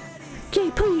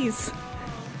 Kitty, please!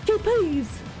 Kitty, please!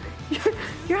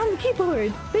 You're on the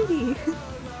keyboard, baby.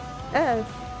 F,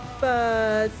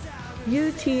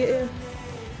 U-T-I-L-E?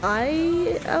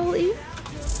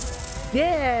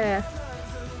 Yeah.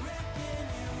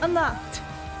 Unlocked.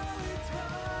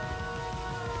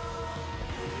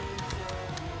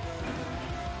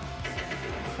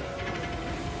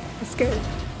 I'm scared.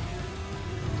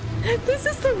 This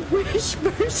is the Wish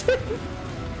version.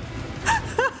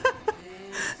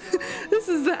 This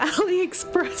is the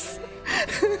AliExpress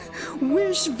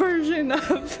Wish version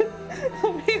of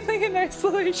Alien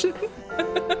Isolation.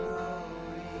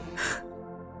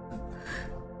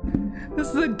 This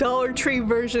is the Dollar Tree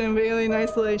version of Alien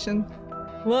Isolation.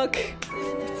 Look,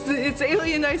 it's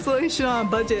Alien Isolation on a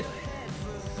budget.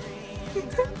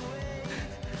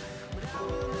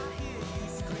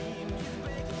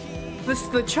 This is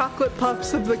the chocolate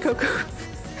puffs of the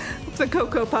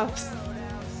Cocoa Puffs.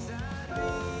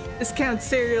 Discount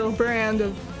cereal brand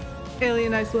of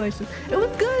Alien Isolation. It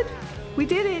looked good! We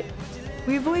did it!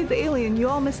 We avoided the alien. You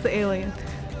all missed the alien.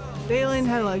 The alien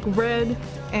had like red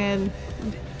and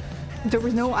there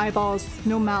was no eyeballs,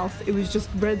 no mouth. It was just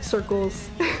red circles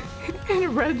and a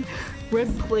red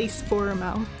place for a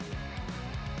mouth.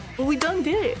 But we done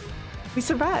did it. We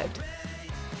survived.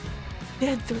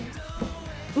 Dead through.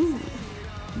 Ooh.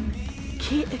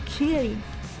 Kitty,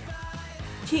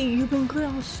 you've been good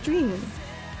on streaming.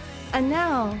 And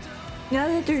now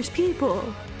that there's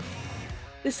people,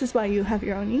 this is why you have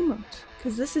your own emote.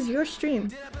 Because this is your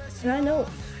stream. And I know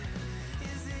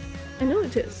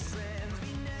it is.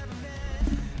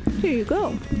 Here you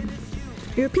go.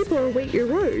 Your people await your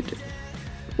word.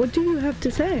 What do you have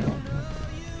to say?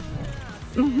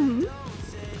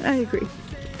 I agree.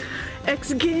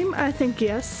 X game, I think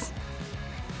yes.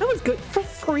 That was good. For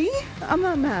free? I'm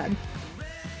not mad.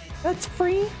 That's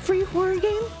free? Free horror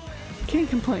game? Can't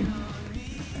complain.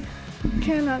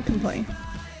 Cannot complain.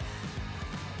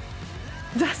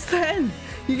 That's the end.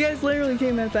 You guys literally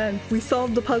came at the end. We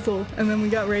solved the puzzle and then we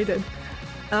got raided.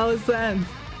 That was the end.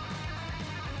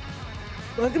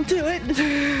 Welcome to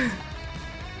it.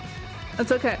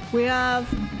 That's okay. We have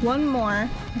one more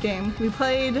game. We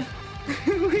played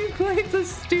we played the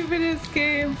stupidest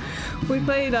game. We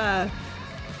played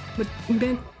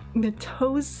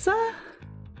Metosa,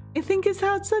 I think is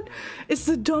how it's said. It's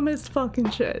the dumbest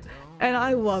fucking shit. And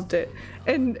I loved it.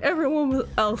 And everyone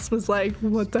else was like,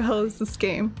 what the hell is this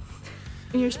game?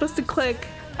 And you're supposed to click.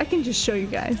 I can just show you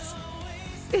guys.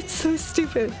 It's so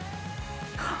stupid.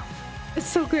 It's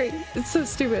so great. It's so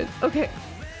stupid. Okay,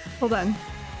 hold on.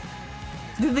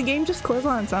 Did the game just close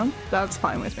on its own? That's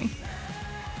fine with me.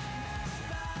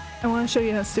 I want to show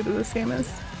you how stupid this game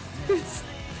is.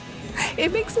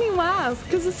 It makes me laugh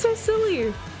because it's so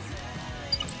silly.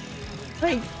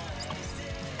 Like,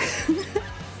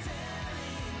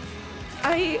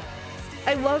 I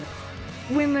love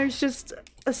when there's just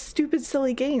a stupid,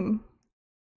 silly game.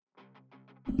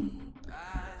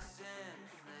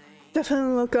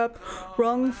 Definitely look up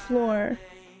Wrong Floor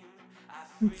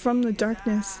from the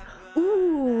Darkness.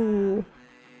 Ooh,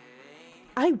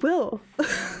 I will.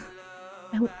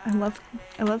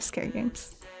 I love scary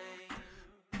games.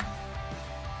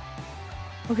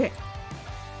 Okay,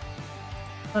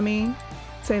 let me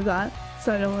save that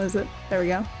so I don't lose it. There we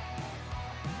go.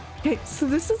 Okay, so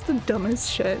this is the dumbest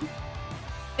shit,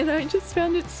 and I just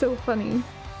found it so funny.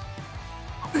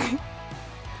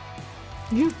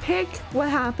 You pick what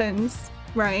happens,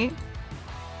 right?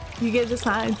 You get to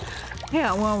decide, hey,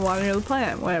 I want to water the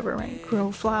plant, whatever, right? Grow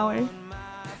a flower.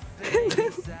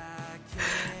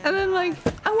 And then like,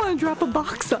 I want to drop a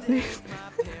box on it.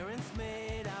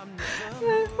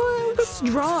 Well, let's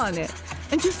draw on it.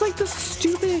 And just like the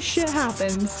stupidest shit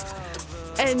happens.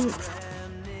 And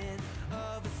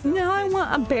now I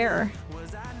want a bear.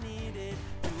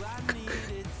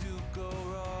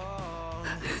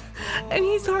 And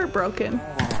he's heartbroken.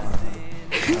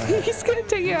 He's gonna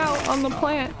take it out on the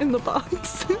plant in the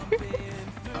box.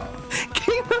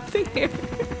 Came up the here.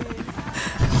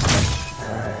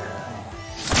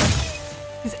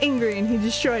 He's angry and he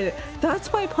destroyed it.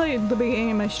 That's why I played the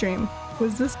beginning of my stream.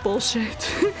 Was this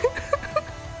bullshit?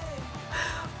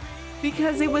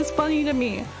 Because it was funny to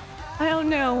me. I don't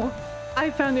know. I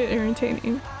found it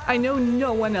entertaining. I know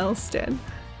no one else did.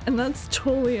 And that's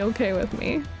totally okay with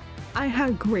me. I had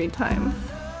a great time.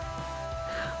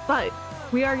 But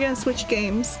we are gonna switch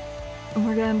games. And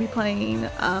we're gonna be playing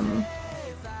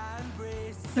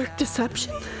Dark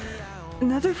Deception?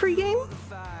 Another free game?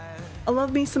 I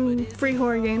love me some free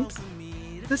horror games.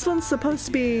 This one's supposed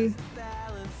to be...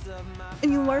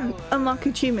 And you learn unlock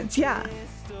achievements. Yeah.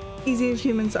 Easy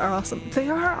achievements are awesome. They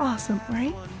are awesome,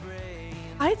 right?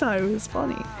 I thought it was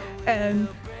funny. And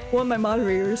one of my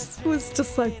moderators was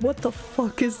just like, what the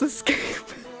fuck is this game?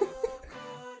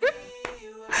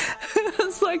 I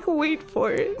was like, wait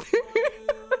for it.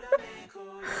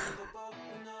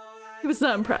 He was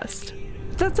not impressed.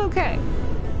 That's okay.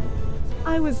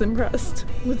 I was impressed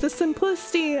with the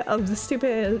simplicity of the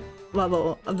stupid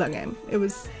level of that game. It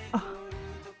was... Oh,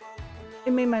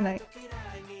 it made my night.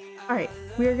 Alright,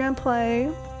 we are gonna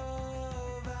play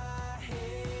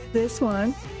this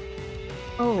one.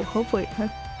 Oh, hopefully...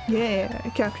 Yeah, I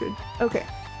captured. Okay.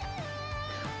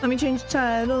 Let me change the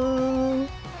title.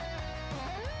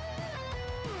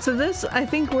 So this, I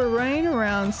think we're running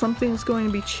around. Something's going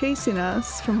to be chasing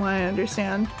us, from what I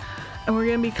understand. And we're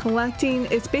going to be collecting,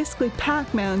 it's basically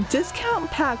Pac-Man.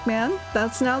 Discount Pac-Man.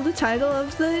 That's now the title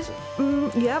of the,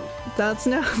 yep, that's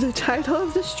now the title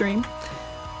of the stream.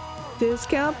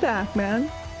 Discount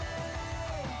Pac-Man.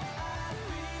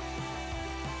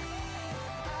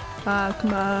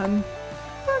 Pac-Man.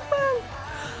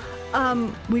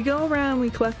 Pac-Man. We go around, we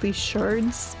collect these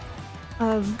shards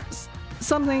of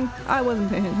something. I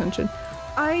wasn't paying attention.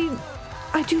 I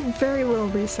do very little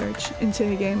research into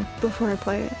a game before I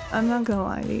play it. I'm not gonna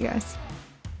lie to you guys.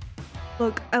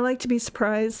 Look, I like to be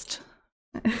surprised.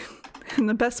 And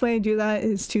the best way to do that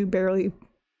is to barely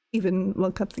even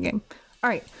look up the game.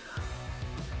 Alright.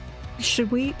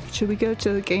 Should we go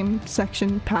to the game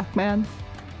section, Pac-Man?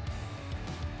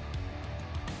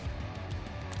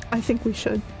 I think we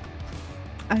should.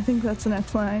 I think that's an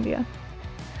excellent idea.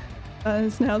 That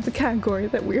is now the category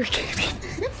that we're gaming.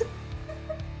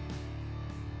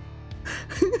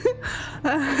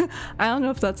 I don't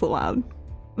know if that's allowed.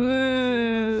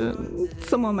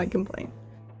 Someone might complain.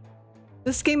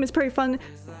 This game is pretty fun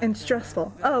and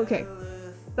stressful. Oh, okay.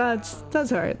 That's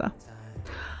alright though.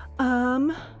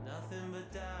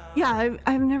 Yeah,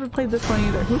 I've never played this one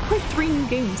either. We played 3 new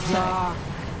games today.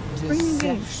 3 new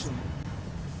games.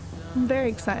 I'm very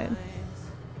excited.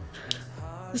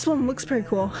 This one looks pretty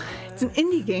cool. It's an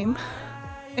indie game,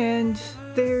 and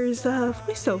there's a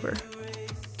voiceover,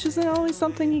 which isn't always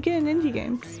something you get in indie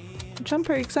games, which I'm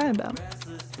pretty excited about.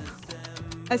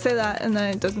 I say that, and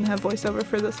then it doesn't have voiceover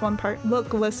for this one part.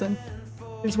 Look, listen.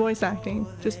 There's voice acting.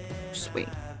 Just wait.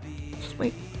 Just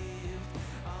wait.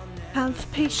 Have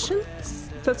patience.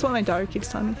 That's what my daughter keeps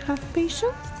telling me. Have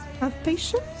patience. Have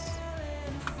patience.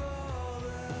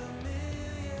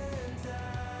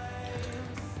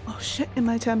 Oh shit, am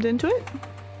I tapped into it?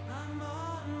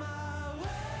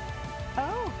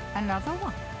 Oh, another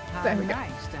one. How There we go.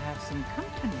 nice to have some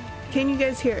company. Can you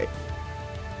guys hear it?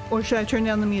 Or should I turn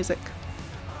down the music?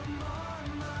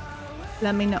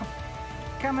 Let me know.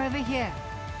 Come over here.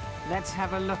 Let's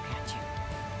have a look at you.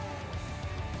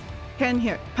 Can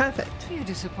hear it. Perfect. You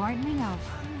disappoint me, love.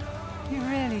 You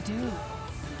really do.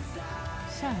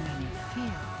 So many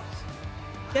fears.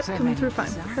 Yep, So coming many through fine.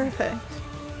 desires. Perfect.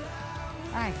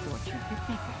 I thought you'd be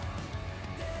bigger.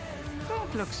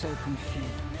 Don't look so confused.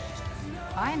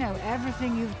 I know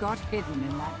everything you've got hidden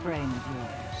in that brain of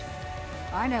yours.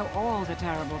 I know all the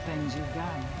terrible things you've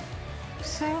done.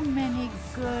 So many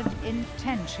good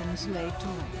intentions laid to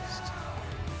waste.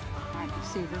 I can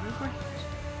see the regret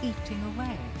eating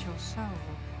away at your soul.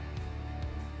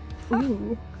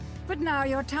 Ooh. But now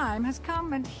your time has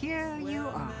come, and here you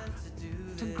are,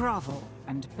 to grovel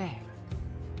and beg.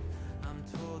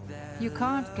 You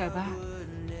can't go back.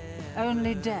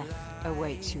 Only death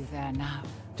awaits you there now.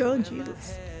 Oh,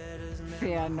 Jesus.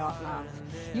 Fear not, love.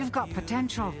 You've got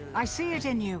potential. I see it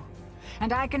in you.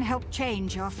 And I can help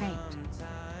change your fate.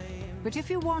 But if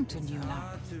you want a new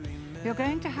life, you're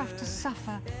going to have to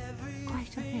suffer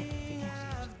quite a bit to get it.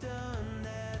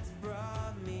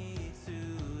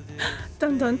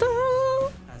 Dun dun dun!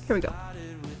 Here we go.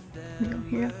 Here we go.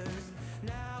 Here.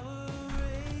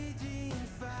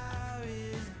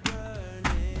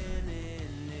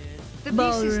 The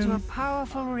pieces to a Ballroom.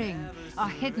 powerful ring are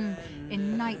hidden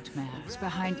in nightmares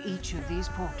behind each of these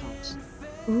portals.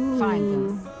 Ooh. Find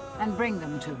them and bring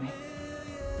them to me.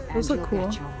 And Those look you'll cool.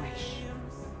 get your wish.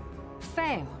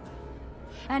 Fail,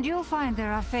 and you'll find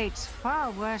there are fates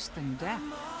far worse than death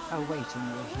awaiting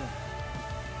you here.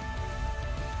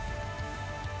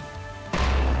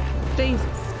 Jesus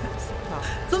Christ.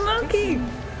 It's a monkey!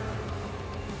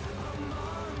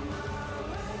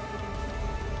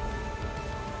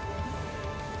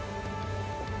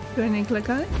 Do I need to click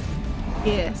on it?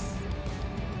 Yes.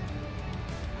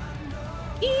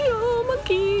 Ew,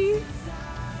 monkey!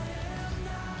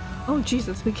 Oh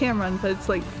Jesus, we can run, but it's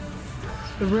like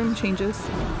the room changes.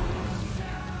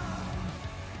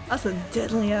 That's a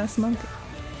deadly ass monkey.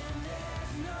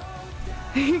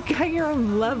 You got your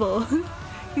own level.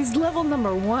 He's level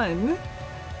number 1. What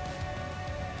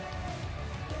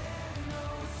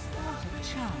a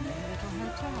charming little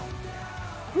hotel.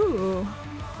 Ooh.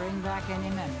 Bring back any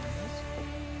memories?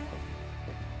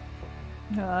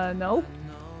 No.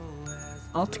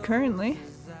 Alt currently.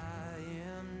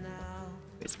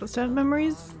 We're supposed to have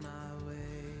memories.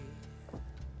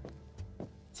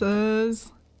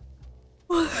 Says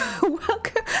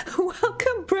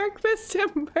welcome breakfast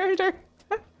and murder.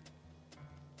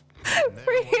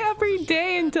 Free every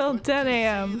day until 10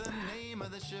 a.m.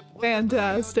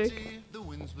 Fantastic.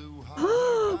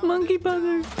 Monkey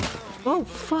butter. Oh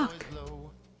fuck.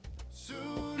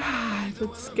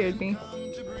 That scared me.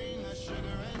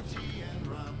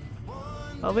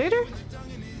 Elevator?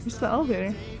 Where's the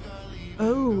elevator?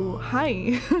 Oh,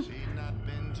 hi.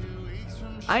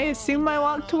 I assume I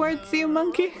walk towards you,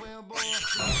 monkey.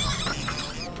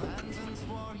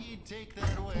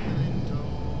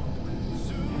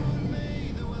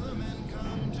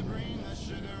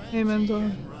 Hey,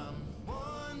 mental.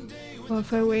 Well,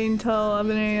 if I wait until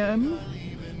 11 a.m.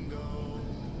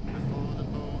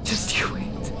 Just you wait.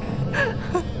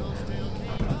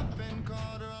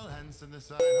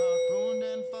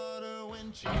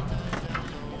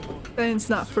 Then it's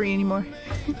not free anymore.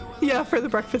 Yeah, for the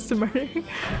breakfast and murder.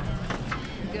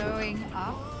 Going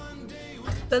up?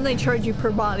 Then they charge you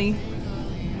per body.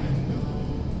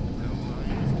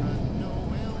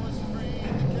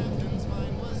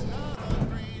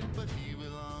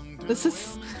 This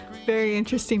is very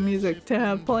interesting music to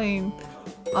have playing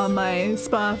on my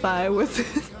Spotify with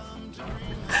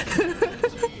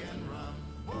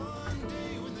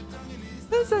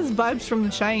This has vibes from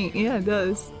The Shining. Yeah, it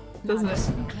does. Doesn't it?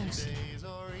 Listen closely.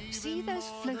 See those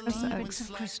floating That's bricks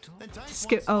of crystal?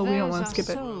 Skip. Oh, we don't Those want to skip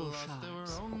are it. soul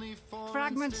shards.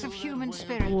 Fragments of human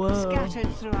spirit Whoa.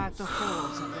 scattered throughout the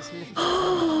halls of this little.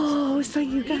 Oh, is that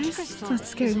you Each guys? crystal That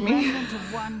scared is me. remnant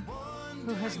of one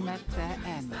who has met their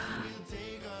end.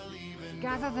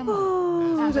 Gather them all,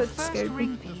 Oh, and the that first scared me.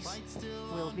 ring piece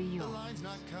will will be yours.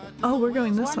 Oh, we're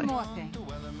going this way. One more thing.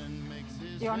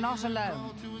 You're not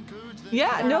alone.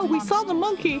 Yeah, There no, are we saw the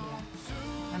monsters monkey. here,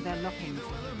 and they're looking for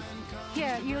you.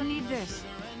 Here, you'll need this.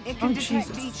 It can Oh, detect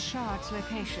Jesus. each shard's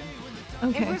location.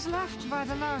 Okay. It was left by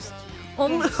the last.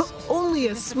 Only, Yes. only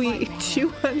a sweet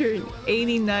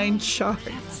 289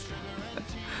 shards.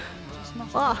 Just not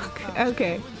Fuck. enough.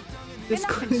 Okay. Enough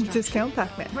instruction. Discount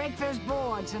Pac-Man. Break those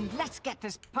boards and let's get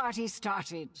this party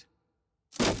started.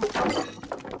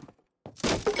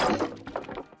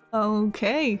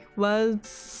 Okay,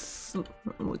 let's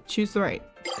choose the right.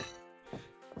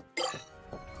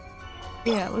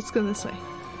 Yeah, let's go this way.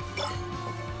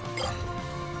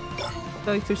 I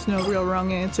feel like there's no real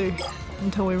wrong answer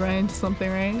until we run into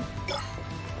something, right?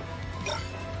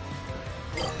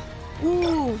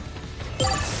 Ooh!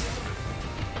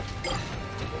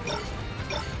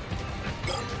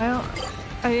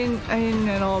 I didn't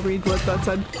at all read what that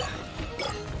said.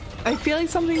 I feel like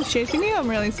something's chasing me. I'm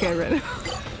really scared right now.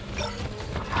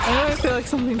 I feel like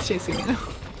something's chasing me now.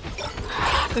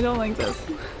 I don't like this.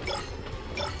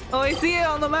 Oh, I see it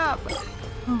on the map.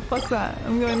 Oh, fuck that.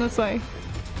 I'm going this way.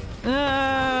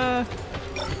 No,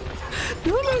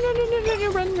 no, no, no, no, no,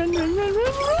 no, run, run, run, run, run,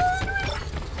 run.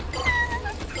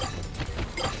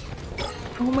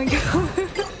 Oh my god.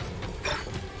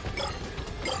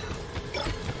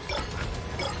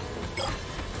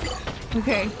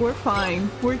 Okay, we're fine.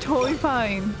 We're totally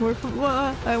fine.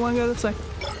 I want to go this way.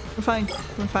 We're fine.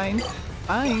 We're fine.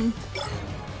 Fine.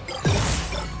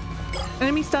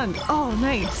 Enemy stunned. Oh,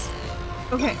 nice.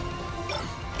 Okay.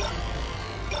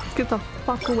 Let's get the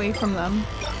fuck away from them.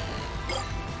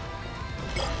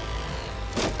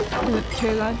 I'm gonna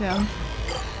tear that down.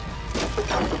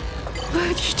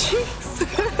 Look at your cheeks!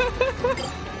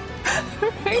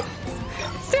 Right?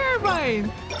 It's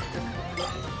terrifying!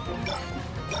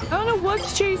 I don't know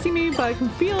what's chasing me, but I can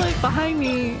feel it behind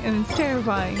me, and it's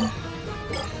terrifying.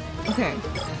 Okay.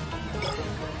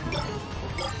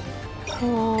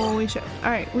 Holy shit.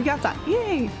 Alright, we got that.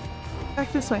 Yay!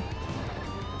 Back this way.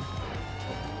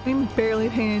 I'm barely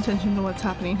paying attention to what's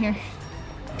happening here.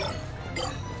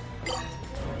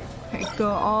 Okay, go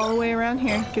all the way around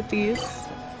here. Get these.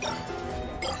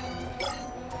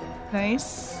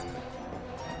 Nice.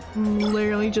 I'm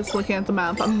literally just looking at the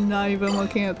map. I'm not even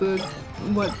looking at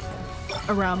what's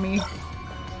around me.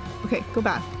 Okay, go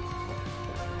back.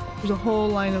 There's a whole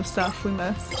line of stuff we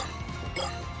missed.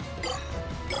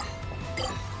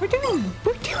 We're doing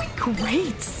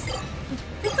great.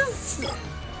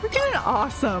 We're doing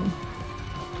awesome.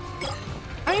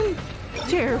 I'm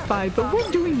terrified, but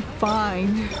we're doing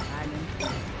fine.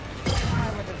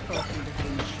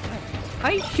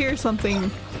 I hear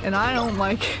something and I don't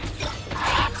like it.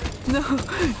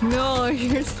 No, I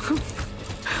hear something.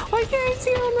 Why can't I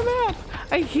see it on the map?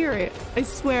 I hear it. I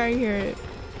swear I hear it.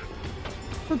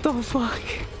 What the fuck?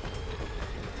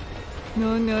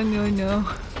 No, no, no, no.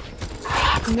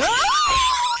 No!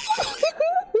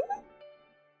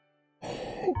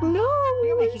 No!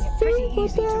 You're making it pretty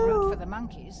easy to root for the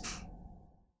monkeys.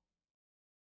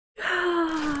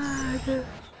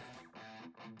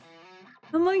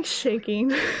 I'm like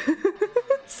shaking.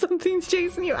 Something's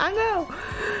chasing you. I know!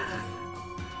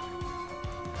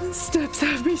 The steps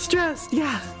have me stressed.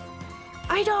 Yeah.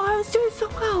 I know, I was doing so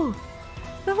well.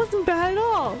 That wasn't bad at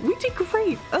all. We did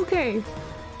great. Okay.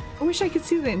 I wish I could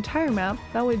see the entire map.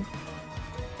 That would...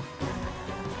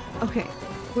 Okay.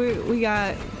 We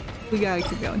gotta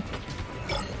keep going.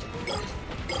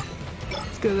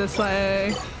 Let's go this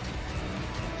way.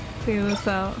 Figure this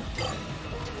out.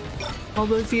 All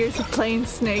those years of playing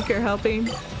Snake are helping.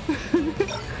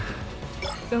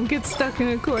 Don't get stuck in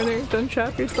a corner. Don't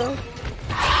trap yourself.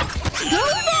 No!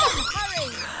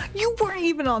 You weren't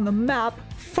even on the map.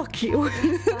 Fuck you.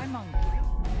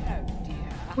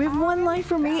 We have one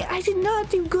life remaining. I did not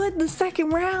do good the second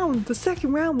round. The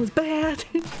second round was bad.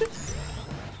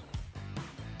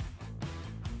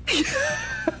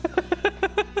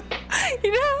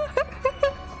 You know?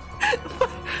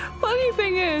 Funny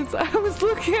thing is, I was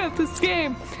looking at this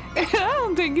game and I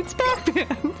don't think it's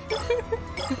Pac-Man.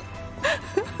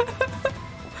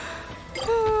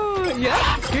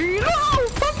 Yeah, here you go.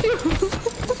 Fuck you.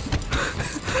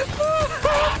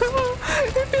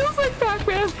 It feels like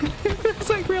Pac-Man. It feels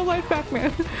like real life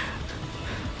Pac-Man.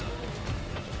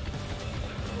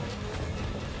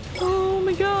 Oh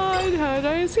my god, how did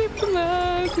I escape from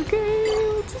that?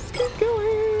 Okay, let's just keep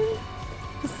going.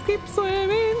 Just keep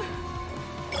swimming.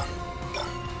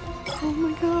 Oh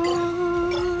my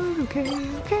god. Okay,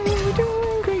 we're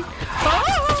doing great.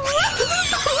 Oh!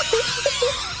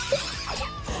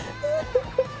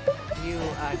 You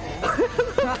are dead.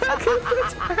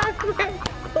 It's Pac-Man.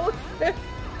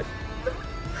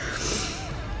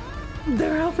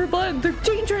 They're out for blood. They're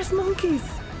dangerous monkeys.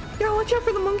 Yeah, watch out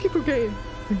for the monkey brigade.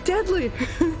 They're deadly.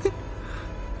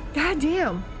 God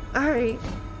damn. All right,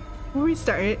 we'll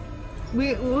restart it.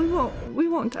 We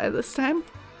won't die this time.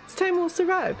 This time we'll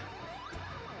survive.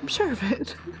 I'm sure of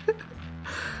it.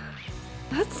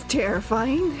 That's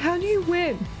terrifying. How do you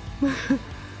win?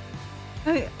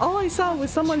 All I saw was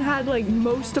someone had like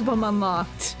most of them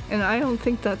unlocked, and I don't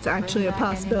think that's actually a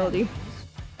possibility.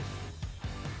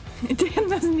 Damn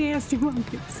those nasty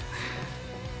monkeys.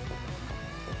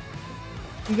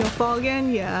 You gonna fall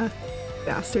again? Yeah.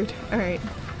 Bastard. Alright.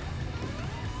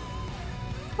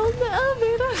 On the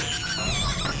elevator!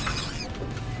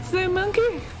 Is that a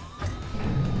monkey?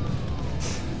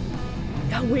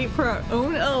 Gotta wait for our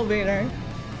own elevator.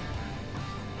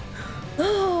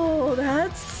 Oh,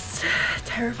 that's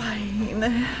terrifying.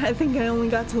 I think I only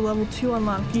got to level 2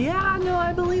 unlocked. Yeah, no,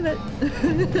 I believe it.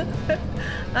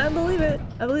 I believe it.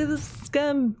 I believe this is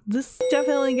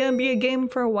definitely gonna be a game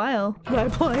for a while that I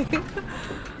play.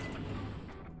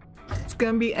 It's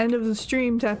gonna be end of the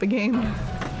stream type of game.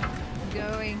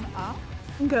 Going up?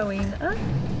 Going up.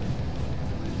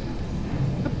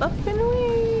 Up and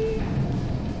away.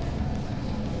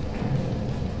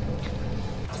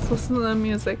 Just listen to the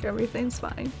music, everything's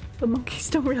fine. The monkeys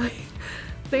don't really,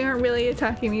 they aren't really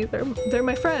attacking me. They're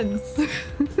my friends.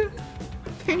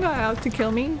 They're not out to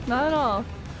kill me, not at all.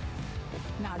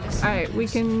 Alright, we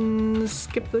can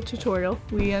skip the tutorial.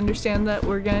 We understand that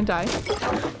we're gonna die.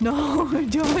 No,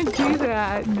 don't do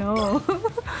that, no.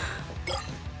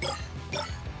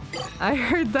 I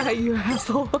heard that, you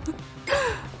asshole.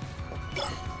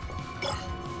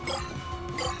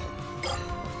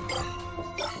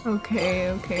 Okay,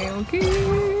 okay,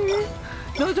 okay.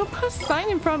 No, don't put a sign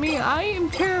in front of me. I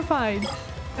am terrified.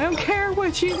 I don't care what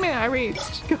achievement I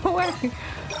reached. Go away.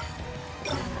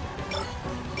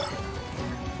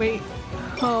 Wait.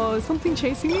 Oh, is something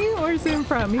chasing me or is it in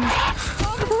front of me? No,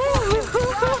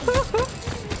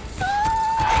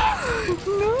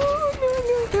 no,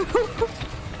 no, no.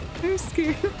 I'm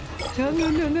scared. No, no,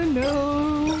 no, no,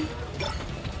 no.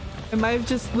 I might have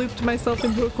just looped myself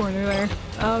into a corner there.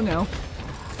 Oh no.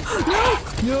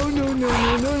 No, no, no,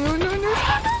 no, no, no, no, no, no.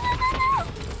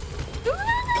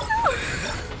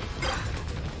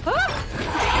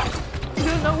 I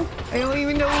don't know. I don't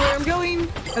even know where I'm going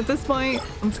at this point.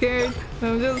 I'm scared.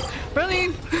 I'm just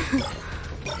running.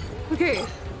 Okay,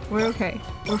 we're okay.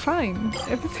 We're fine.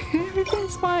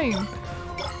 Everything's fine.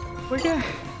 We're good.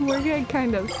 We're good,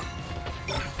 kind of.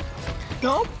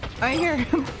 Nope, I hear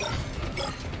him.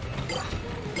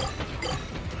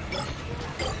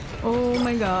 Oh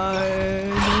my god.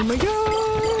 Oh my god.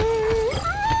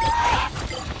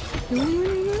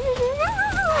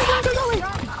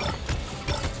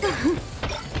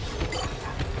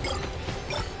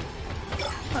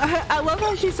 I love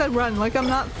how she said run, like I'm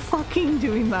not fucking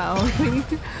doing that.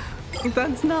 Like,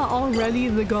 that's not already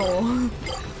the goal.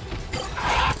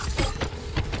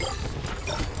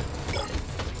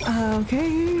 Okay,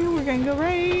 we're gonna go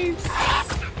right.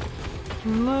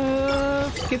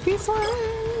 Let's get these ones.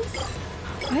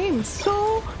 I am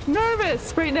so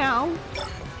nervous right now.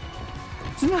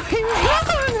 It's not even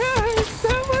it's so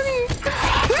funny.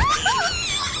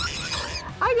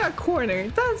 I got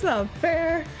cornered. That's not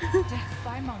fair. Death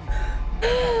by monkey.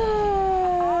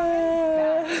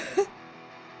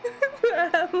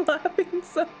 I'm laughing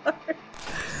so hard.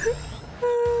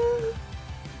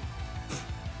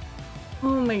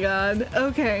 Oh my god.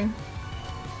 Okay.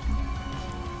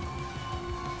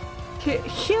 Okay,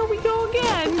 here we go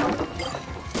again.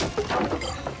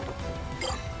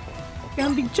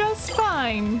 Gonna be just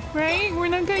fine, right? We're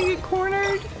not gonna get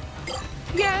cornered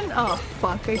again. Oh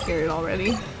fuck, I hear it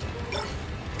already.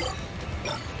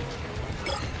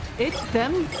 It's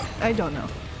them? I don't know.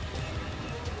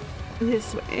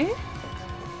 This way?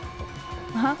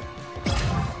 Uh-huh.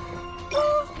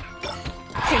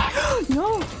 Okay.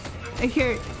 No! I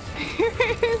hear it.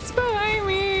 It's behind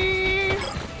me!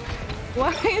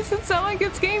 Why is it sound like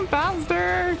it's getting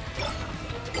faster?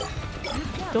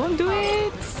 Don't do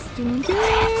it! Don't do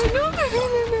it! No, no, no,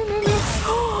 no, no, no, no!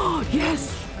 Oh,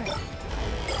 yes!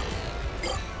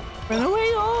 Run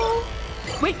away, all!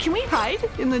 Wait, can we hide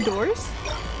in the doors?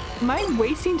 Am I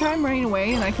wasting time running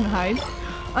away and I can hide?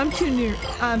 I'm too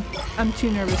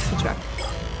nervous to check.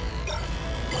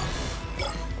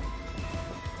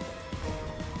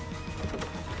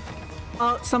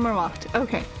 Oh, some are locked.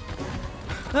 Okay.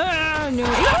 Ah, no.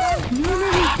 No, no,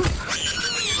 no.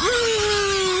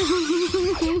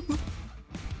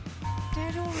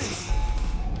 Dead already?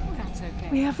 That's okay.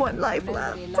 We have one life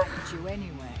left. Nobody liked you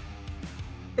anyway.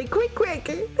 They quick.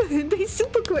 They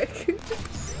super quick.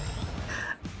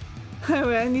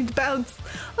 I need to bounce.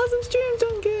 Awesome stream.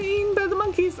 Don't get eaten by the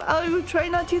monkeys. I will try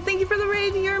not to. Thank you for the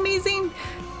raid. You're amazing.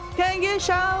 Can I get a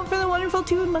shout out for the wonderful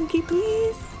two monkey,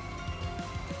 please?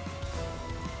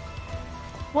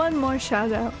 One more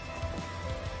shout out.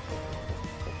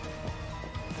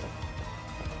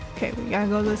 Okay, we gotta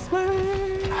go this way.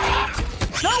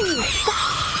 No!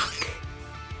 Fuck!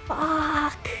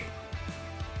 Fuck!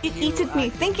 It eated me.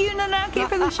 Thank you, Nanaki,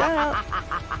 for the shout out.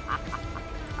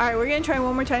 Alright, we're gonna try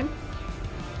one more time.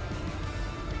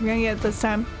 We're gonna get it this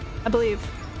time, I believe.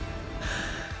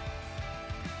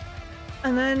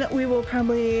 And then we will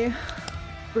probably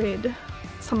raid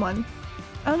someone.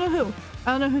 I don't know who.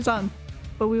 I don't know who's on,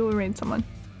 but we will raid someone.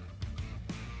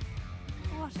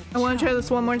 I want to try this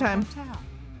one more time.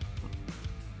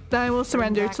 Then I will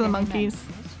surrender to the monkeys.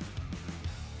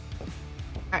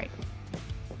 Alright.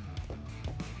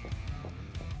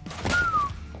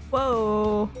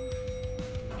 Whoa.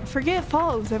 I forget it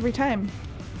falls every time.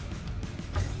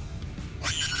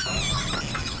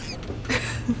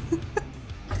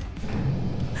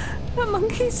 The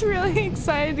monkey's really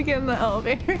excited to get in the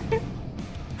elevator.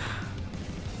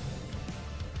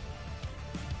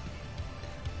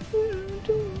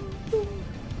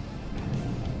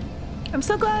 I'm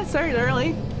so glad I started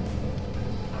early.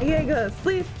 I gotta go to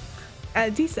sleep at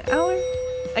a decent hour.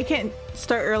 I can't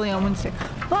start early on Wednesday,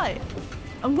 but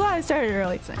I'm glad I started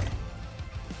early tonight.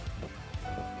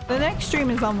 The next stream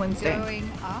is on Wednesday.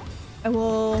 Going up? I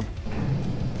will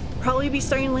probably be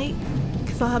starting late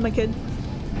because I'll have my kid.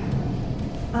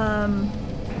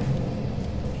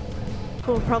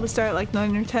 We'll probably start at like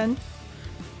 9 or 10.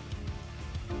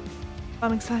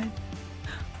 I'm excited.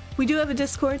 We do have a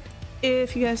Discord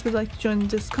if you guys would like to join the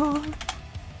Discord.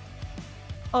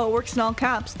 Oh, it works in all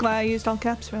caps. Glad I used all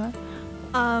caps for that.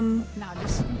 Now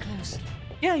listen closely.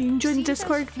 Yeah, you can join the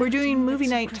Discord. We're doing movie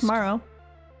night tomorrow.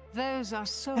 Those are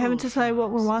so I haven't decided what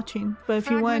we're watching, but if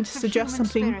you wanted to suggest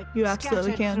something, you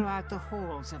absolutely can. Throughout the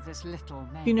halls of this little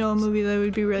maze. You know a movie that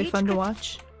would be really fun to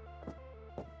watch.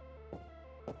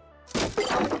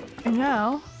 And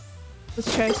now,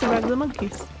 let's try to survive the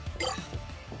monkeys.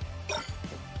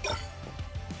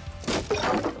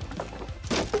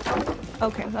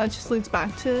 Okay, that just leads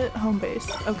back to home base.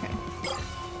 Okay.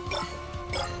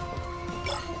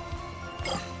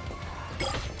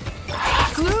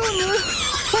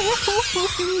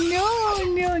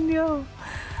 No.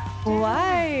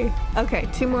 Why? Okay,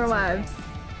 2 more lives.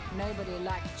 Nobody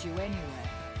liked you anyway.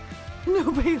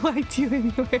 Nobody liked you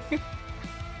anyway.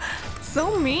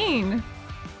 So mean.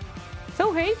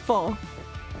 So hateful.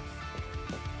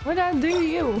 What did I do to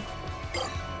you?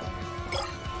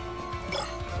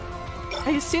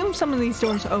 I assume some of these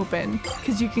doors open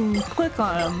because you can click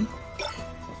on them.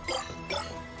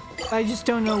 I just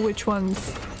don't know which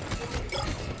ones.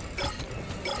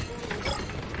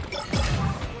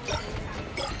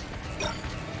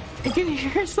 I can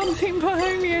hear something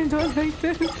behind me. I don't like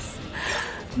this.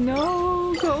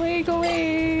 No, go away, go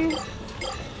away.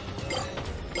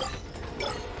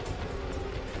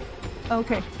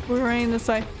 Okay, we're running this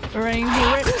way. We're running.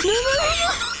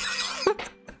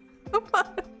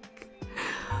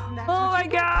 Oh my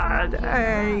god!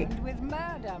 Alright. With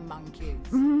murder monkeys.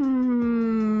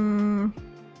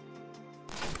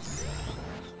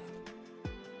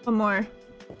 One more.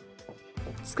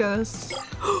 Let's go.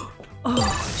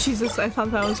 Oh, Jesus, I thought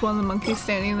that was one of the monkeys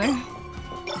standing there.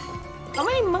 How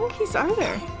many monkeys are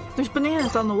there? There's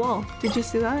bananas on the wall. Did you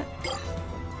see that?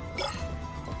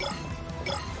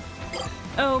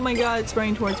 Oh my god, it's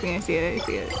running towards me. I see it, I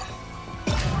see it.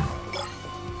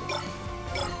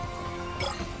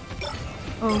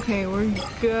 Okay, we're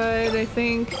good, I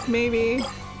think. Maybe.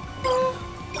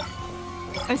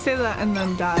 I say that and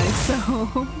then die,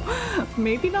 so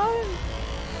maybe not?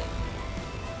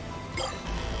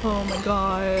 Oh my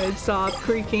god, stop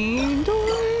creaking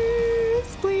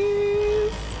doors,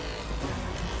 please.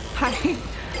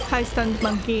 Hi, stunned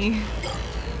monkey.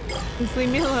 Just leave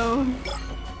me alone.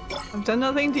 I've done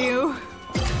nothing to you.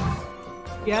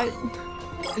 Yet.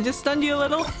 I just stunned you a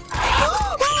little.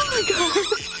 Oh my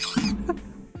god.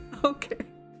 Okay.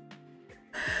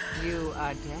 You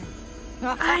are dead.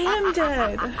 I am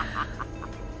dead.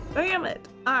 Damn it.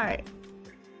 Alright.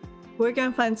 We're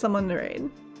gonna find someone to raid.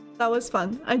 That was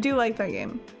fun. I do like that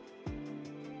game.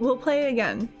 We'll play it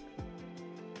again.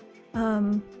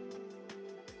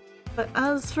 But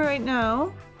as for right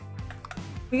now,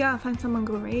 we gotta find someone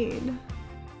to go raid.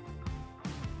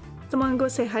 Someone to go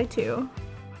say hi to.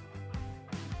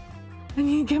 I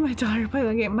need to get my daughter to play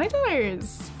the game. My daughter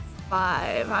is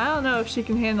 5. I don't know if she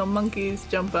can handle monkeys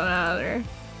jumping at her.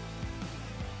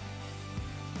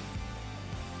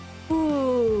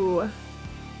 Ooh.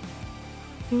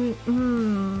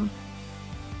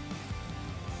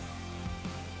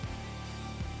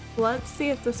 Let's see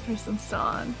if this person's still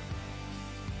on.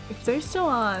 If they're still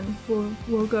on,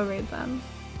 we'll go raid them.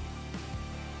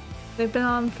 They've been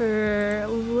on for a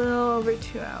little over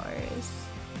 2 hours.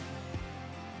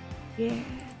 Yeah.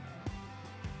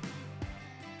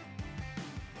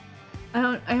 I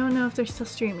don't know if they're still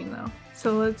streaming though.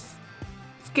 So let's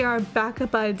get our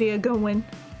backup idea going.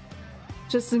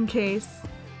 Just in case.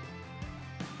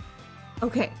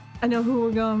 Okay, I know who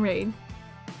we're going raid.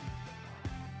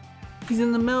 He's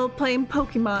in the middle of playing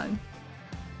Pokemon.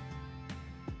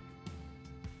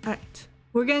 Alright.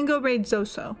 We're gonna go raid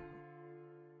Zoso.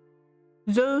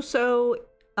 Zoso,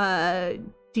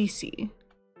 DC.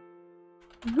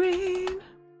 Raid.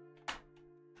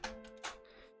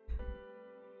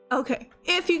 Okay,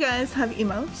 if you guys have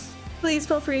emotes, please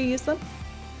feel free to use them.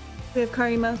 We have car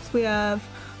emotes, we have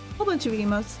a whole bunch of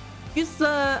emotes. Use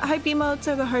the hype emotes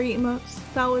or the heart emotes.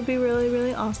 That would be really,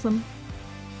 really awesome.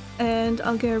 And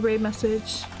I'll get a raid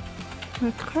message.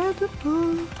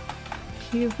 Incredible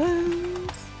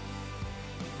events.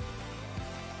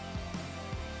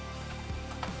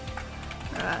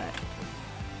 Alright.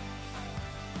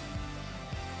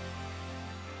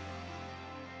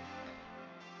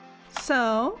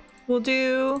 So we'll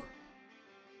do.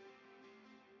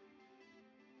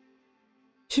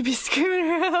 Should be screwing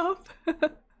her up.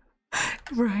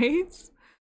 Right?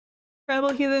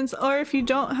 Rebel Heathens, or if you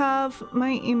don't have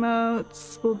my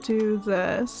emotes, we'll do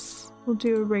this. We'll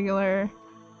do a regular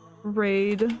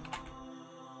raid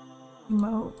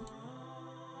emote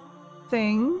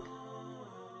thing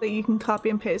that you can copy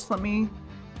and paste. Let me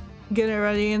get it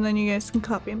ready and then you guys can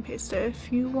copy and paste it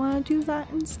if you want to do that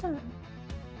instead.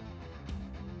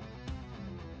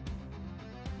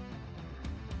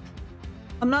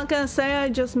 I'm not gonna say I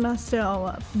just messed it all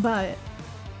up, but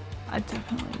I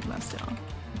definitely messed it up.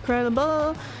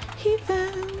 Incredible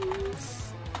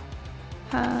heathens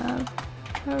have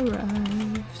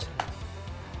arrived.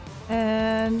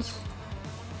 And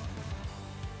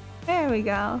there we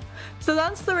go. So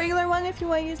that's the regular one if you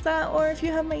want to use that, or if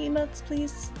you have my emotes,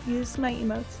 please use my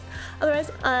emotes.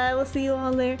 Otherwise, I will see you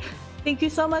all there. Thank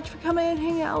you so much for coming and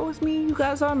hanging out with me. You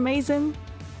guys are amazing.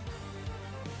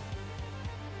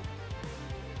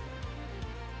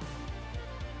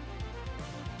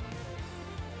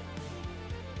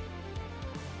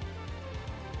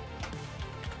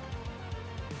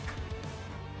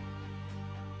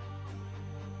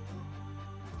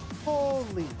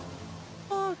 Holy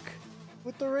fuck!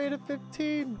 With the rate of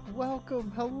 15,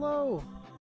 welcome, hello!